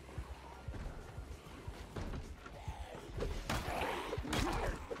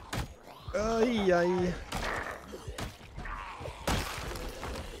 Ay, ay.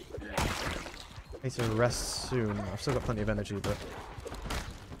 I need to rest soon. I've still got plenty of energy, but...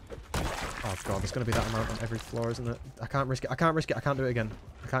 Oh god, there's going to be that amount on every floor, isn't it? I can't risk it. I can't risk it. I can't do it again.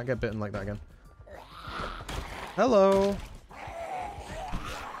 I can't get bitten like that again. Hello!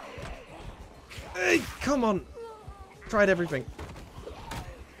 Hey, come on! Tried everything.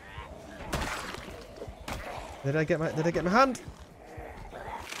 Did I get my hand?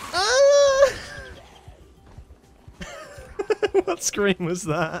 Ah! What scream was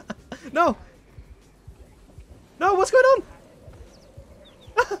that? No! No, what's going on?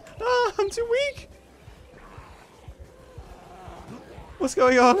 Ah, I'm too weak. What's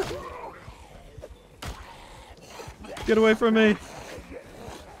going on? Get away from me.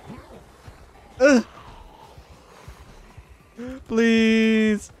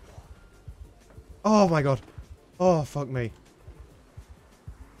 Please. Oh my god. Oh, fuck me.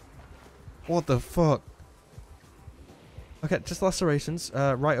 What the fuck? Okay, just lacerations.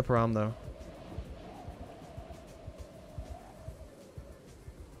 Right upper arm, though.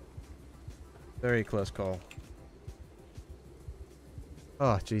 Very close call.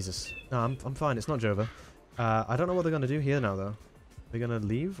 Oh, Jesus. No, I'm fine. It's not Jova. I don't know what they're going to do here now, though. They're going to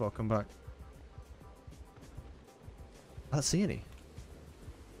leave or come back? I don't see any.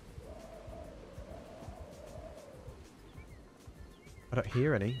 I don't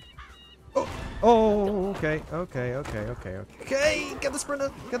hear any. Oh! Oh, okay. Okay, okay, okay, okay. Get the sprinter!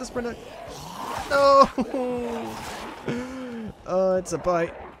 Get the sprinter! No! Oh, it's a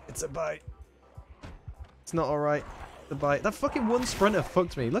bite. It's a bite. It's not alright. The bite. That fucking one sprinter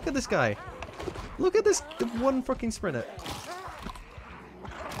fucked me. Look at this guy. Look at this one fucking sprinter.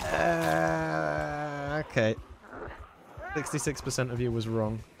 Okay. 66% of you was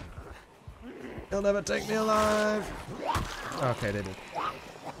wrong. He'll never take me alive. Okay, they did.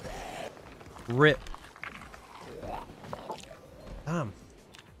 Rip. Damn.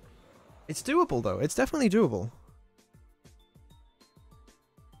 It's doable, though. It's definitely doable.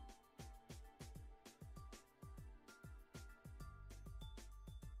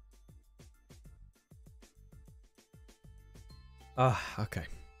 Ah, okay.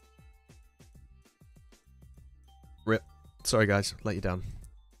 Rip. Sorry, guys. Let you down.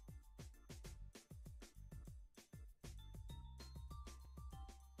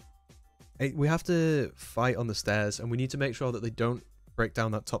 Hey, we have to fight on the stairs, and we need to make sure that they don't break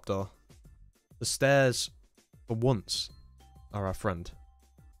down that top door. The stairs, for once, are our friend.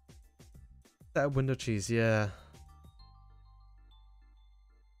 That window cheese, yeah.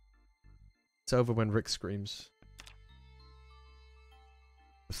 It's over when Rick screams.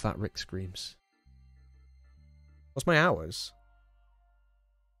 The fat Rick screams. What's my hours?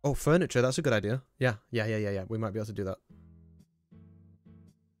 Oh, furniture, that's a good idea. Yeah. We might be able to do that.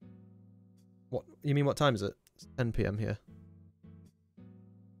 What? You mean what time is it? It's 10 PM here.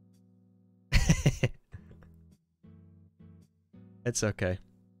 It's okay.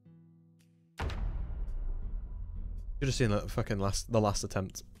 Should have seen that fucking the last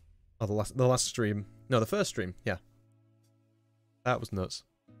attempt. Oh, the last stream. No, the first stream. Yeah. That was nuts.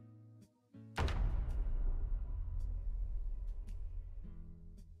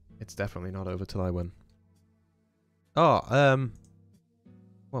 It's definitely not over till I win. Oh,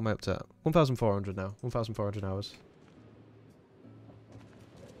 what am I up to? 1,400 now. 1,400 hours.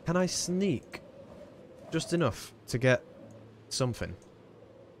 Can I sneak just enough to get something?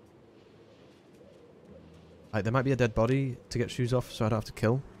 Like, there might be a dead body to get shoes off so I don't have to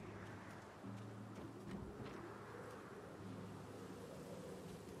kill.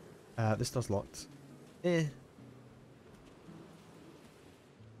 This door's locked. Eh.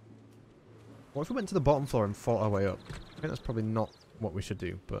 What if we went to the bottom floor and fought our way up? I think that's probably not what we should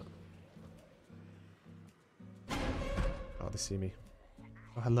do, but... Oh, they see me.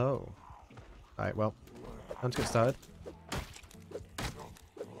 Oh, hello. Alright, well, time to get started.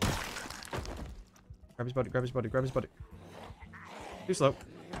 Grab his body, grab his body, grab his body. Too slow.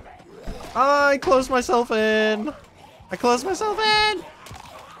 I closed myself in! I closed myself in!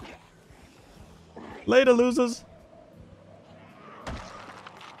 Later, losers!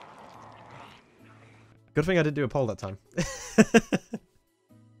 Good thing I didn't do a poll that time.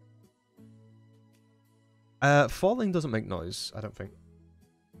 Falling doesn't make noise, I don't think.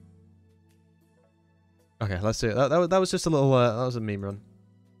 Okay, let's see it. That was just a little, that was a meme run.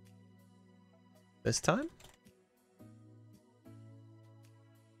 This time?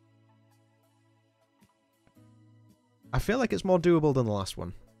 I feel like it's more doable than the last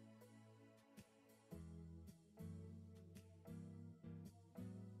one.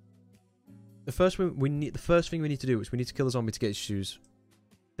 The first thing we need to do is we need to kill the zombie to get his shoes.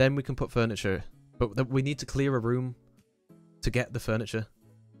 Then we can put furniture. But we need to clear a room to get the furniture.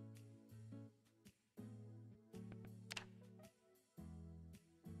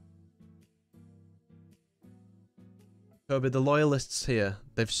 Toby, the loyalists here,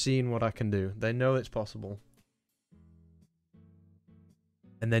 they've seen what I can do. They know it's possible.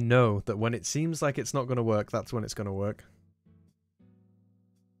 And they know that when it seems like it's not going to work, that's when it's going to work.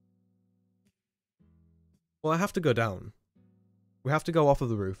 Well, I have to go down. We have to go off of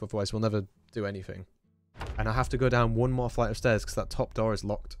the roof, otherwise we'll never do anything. And I have to go down one more flight of stairs because that top door is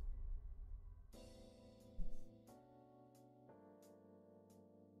locked.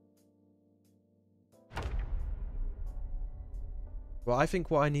 Well, I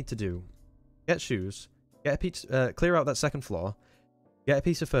think what I need to do, get shoes, get a piece, clear out that second floor, get a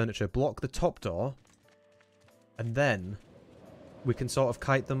piece of furniture, block the top door, and then we can sort of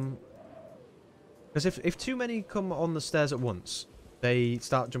kite them. Because if too many come on the stairs at once, they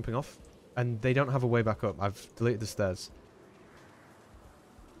start jumping off, and they don't have a way back up. I've deleted the stairs.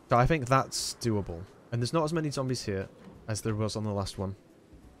 So I think that's doable. And there's not as many zombies here as there was on the last one.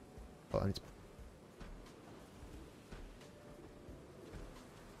 But I need to...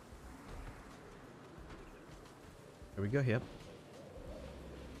 Here we go here.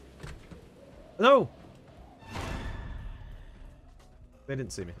 No! They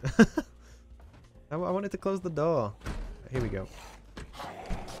didn't see me. I wanted to close the door. Here we go.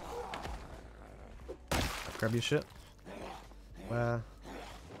 Grab your shit. Where?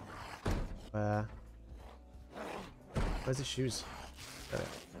 Where's his shoes?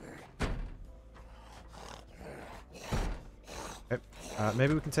 Okay.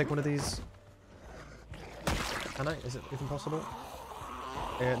 Maybe we can take one of these. Can I? Is it even possible?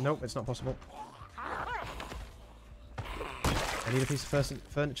 Nope, it's not possible. I need a piece of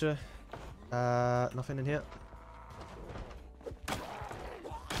furniture. Nothing in here.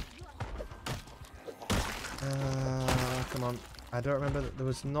 Come on. I don't remember that there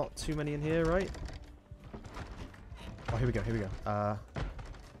was not too many in here, right? Oh, here we go, here we go.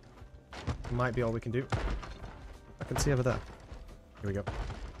 Might be all we can do. I can see over there. Here we go.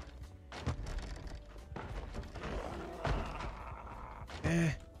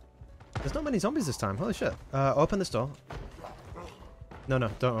 There's not many zombies this time. Holy shit. Open this door. No,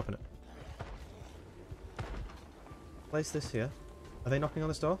 don't open it. Place this here. Are they knocking on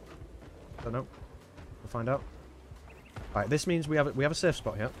this door? Don't know. We'll find out. Right, this means we have a safe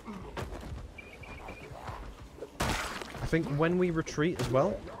spot here. I think when we retreat as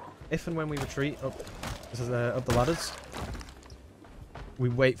well, if and when we retreat up the ladders, we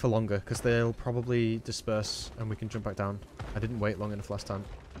wait for longer because they'll probably disperse and we can jump back down. I didn't wait long enough last time.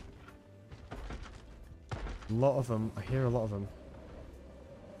 A lot of them. I hear a lot of them.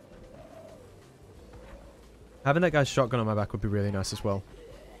 Having that guy's shotgun on my back would be really nice as well.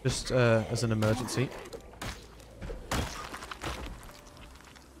 Just as an emergency.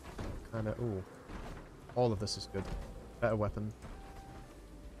 Kinda, ooh. All of this is good. Better weapon.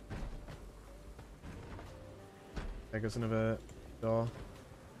 There goes another door.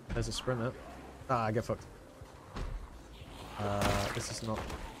 There's a sprinter. Ah, I get fucked. This is not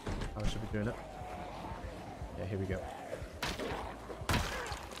how I should be doing it. Yeah, here we go.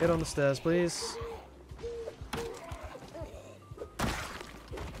 Get on the stairs, please.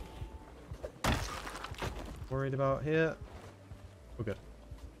 Worried about here. We're good.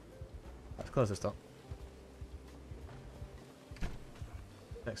 Let's close this door.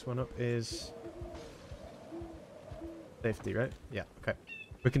 Next one up is safety, right? Yeah, okay.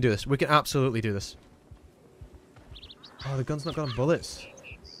 We can do this. We can absolutely do this. Oh, the gun's not got bullets.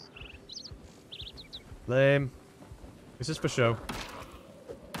 Lame. This is for show.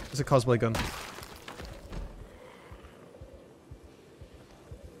 It's a cosplay gun.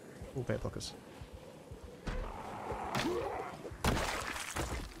 Oh, bait blockers.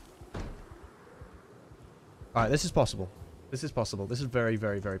 Alright, this is possible. This is possible. This is very,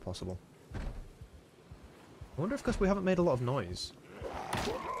 very, very possible. I wonder if because we haven't made a lot of noise.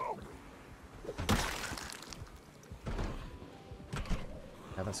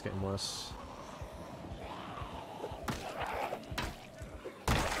 Yeah, that's getting worse.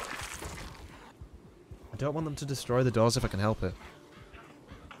 I don't want them to destroy the doors if I can help it.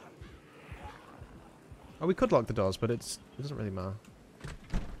 Oh, we could lock the doors, but it doesn't really matter.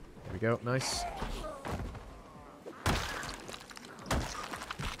 There we go. Nice.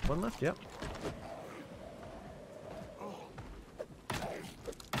 One left, yep.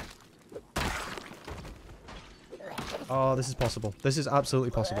 Oh, this is possible. This is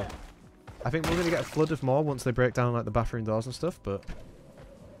absolutely possible. I think we're going to get a flood of more once they break down like the bathroom doors and stuff, but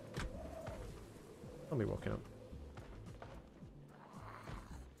I'll be walking up.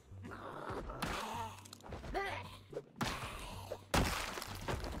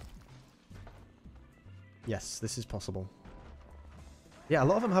 Yes, this is possible. Yeah, a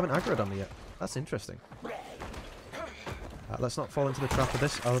lot of them haven't aggroed on me yet. That's interesting. Let's not fall into the trap of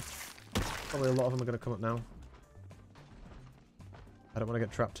this. Probably a lot of them are going to come up now. I don't want to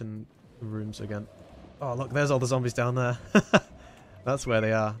get trapped in rooms again. Oh, look, there's all the zombies down there. That's where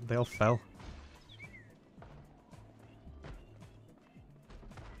they are. They all fell.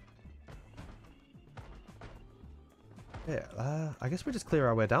 Yeah, I guess we just clear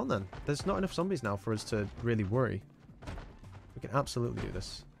our way down then. There's not enough zombies now for us to really worry. We can absolutely do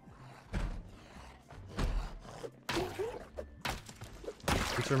this.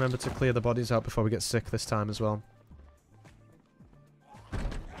 Need to remember to clear the bodies out before we get sick this time as well.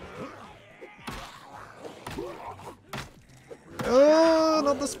 Oh,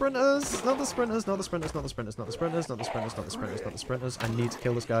 not the sprinters! Not the sprinters, not the sprinters, not the sprinters, not the sprinters, not the sprinters, not the sprinters, not the sprinters. I need to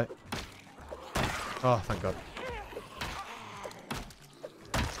kill this guy. Oh, thank God.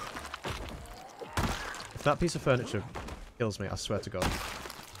 If that piece of furniture kills me, I swear to God.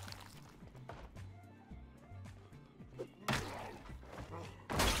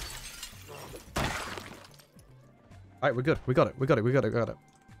 Alright, we're good. We got it. We got it. We got it. We got it.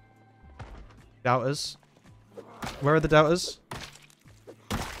 Doubters. Where are the doubters?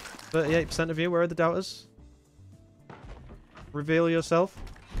 38% of you. Where are the doubters? Reveal yourself.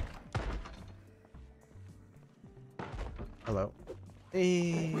 Hello.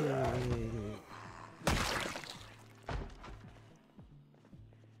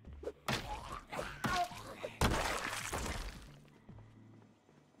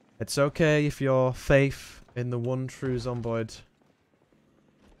 It's okay if your faith in the one true zomboid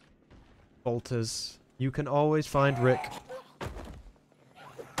falters. You can always find Rick.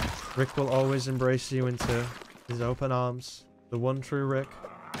 Rick will always embrace you into his open arms. The one true Rick.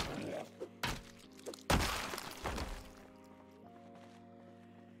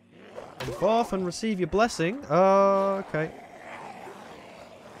 Come forth and receive your blessing. Oh, okay.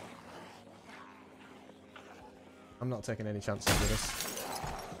 I'm not taking any chances with this.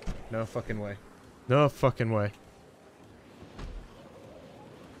 No fucking way. No fucking way.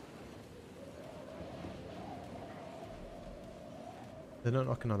 They're not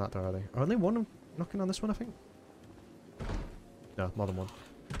knocking on that door, are they? Only one knocking on this one, I think? No, more than one.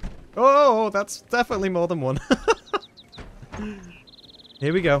 Oh, that's definitely more than one.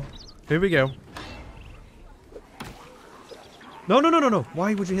 Here we go. Here we go. No, no, no, no, no.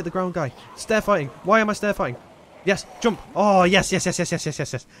 Why would you hit the ground guy? Stair fighting. Why am I stair fighting? Yes, jump. Oh, yes, yes, yes, yes, yes, yes,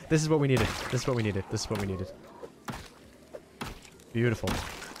 yes, yes. This is what we needed. This is what we needed. This is what we needed. Beautiful.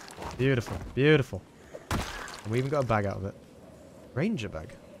 Beautiful. Beautiful. And we even got a bag out of it. Ranger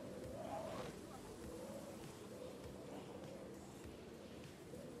bag.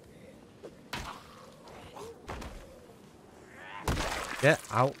 Get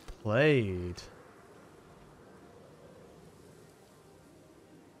outplayed.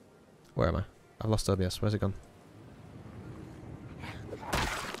 Where am I? I've lost OBS. Where's it gone?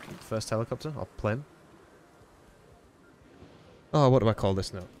 First helicopter or plane. Oh, what do I call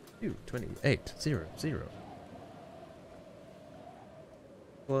this now? 22800.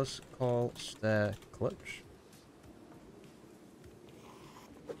 Close call stair clutch.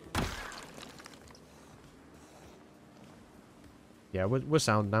 Yeah, we're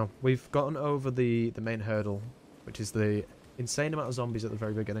sound now. We've gotten over the main hurdle, which is the insane amount of zombies at the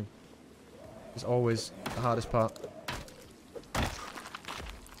very beginning. It's always the hardest part.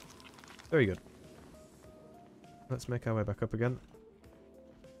 Very good. Let's make our way back up again.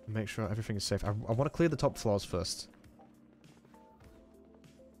 And make sure everything is safe. I want to clear the top floors first.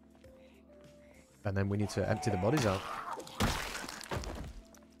 And then we need to empty the bodies out.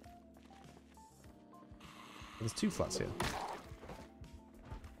 There's 2 flats here.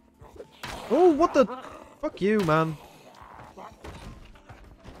 Oh, what the? Fuck you, man.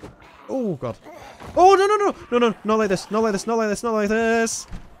 Oh, God. Oh, no, no, no. No, no. Not like this. Not like this. Not like this. Not like this.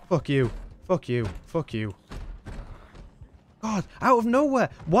 Fuck you. Fuck you. Fuck you. God, out of nowhere.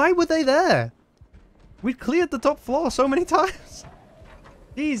 Why were they there? We cleared the top floor so many times.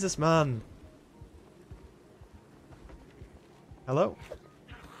 Jesus, man. Hello?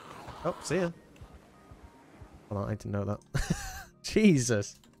 Oh, see ya. Hold on, I didn't know that.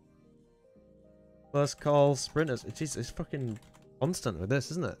 Jesus. First call sprinters. Jesus, it's fucking constant with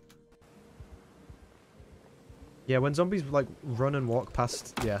this, isn't it? Yeah, when zombies like run and walk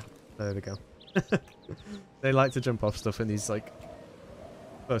past, yeah, there we go. They like to jump off stuff in these like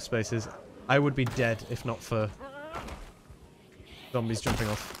close spaces. I would be dead if not for zombies jumping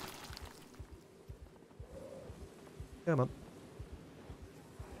off. Come on.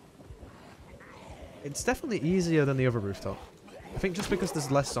 It's definitely easier than the other rooftop. I think just because there's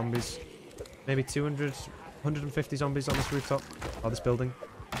less zombies. Maybe 200, 150 zombies on this rooftop, or this building.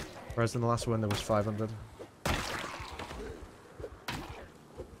 Whereas in the last one there was 500.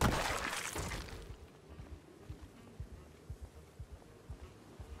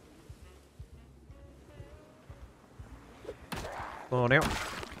 Oh, now.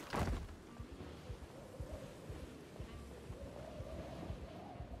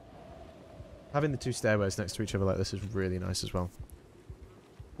 Having the 2 stairways next to each other like this is really nice as well.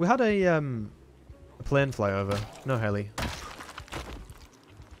 We had a plane fly over. No heli.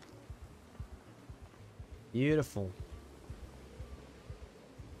 Beautiful.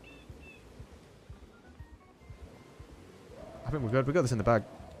 I think we're good. We got this in the bag.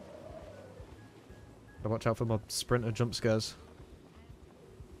 Gotta watch out for more sprinter jump scares.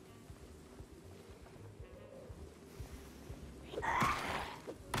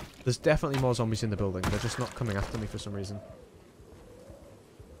 There's definitely more zombies in the building. They're just not coming after me for some reason.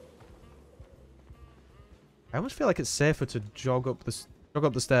 I almost feel like it's safer to jog up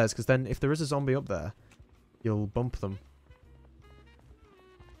the stairs, because then if there is a zombie up there, you'll bump them.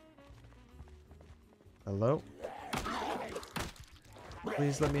 Hello?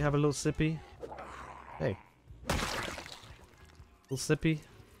 Please let me have a little sippy. Hey. Little sippy.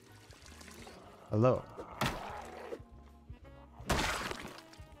 Hello.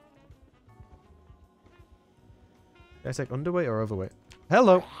 Did I take underweight or overweight?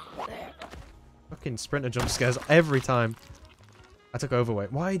 Hello! Fucking sprinter jump scares every time. I took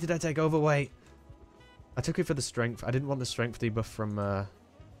overweight. Why did I take overweight? I took it for the strength. I didn't want the strength debuff from the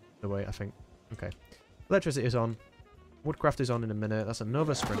weight, I think. Okay. Electricity is on. Woodcraft is on in a minute. That's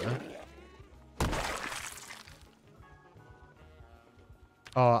another sprinter.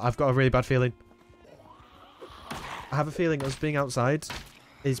 Oh, I've got a really bad feeling. I have a feeling us being outside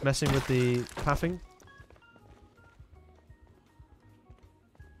is messing with the pathing.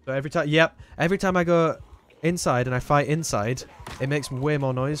 So every time, yep, every time I go inside and I fight inside, it makes way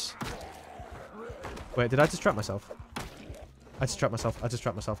more noise. Wait, did I just trap myself? I just trapped myself. I just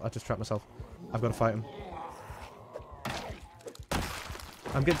trapped myself. I just trapped myself. I've got to fight him.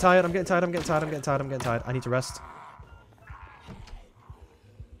 I'm getting tired. I'm getting tired. I'm getting tired. I'm getting tired. I'm getting tired. I need to rest.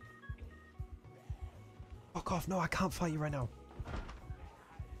 off. No, I can't fight you right now.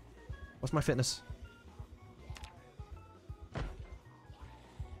 What's my fitness?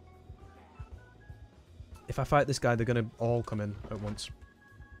 If I fight this guy, they're gonna all come in at once.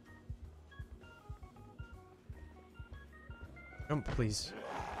 Jump, please.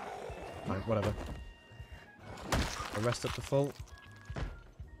 Fine, whatever. I'll rest up to full.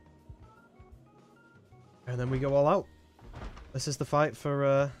 And then we go all out. This is the fight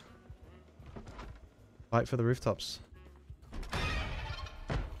for the rooftops.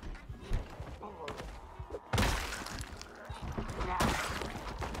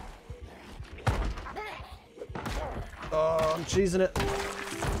 Oh, I'm cheesing it.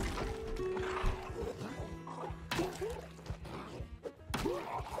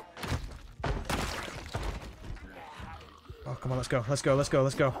 Oh, come on, let's go. Let's go, let's go,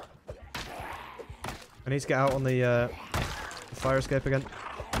 let's go. I need to get out on the fire escape again.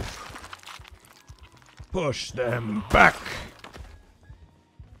 Push them back!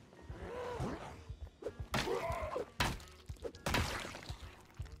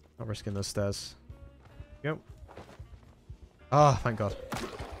 Not risking those stairs. Go. Ah, oh, thank God.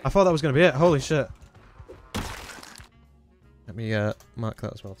 I thought that was going to be it. Holy shit. Let me mark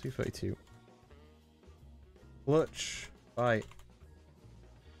that as well. 232. Clutch. Bite.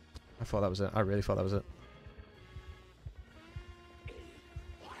 I thought that was it. I really thought that was it.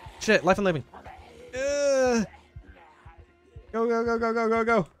 Shit, life and living. Go, go, go, go, go, go,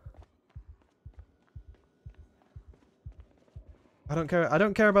 go. I don't care. I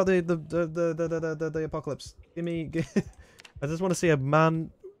don't care about the apocalypse. Give me. I just want to see a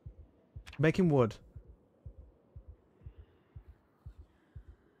man making wood.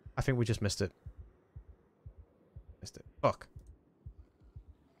 I think we just missed it. Missed it. Fuck.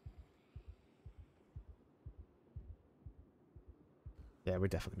 Yeah, we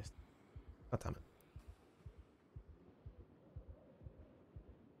definitely missed it. God damn it.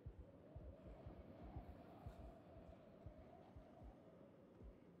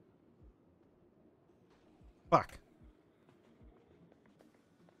 Fuck.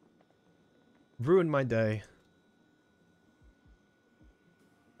 Ruined my day.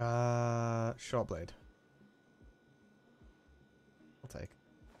 Short blade. I'll take.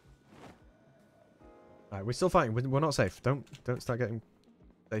 Alright, we're still fighting. We're not safe. Don't start getting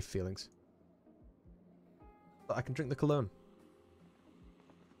safe feelings. But I can drink the cologne.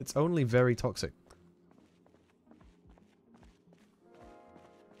 It's only very toxic.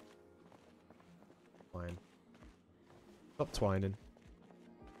 Twine. Stop twining.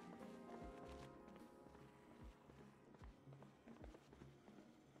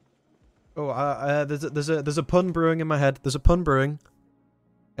 Oh, there's a pun brewing in my head. There's a pun brewing.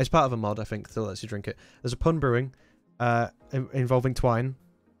 It's part of a mod, I think, that lets you drink it. There's a pun brewing, involving twine.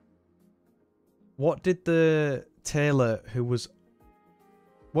 What did the tailor who was...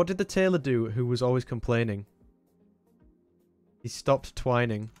 What did the tailor do who was always complaining? He stopped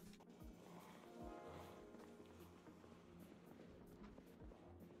twining.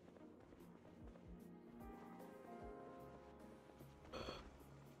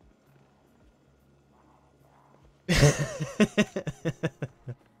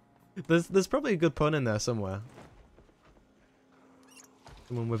 There's probably a good pun in there somewhere.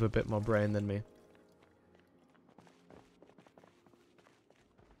 Someone with a bit more brain than me.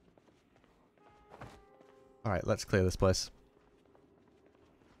 Alright, let's clear this place.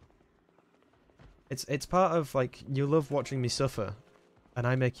 It's part of, like, you love watching me suffer, and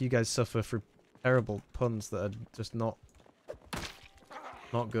I make you guys suffer for terrible puns that are just not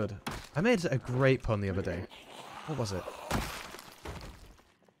good. I made a great pun the other day. What was it?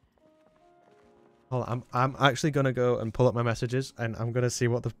 Hold on, I'm actually gonna go and pull up my messages, and I'm gonna see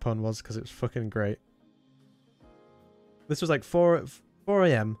what the pun was, because it was fucking great. This was like 4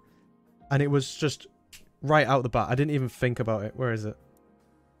 AM, and it was just right out the bat. I didn't even think about it. Where is it?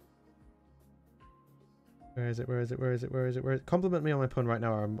 Where is it? Where is it? Where is it? Where is it? Where is it? Compliment me on my pun right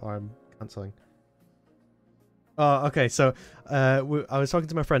now, or I'm cancelling. Oh, okay. So, I was talking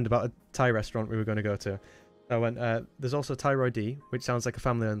to my friend about a Thai restaurant we were going to go to. I went, there's also Thai Roy D, which sounds like a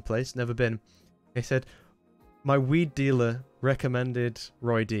family-owned place. Never been. He said, my weed dealer recommended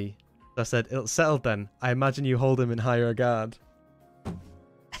Roy D. So I said, it's settled then. I imagine you hold him in high regard.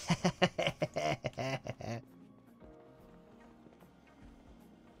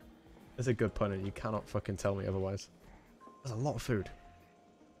 It's a good pun, and you cannot fucking tell me otherwise. There's a lot of food.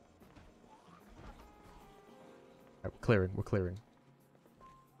 Right, we're clearing, we're clearing.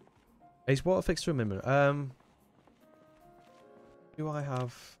 Is water fixed to a minimum? Do I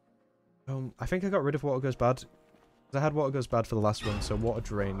have... I think I got rid of water goes bad. I had water goes bad for the last one, so water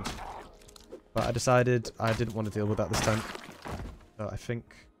drained. But I decided I didn't want to deal with that this time. So I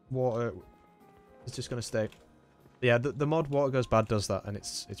think water is just going to stay. Yeah, the mod Water Goes Bad does that, and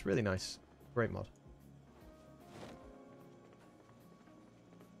it's really nice. Great mod.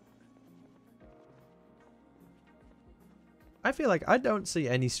 I feel like I don't see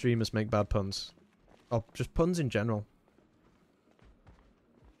any streamers make bad puns. Or just puns in general.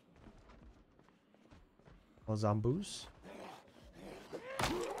 Or zomboos.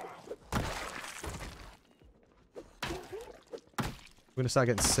 We're gonna start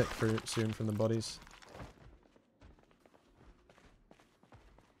getting sick soon from the bodies.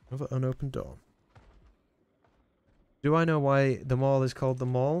 Another unopened door. Do I know why the mall is called the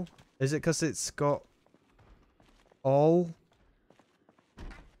mall? Is it because it's got all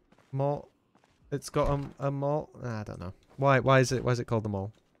mall? It's got a mall. I don't know. Why is it called the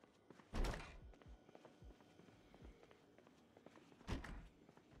mall?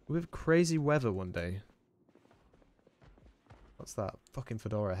 We have crazy weather one day. What's that? Fucking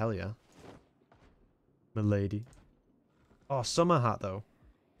fedora, hell yeah. Milady. Oh, summer hat though.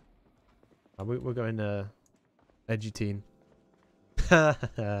 Oh, we're going edgy teen.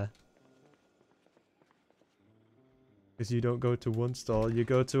 Because you don't go to one stall, you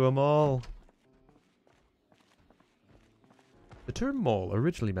go to a mall. The term mall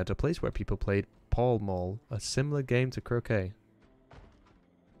originally meant a place where people played Pall Mall, a similar game to croquet.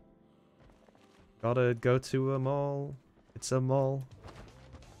 Gotta go to a mall. It's a mall.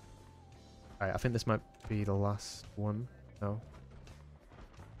 Alright, I think this might be the last one. No.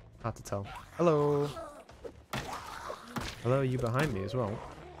 Hard to tell. Hello. Hello, are you behind me as well?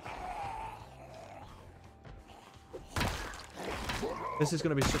 This is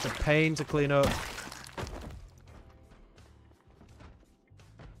going to be such a pain to clean up.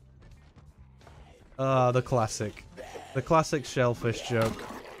 Ah, the classic. The classic shellfish joke.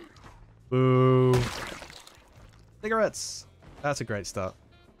 Boo. Cigarettes! That's a great start.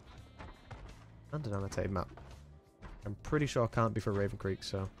 And an annotated map. I'm pretty sure it can't be for RavenCreek,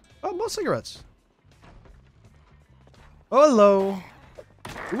 so... Oh, more cigarettes! Oh, hello!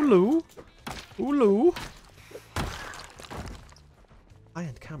 Ulu! Ulu!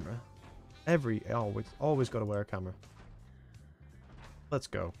 High-end camera? Always gotta wear a camera. Let's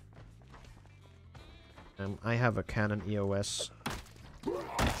go. I have a Canon EOS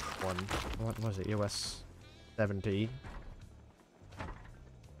 1. What was it? EOS 70.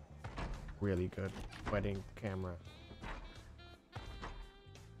 Really good wedding camera.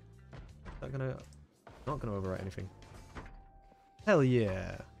 Not gonna overwrite anything. Hell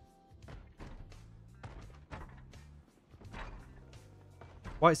yeah.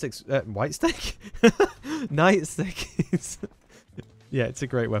 White sticks. White stick? Nightstick. Yeah, it's a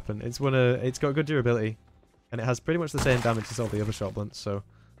great weapon. It's got good durability, and it has pretty much the same damage as all the other shot blunts. So,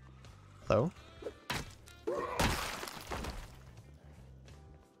 hello.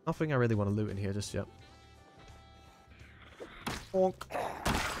 Nothing I really want to loot in here just yet. Bonk.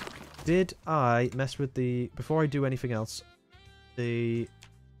 Did I mess with before I do anything else? I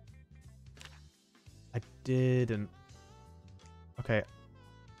didn't. Okay.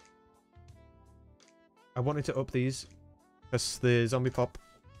 I wanted to up these because the zombie pop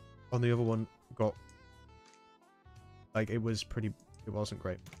on the other one got it wasn't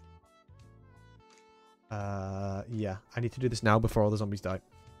great. Yeah, I need to do this now before all the zombies die.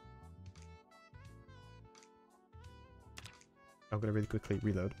 I'm gonna really quickly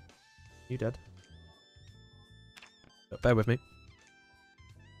reload. You dead? Bear with me.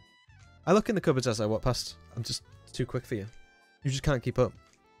 I look in the cupboards as I walk past. I'm just too quick for you. You just can't keep up.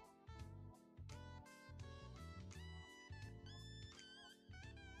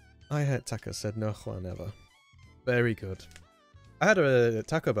 I heard Taco said no Juan ever. Very good. I had a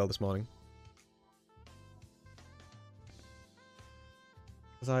Taco Bell this morning.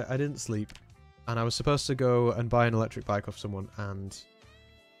 Because I didn't sleep. And I was supposed to go and buy an electric bike off someone, and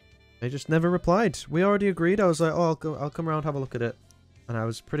they just never replied. We already agreed. I was like, oh, I'll come around, have a look at it. And I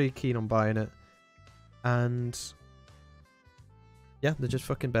was pretty keen on buying it. And yeah, they just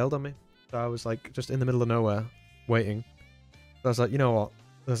fucking bailed on me. So I was like just in the middle of nowhere, waiting. So I was like, you know what?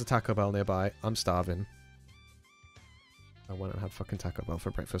 There's a Taco Bell nearby. I'm starving. I went and had fucking Taco Bell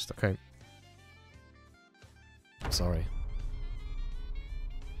for breakfast, okay? Sorry.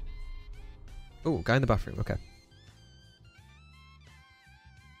 Oh, guy in the bathroom, okay.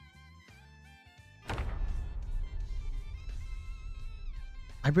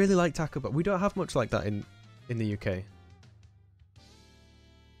 I really like Taco Bell. We don't have much like that in the UK.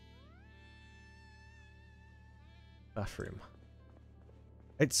 Bathroom.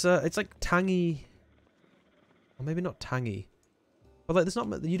 It's like tangy, or maybe not tangy, But like, there's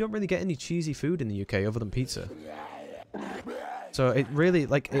not, you don't really get any cheesy food in the UK other than pizza. So it really,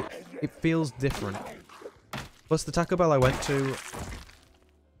 like, it feels different. Plus the Taco Bell I went to,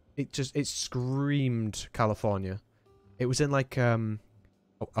 it screamed California. It was in like a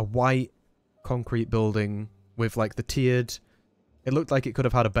white concrete building with like the tiered. It looked like it could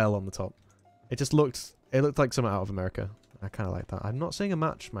have had a bell on the top. It looked like something out of America. I kind of like that. I'm not seeing a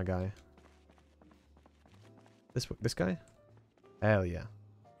match, my guy. This guy? Hell yeah.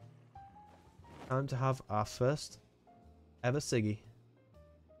 Time to have our first ever ciggy.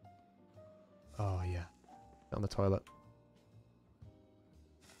 Oh yeah. Get on the toilet.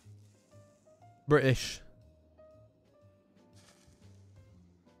 British.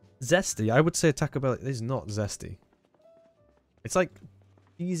 Zesty. I would say Taco Bell is not zesty. It's like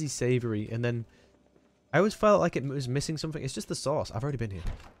easy savoury, and then I always felt like it was missing something. It's just the sauce. I've already been here.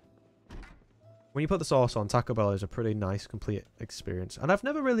 When you put the sauce on, Taco Bell is a pretty nice, complete experience. And I've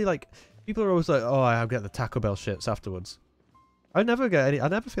never really, like, people are always like, oh, I'll get the Taco Bell shits afterwards. I never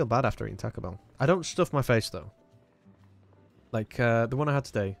feel bad after eating Taco Bell. I don't stuff my face, though. Like, the one I had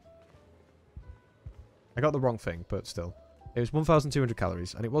today. I got the wrong thing, but still. It was 1,200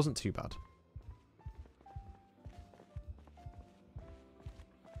 calories, and it wasn't too bad.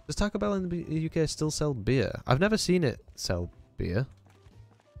 Does Taco Bell in the UK still sell beer? I've never seen it sell beer.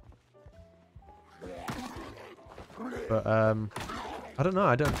 But I don't know.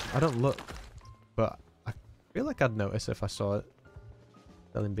 I don't look, but I feel like I'd notice if I saw it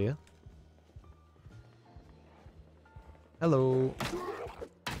selling beer. Hello.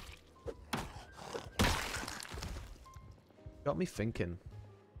 Got me thinking.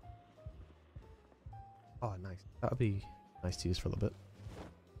 Oh, nice. That'd be nice to use for a little bit.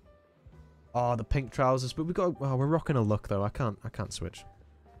 Oh, the pink trousers, but we got. Oh, we're rocking a look though. I can't switch.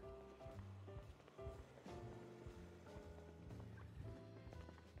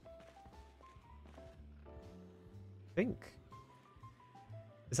 Pink.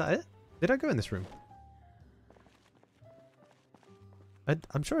 Is that it? Did I go in this room?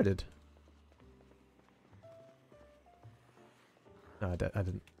 I'm sure I did. No, I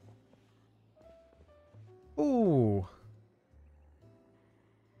didn't. Ooh.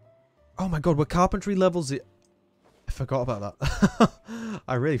 Oh my god, we're carpentry levels. I forgot about that.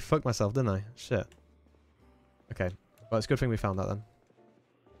 I really fucked myself, didn't I? Shit. Okay. Well, it's a good thing we found that then.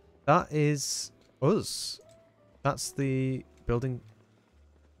 That is us. That's the building.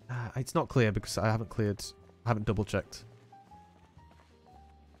 It's not clear because I haven't double checked.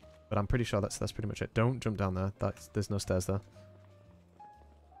 But I'm pretty sure that's pretty much it. Don't jump down there. There's no stairs there.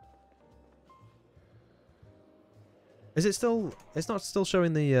 Is it still? It's not still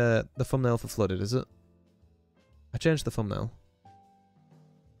showing the thumbnail for Flooded, is it? I changed the thumbnail.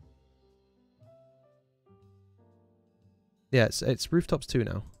 Yeah, it's Rooftops 2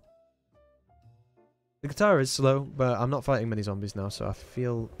 now. The guitar is slow, but I'm not fighting many zombies now, so I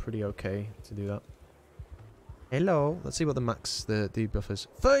feel pretty okay to do that. Hello. Let's see what the max the debuff is.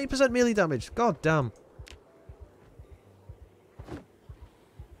 30% melee damage. God damn.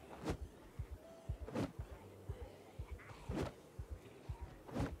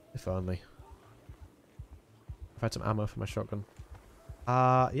 If only. I've had some ammo for my shotgun.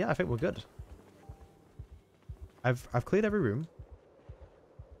 Yeah, I think we're good. I've cleared every room.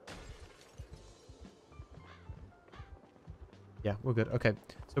 Yeah, we're good. Okay.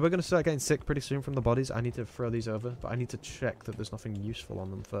 So we're going to start getting sick pretty soon from the bodies. I need to throw these over, but I need to check that there's nothing useful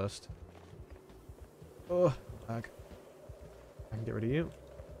on them first. Oh, lag. I can get rid of you.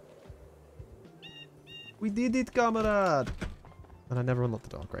 We did it, comrade! And I never unlocked the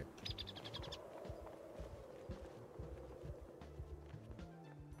door. Great.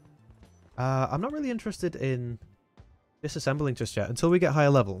 I'm not really interested in disassembling just yet until we get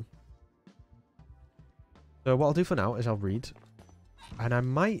higher level. So what I'll do for now is I'll read. And I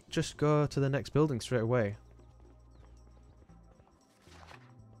might just go to the next building straight away.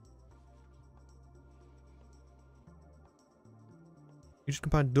 You just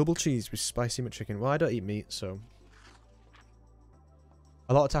combine double cheese with spicy McChicken. Well, I don't eat meat, so...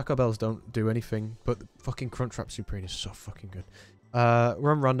 A lot of Taco Bells don't do anything, but the fucking Crunchwrap Supreme is so fucking good.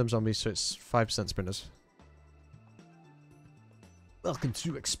 We're on random zombies, so it's 5% sprinters. Welcome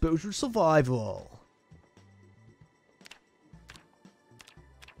to Exposure Survival.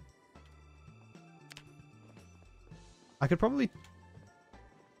 I could probably...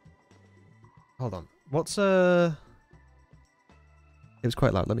 Hold on. What's It was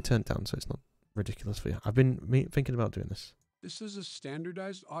quite loud. Let me turn it down so it's not ridiculous for you. I've been thinking about doing this. This is a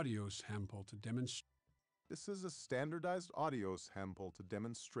standardized audio sample to demonstrate. This is a standardized audio sample to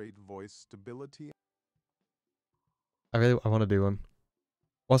demonstrate voice stability. I want to do one.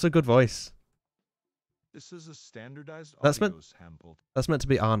 What's a good voice? This is a standardized That's audio meant- sample. That's meant to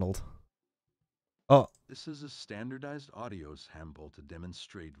be Arnold. Oh, This is a standardized audio sample to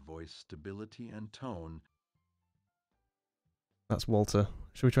demonstrate voice stability and tone. that's Walter.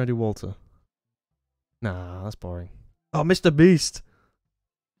 Should we try and do Walter? Nah, that's boring. Oh, Mr. Beast!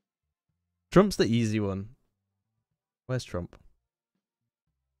 Trump's the easy one. Where's Trump?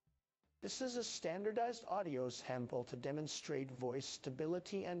 This is a standardized audio sample to demonstrate voice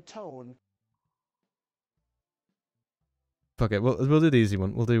stability and tone. Fuck it, we'll do the easy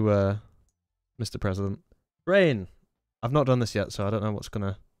one. We'll do Mr. President. Brain! I've not done this yet, so I don't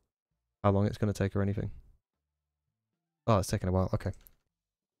know how long it's gonna take or anything. Oh, it's taking a while. Okay.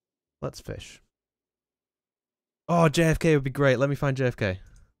 Let's fish. Oh, JFK would be great. Let me find JFK.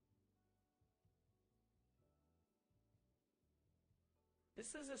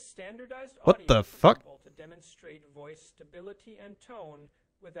 This is a standardized What the audio fuck? sample to demonstrate voice stability and tone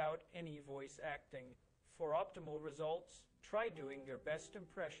without any voice acting. For optimal results, try doing your best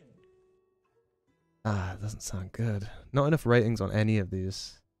impression. Ah, it doesn't sound good. Not enough ratings on any of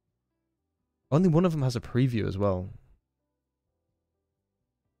these. Only one of them has a preview as well.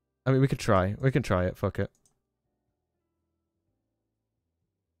 I mean, we could try. We can try it. Fuck it.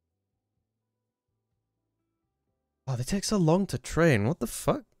 Oh, they take so long to train. What the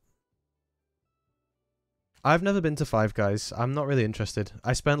fuck? I've never been to Five Guys. I'm not really interested.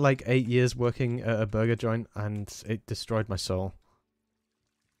 I spent like 8 years working at a burger joint and it destroyed my soul.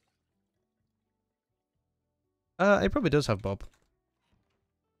 It probably does have Bob.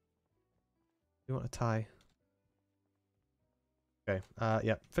 You want a tie? Okay,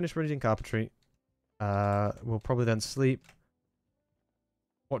 yeah. Finish reading carpentry. We'll probably then sleep.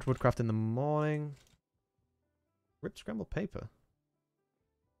 Watch woodcraft in the morning. Rip scrambled paper.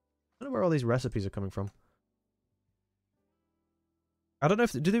 I don't know where all these recipes are coming from. I don't know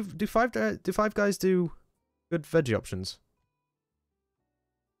if do Five Guys do good veggie options?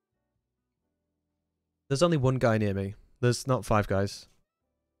 There's only one guy near me. There's not Five Guys.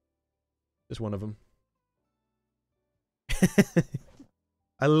 Just one of them.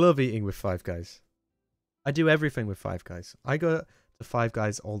 I love eating with Five Guys. I do everything with Five Guys. I go to Five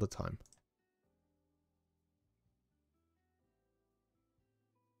Guys all the time.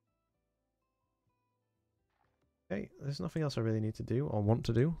 Okay, there's nothing else I really need to do or want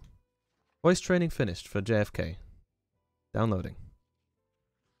to do. Voice training finished for JFK. Downloading.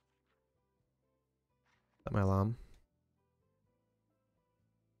 Set my alarm.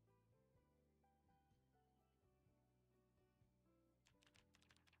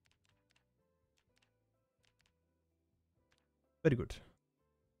 Very good.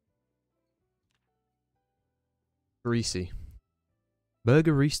 Greasy.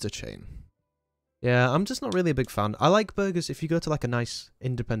 Burgerista chain. Yeah, I'm just not really a big fan. I like burgers if you go to like a nice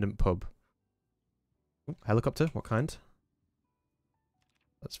independent pub. Ooh, helicopter, what kind?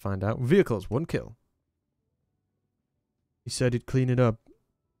 Let's find out. Vehicles, 1 kill. He said he'd clean it up.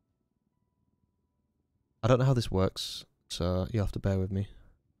 I don't know how this works, so you'll have to bear with me.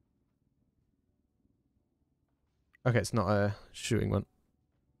 Okay, it's not a shooting one.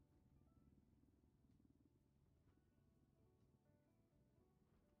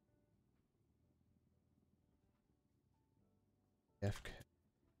 FK.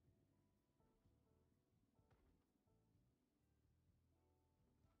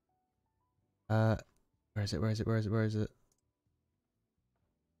 Where is it? Where is it? Where is it? Where is it?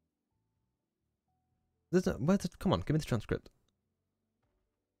 Come on, give me the transcript.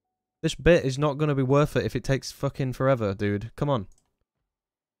 This bit is not going to be worth it if it takes fucking forever, dude. Come on.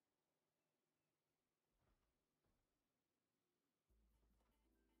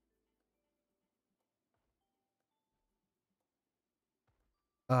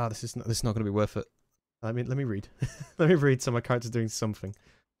 Ah, this is not going to be worth it. I mean, let me read. Let me read so my character's doing something.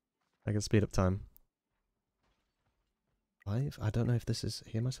 I can speed up time. Live? I don't know if this is...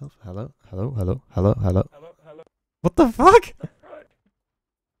 Hear myself? Hello? Hello? Hello? Hello? Hello? Hello, hello. What the fuck? Right.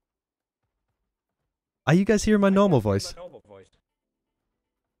 Are you guys hearing my normal voice? My normal voice.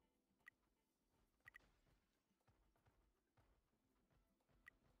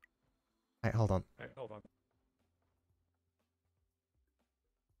 Hey, hold on. Right, hold on.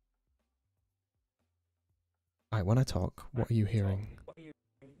 Alright, when I talk, what are you hearing? What are you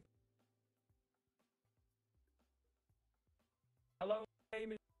doing? Hello, my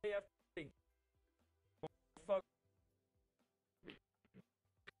name is AFC. What the fuck?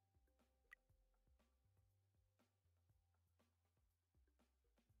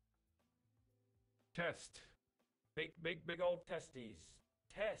 Test. Big old testes.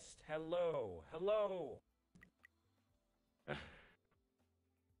 Test. Hello. Hello.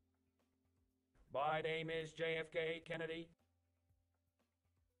 My name is JFK Kennedy.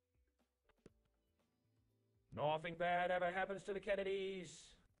 Nothing bad ever happens to the Kennedys.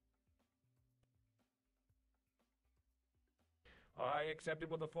 I accepted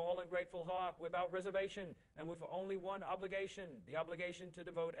with a full and grateful heart, without reservation, and with only one obligation, the obligation to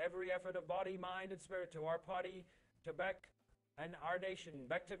devote every effort of body, mind, and spirit to our party, to back and our nation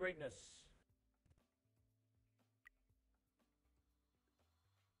back to greatness.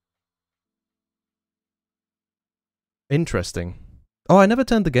 Interesting. Oh, I never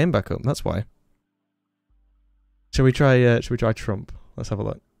turned the game back up. That's why. Shall we try Trump? Let's have a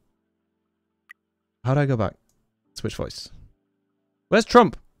look. How do I go back? Switch voice. Where's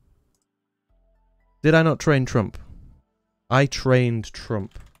Trump? Did I not train Trump? I trained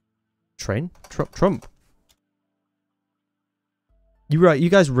Trump. Train? Trump. You're right, you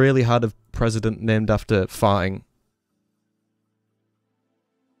guys really had a president named after farting.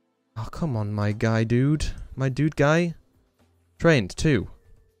 Oh, come on, my guy, dude. My dude guy. Trained, too.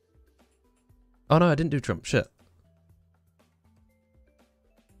 Oh no, I didn't do Trump. Shit.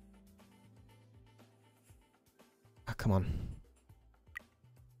 Ah, come on.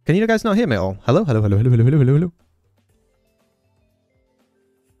 Can you guys not hear me at all? Hello? Hello, hello, hello, hello, hello, hello, hello.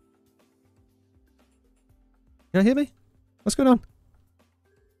 Can you hear me? What's going on?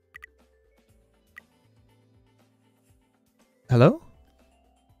 Hello?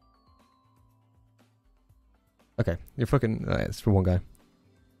 Okay, you're fucking... it's for one guy.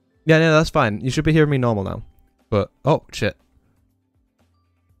 Yeah, no, that's fine. You should be hearing me normal now. But... oh, shit.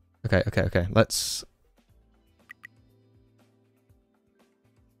 Okay, okay, okay. Let's...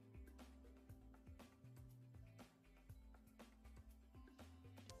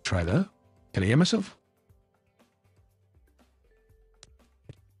 Try that. Can I hear myself?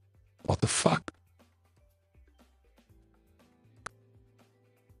 What the fuck?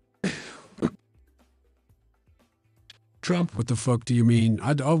 Trump, what the fuck do you mean?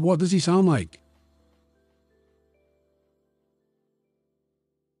 What does he sound like?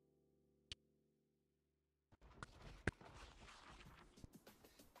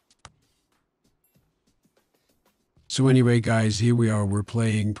 So anyway, guys, here we are. We're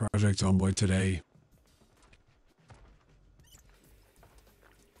playing Project Zomboid today.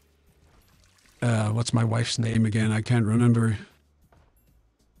 What's my wife's name again? I can't remember.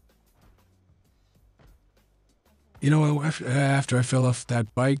 You know, after I fell off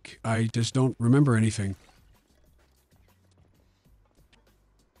that bike, I just don't remember anything.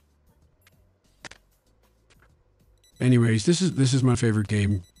 Anyways, this is my favorite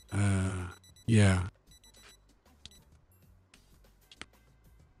game. Yeah.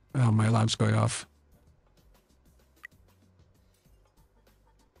 Oh, my alarm's going off.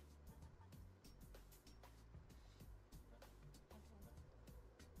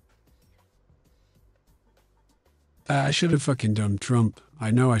 I should have fucking done Trump. I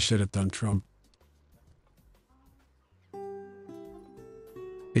know I should have done Trump.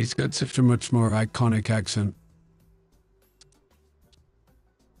 He's got such a much more iconic accent.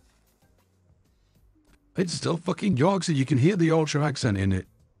 It's still fucking Yorkshire. You can hear the Yorkshire accent in it.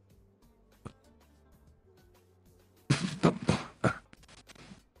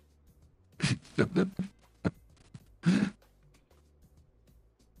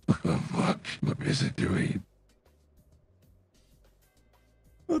 What is it doing?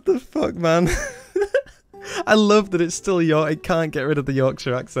 What the fuck, man? I love that it's still York. It can't get rid of the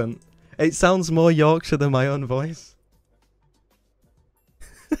Yorkshire accent. It sounds more Yorkshire than my own voice.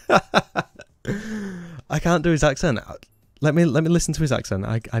 I can't do his accent. Let me listen to his accent.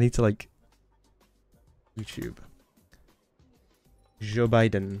 I need to like YouTube. Joe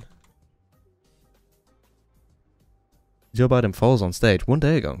Biden. Joe Biden falls on stage 1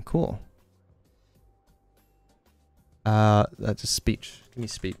 day ago. Cool. That's a speech. Give me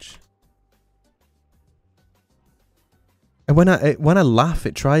speech. And when I laugh,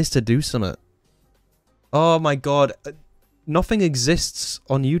 it tries to do something. Oh my god. Nothing exists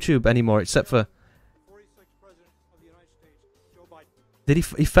on YouTube anymore except for... 46th President of the United States, Joe Biden. Did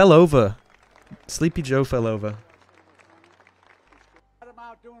he fell over. Sleepy Joe fell over.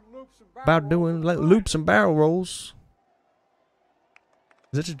 About doing loops and barrel rolls.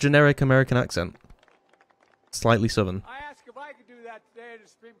 Is it a generic American accent? Slightly southern. I asked if I could do that today.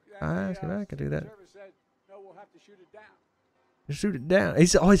 I asked if I could do that. Said, no, we'll have to shoot it down. Shoot it down.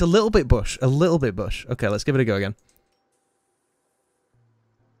 He's a little bit bush. A little bit bush. Okay, let's give it a go again.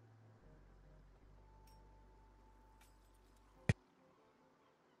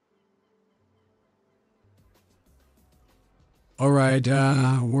 All right,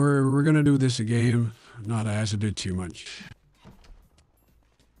 we're gonna do this again. Not as I did too much.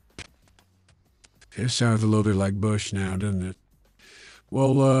 It sounds a little bit like Bush now, doesn't it?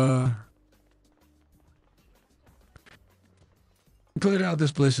 Well, put out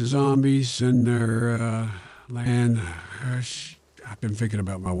this bliss of zombies and their land. I've been thinking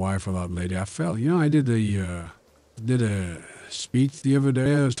about my wife a lot lately. I felt, I did a speech the other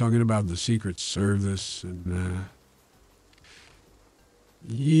day. I was talking about the Secret Service, and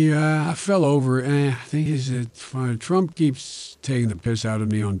yeah, I fell over. I think it's fine. Trump keeps taking the piss out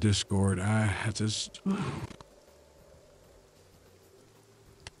of me on Discord. I have to.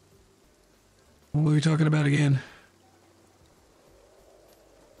 What were we talking about again?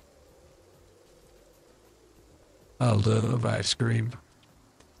 I love ice cream.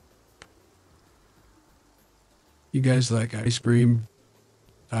 You guys like ice cream?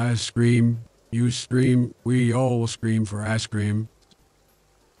 I scream. You scream. We all scream for ice cream.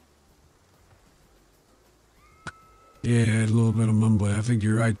 Yeah, a little bit of mumbly. I think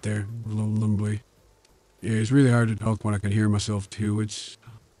you're right there. A little mumbly. Yeah, it's really hard to talk when I can hear myself too. It's...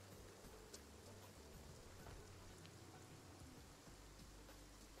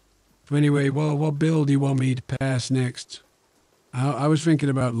 Anyway, well, what bill do you want me to pass next? I was thinking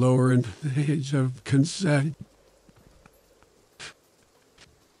about lowering the age of consent.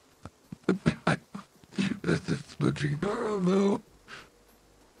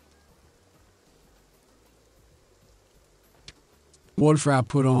 What if I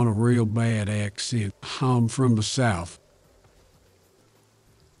put on a real bad accent? I'm from the South.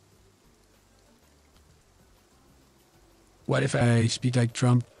 What if I speak like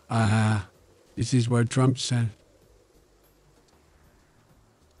Trump? This is what Trump said.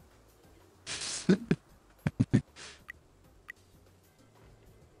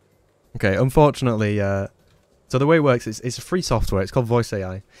 Okay, unfortunately, so the way it works is it's a free software. It's called Voice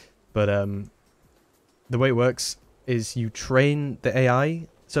AI, but the way it works is you train the AI.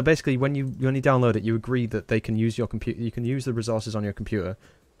 So basically, when you download it, you agree that they can use your computer. You can use the resources on your computer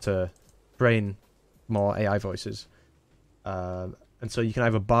to train more AI voices. And so you can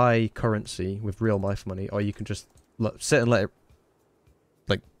either buy currency with real life money, or you can just sit and let it,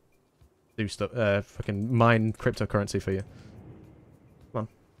 like, do stuff, fucking mine cryptocurrency for you. Come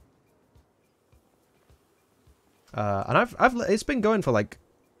on. And it's been going for like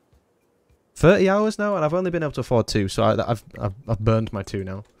 30 hours now, and I've only been able to afford 2, so I've burned my 2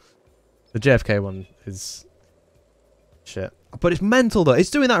 now. The JFK one is shit, but it's mental though.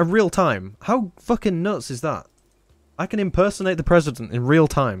 It's doing that in real time. How fucking nuts is that? I can impersonate the president in real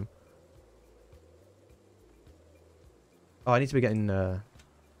time. Oh, I need to be getting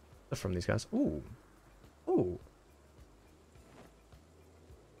stuff from these guys. Ooh. Ooh.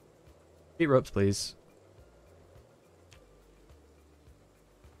 Beat ropes, please.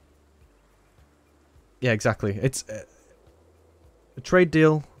 Yeah, exactly. It's a trade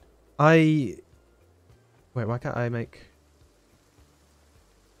deal. Wait, why can't I make...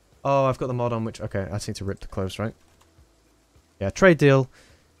 Oh, I've got the mod on which... Okay, I just need to rip the clothes, right? Yeah, trade deal.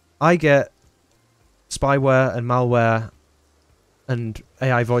 I get spyware and malware and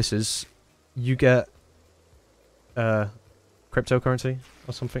AI voices. You get cryptocurrency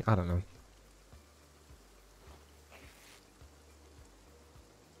or something. I don't know.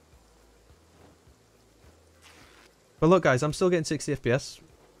 But look, guys, I'm still getting 60 FPS.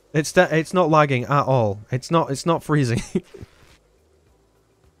 It's not lagging at all. It's not freezing.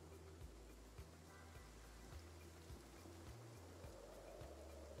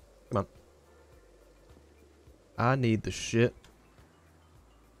 Come on. I need the shit.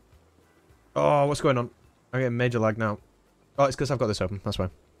 Oh, what's going on? I'm getting major lag now. Oh, it's because I've got this open. That's why.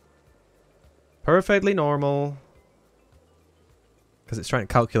 Perfectly normal. Because it's trying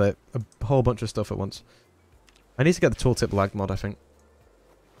to calculate a whole bunch of stuff at once. I need to get the tooltip lag mod, I think.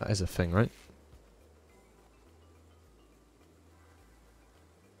 That is a thing, right?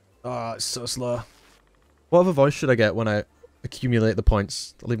 Oh, it's so slow. What other voice should I get when I accumulate the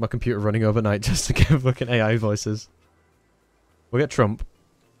points? I'll leave my computer running overnight just to get fucking AI voices. We'll get Trump.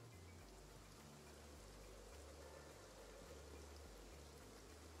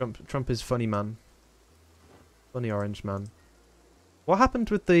 Trump is funny man. Funny orange man. What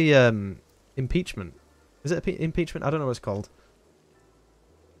happened with the impeachment? Is it impeachment? I don't know what it's called.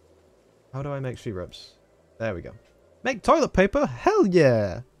 How do I make tree ropes? There we go. Make toilet paper? Hell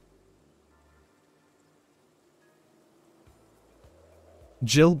yeah!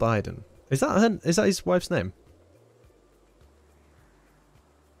 Jill Biden. Is that his wife's name?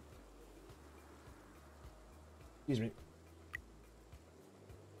 Excuse me.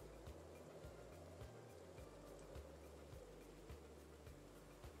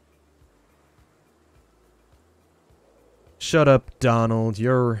 Shut up, Donald.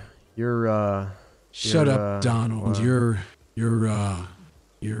 You're Shut up, Donald. Your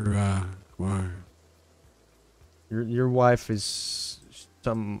wife is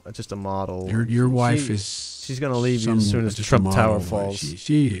just a model. Your wife she's gonna leave you as soon as Trump Tower falls.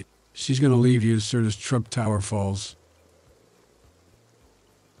 She's gonna leave you as soon as Trump Tower falls.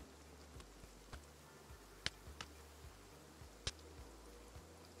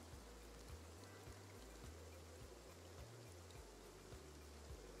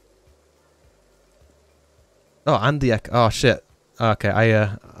 Oh, and the echo. Oh shit. Okay,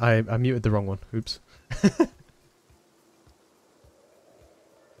 I muted the wrong one. Oops.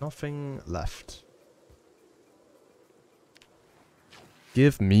 Nothing left.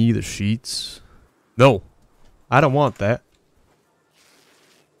 Give me the sheets. No, I don't want that.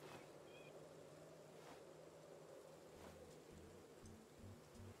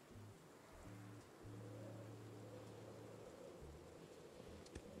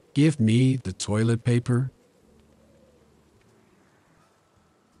 Give me the toilet paper.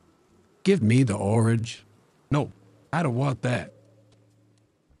 Give me the orange. No, I don't want that.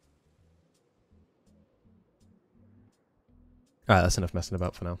 Alright, that's enough messing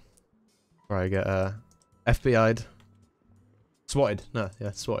about for now. Before I get FBI'd. Swatted. No,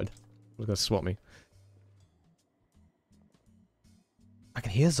 yeah, swatted. I was gonna swat me. I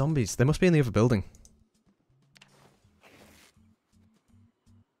can hear zombies. They must be in the other building.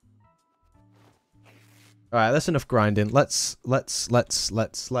 Alright, that's enough grinding. Let's what?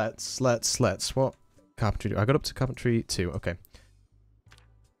 Carpentry do? I got up to carpentry 2, okay.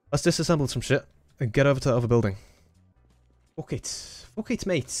 Let's disassemble some shit and get over to the other building. Fuck it. Fuck it,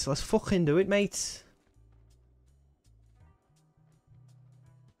 mate. Let's fucking do it, mate.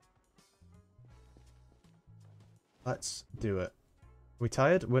 Let's do it. Are we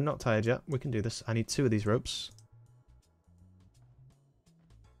tired? We're not tired yet. We can do this. I need 2 of these ropes.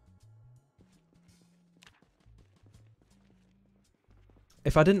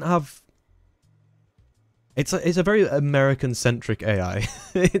 If I didn't have... It's a very American-centric AI.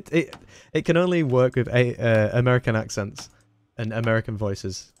 it can only work with American accents and American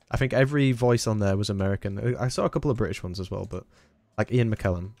voices. I think every voice on there was American. I saw a couple of British ones as well, but like Ian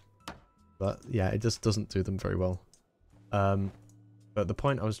McKellen. But yeah, it just doesn't do them very well. But the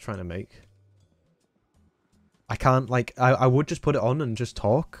point I was trying to make, I can't like I would just put it on and just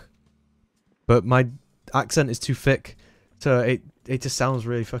talk, but my accent is too thick, so it just sounds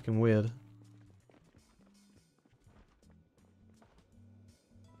really fucking weird.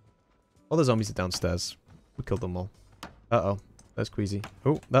 All the zombies are downstairs. We killed them all. Uh-oh. There's Queasy.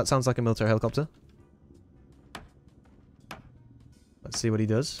 Oh, that sounds like a military helicopter. Let's see what he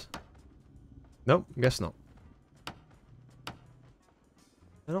does. Nope, guess not.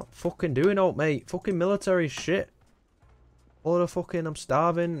 They're not fucking doing it, mate. Fucking military shit. All the fucking, I'm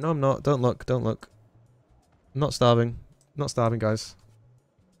starving. No, I'm not. Don't look, don't look. I'm not starving. I'm not starving, guys.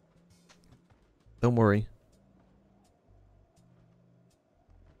 Don't worry.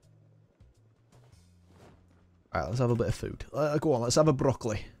 Alright, let's have a bit of food. Go on, let's have a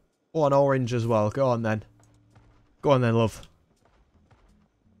broccoli. Oh, an orange as well. Go on then. Go on then, love.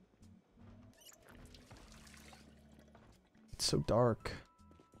 It's so dark.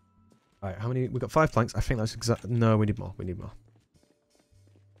 Alright, how many? We got 5 planks. I think that's exact. No, we need more. We need more.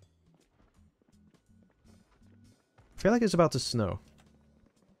 I feel like it's about to snow.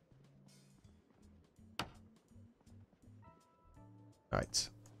 Alright.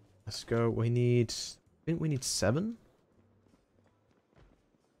 Let's go. We need... I think we need 7.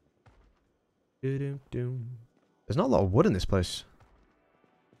 There's not a lot of wood in this place.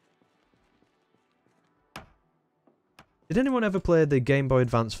 Did anyone ever play the Game Boy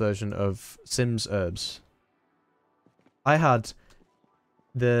Advance version of Sims Herbs? I had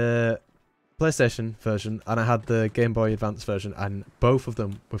the PlayStation version and I had the Game Boy Advance version, and both of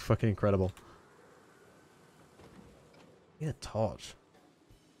them were fucking incredible. I need a torch.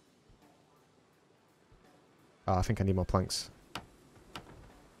 Oh, I think I need more planks.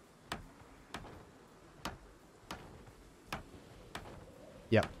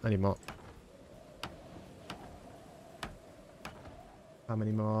 Yep, I need more. How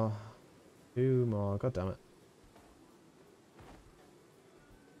many more? 2 more. God damn it.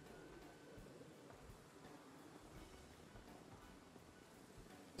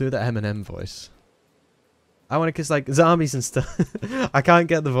 Do the Eminem voice. I want to kiss like zombies and stuff. I can't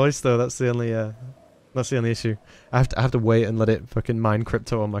get the voice though. That's the only issue. I have to wait and let it fucking mine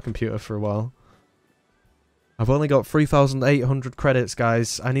crypto on my computer for a while. I've only got 3,800 credits,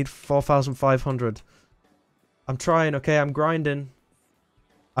 guys. I need 4,500. I'm trying, okay? I'm grinding.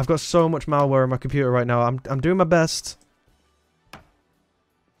 I've got so much malware on my computer right now. I'm doing my best.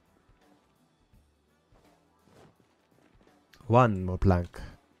 One more plank.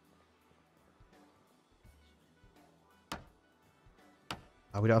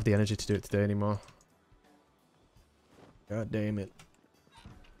 Oh, we don't have the energy to do it today anymore. God damn it.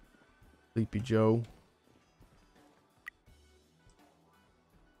 Sleepy Joe.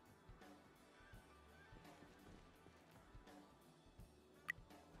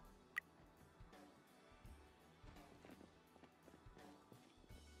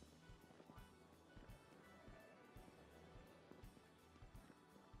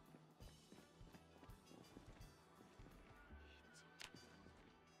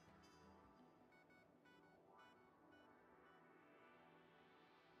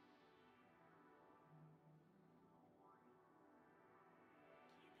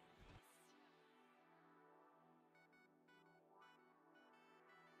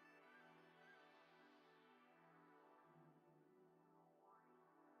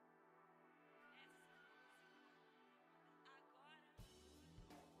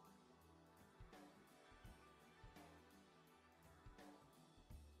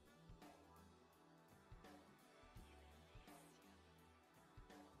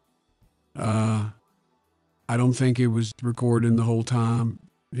 I don't think it was recording the whole time.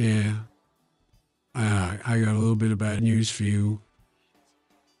 Yeah. I got a little bit of bad news for you.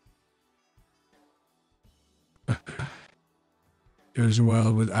 I was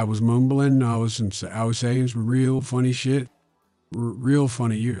mumbling. I was saying some real funny shit. Real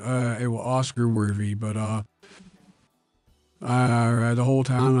funny. It was Oscar worthy, but the whole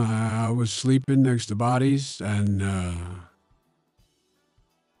time I was sleeping next to bodies, and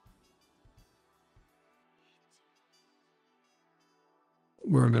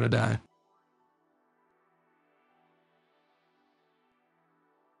we're gonna die.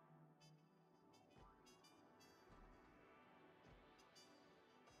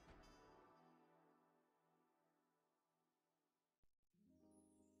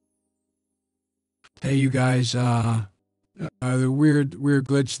 Hey, you guys, the weird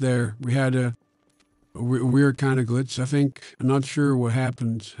glitch there. We had a weird kind of glitch. I'm not sure what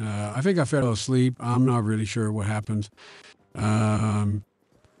happened. I think I fell asleep. I'm not really sure what happened.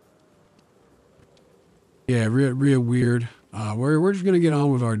 Yeah, real weird. We're just gonna get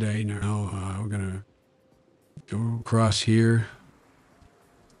on with our day now. We're gonna go across here.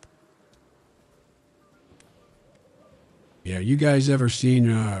 Yeah, you guys ever seen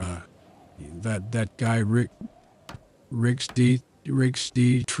that guy Rick D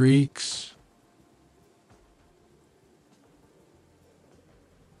Treeks?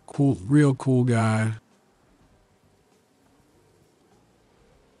 Cool, real cool guy.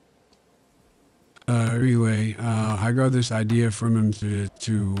 Anyway, I got this idea from him to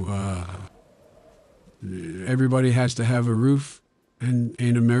everybody has to have a roof in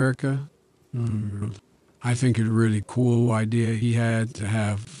America. I think it's a really cool idea he had to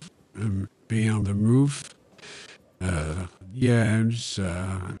have be on the roof. Yeah, it's,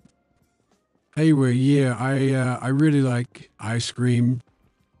 anyway, yeah, I really like ice cream.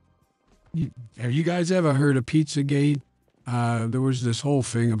 Have you guys ever heard of Pizzagate? There was this whole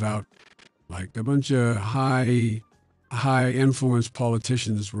thing about like a bunch of high influence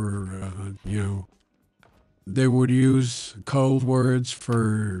politicians were, they would use code words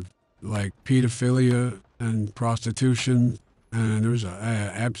for like pedophilia and prostitution, and there was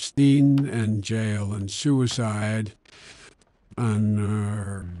Epstein and jail and suicide,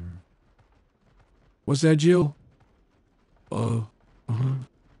 and what's that, Jill? In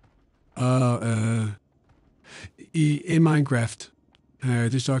Minecraft.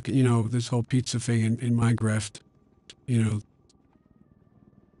 Just talking, this whole pizza thing in Minecraft,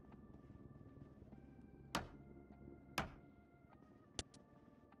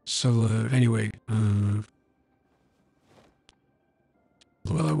 So, anyway,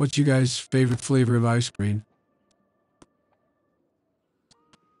 well, what's you guys' favorite flavor of ice cream?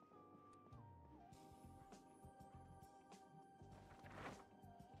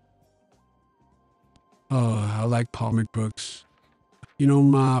 Oh, I like comic books.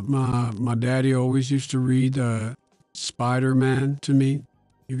 My daddy always used to read Spider-Man to me.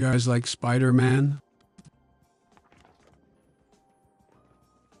 You guys like Spider-Man?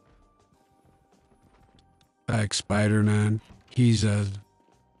 I like Spider-Man. He's a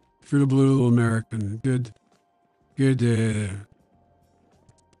true blue American. Good,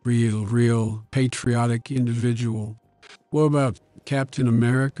 real patriotic individual. What about Captain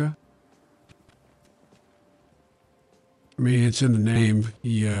America? I mean, it's in the name.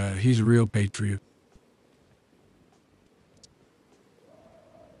 He's a real patriot.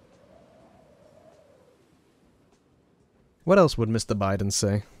 What else would Mr. Biden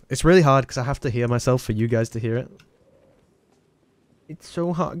say? It's really hard because I have to hear myself for you guys to hear it. It's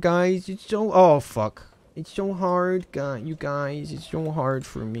so hard, guys. It's so... Oh, fuck. It's so hard, you guys. It's so hard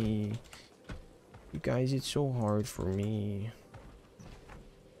for me. You guys, it's so hard for me.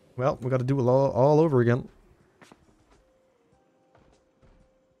 Well, we got to do it all over again.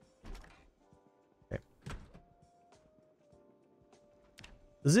 Okay.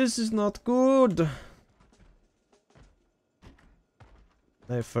 This is not good.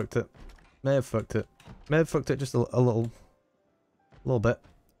 May have fucked it. May have fucked it. May have fucked it just a little bit.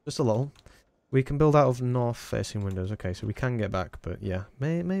 Just a little. We can build out of north-facing windows. Okay, so we can get back, but yeah.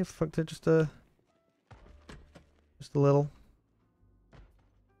 May have fucked it just a little.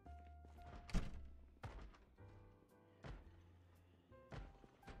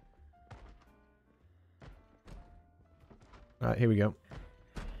 Alright, here we go.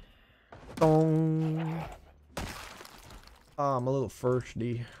 Dong. Oh, I'm a little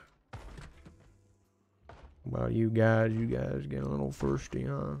thirsty. Well, you guys get a little thirsty,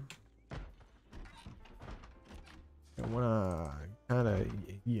 huh? And when I kinda,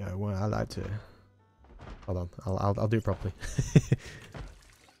 yeah, when I like to. Hold on, I'll do it properly.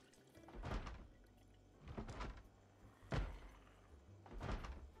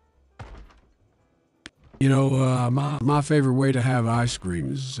 You know, my favorite way to have ice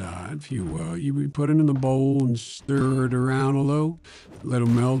cream is if you put it in the bowl and stir it around a little, let it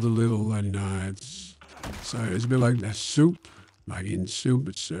melt a little, and it's a bit like that soup. Like in soup,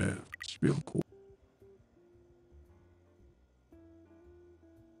 it's real cool.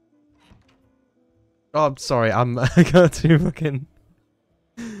 Oh, I'm sorry. I got too fucking.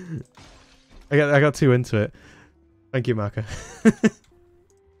 I got too into it. Thank you, Marco.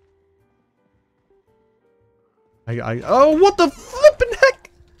 Oh, what the flippin'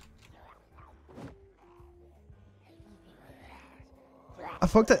 heck! I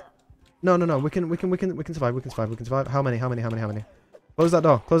fucked it. No. We can survive. We can survive. How many? Close that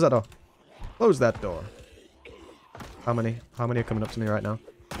door. Close that door. Close that door. How many are coming up to me right now?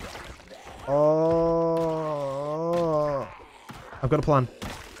 Oh. I've got a plan.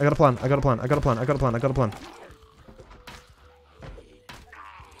 I got a plan.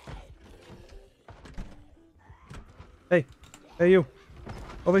 Hey you.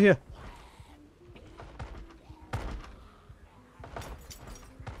 Over here.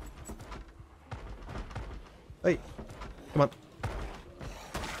 Hey. Come on.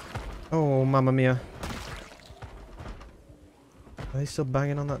 Oh, mamma mia. Are they still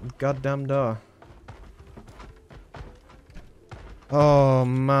banging on that goddamn door? Oh,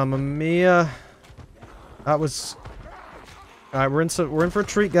 mamma mia. That was... Alright, we're in for a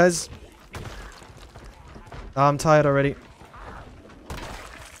treat, guys. I'm tired already.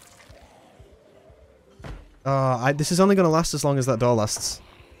 This is only going to last as long as that door lasts.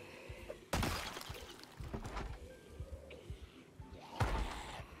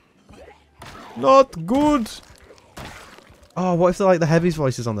 Not good! Oh, what if they're like the Heavy's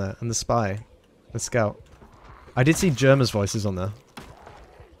voices on there? And the Spy? The Scout? I did see Germa's voices on there.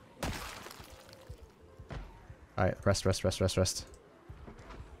 Alright, rest.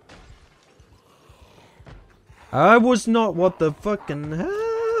 I was not... What the fucking hell?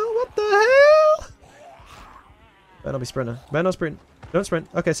 What the hell? Better not be sprinter. Better not sprint. Don't sprint.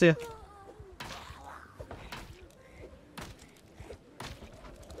 Okay, see ya.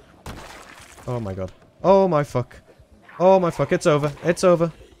 Oh my god. Oh my fuck. Oh my fuck. It's over. It's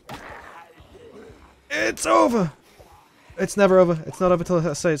over. It's over! It's never over. It's not over till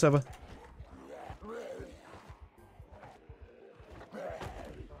I say it's over.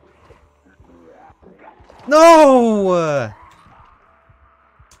 No!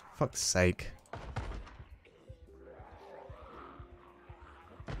 Fuck's sake.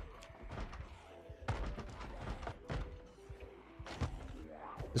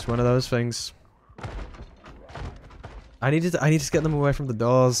 Just one of those things. I need to get them away from the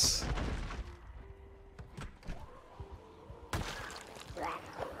doors.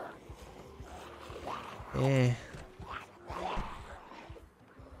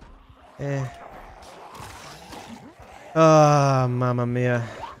 Ah, mamma mia.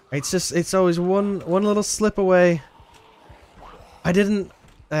 It's always one little slip away. I didn't...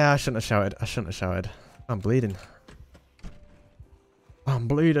 I shouldn't have shouted. I'm bleeding.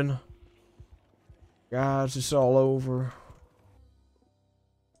 Guys, it's all over.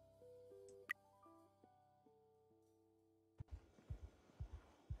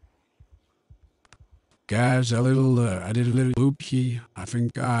 Guys, I did a little oopsie. I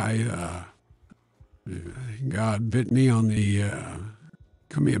think God bit me on the,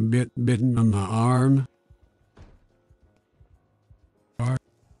 bitten on my arm.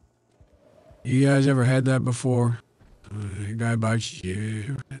 You guys ever had that before? A guy bites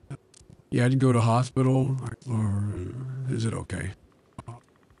you. You had to go to hospital, or is it okay?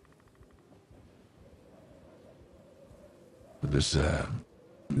 This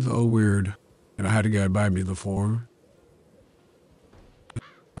is all weird. And I had a guy bite me before.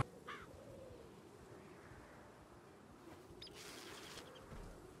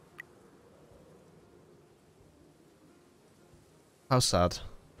 How sad.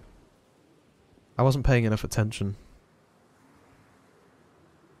 I wasn't paying enough attention.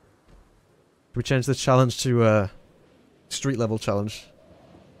 Should we change the challenge to street level challenge?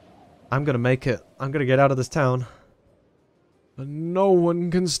 I'm gonna make it. I'm gonna get out of this town. And no one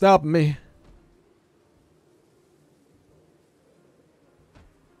can stop me.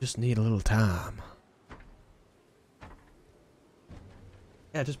 Just need a little time.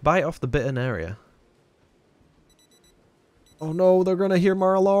 Yeah, just bite off the bitten area. Oh no, they're gonna hear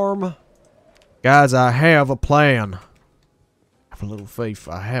my alarm. Guys, I have a plan. Have a little faith,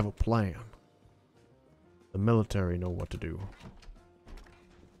 I have a plan. The military know what to do.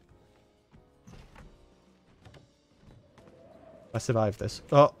 I survived this.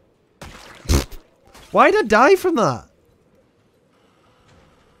 Oh. Why did I die from that?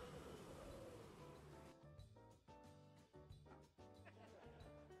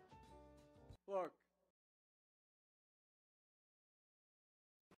 Look.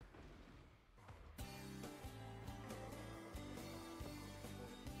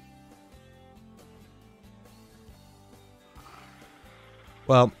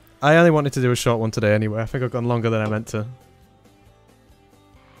 Well, I only wanted to do a short one today anyway. I think I've gone longer than I meant to.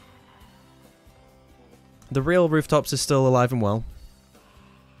 The real Rooftops is still alive and well.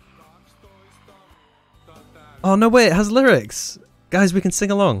 Oh no, wait, it has lyrics! Guys, we can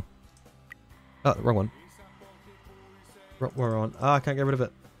sing along. Oh, wrong one. We're on. Ah, I can't get rid of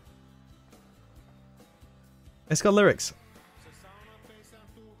it. It's got lyrics.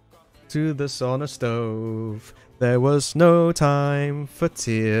 To the sauna stove, there was no time for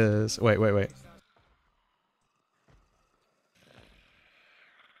tears. Wait.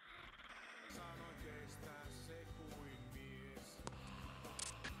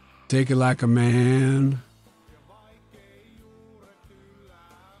 Take it like a man.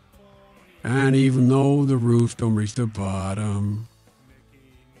 And even though the roof don't reach the bottom,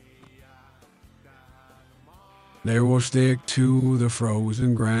 they will stick to the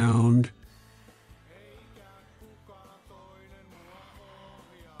frozen ground.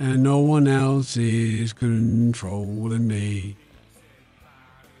 And no one else is controlling me.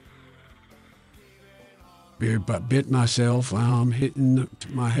 But bit myself, I'm hitting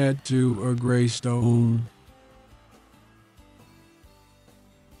my head to a gray stone.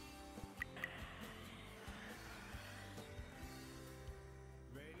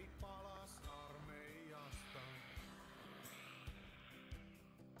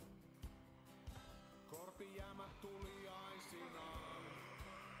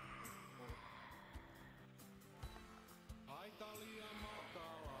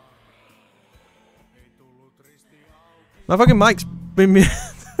 My fucking mic's been me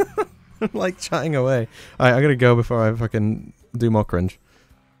like chatting away. Alright, I gotta go before I fucking do more cringe.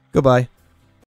 Goodbye.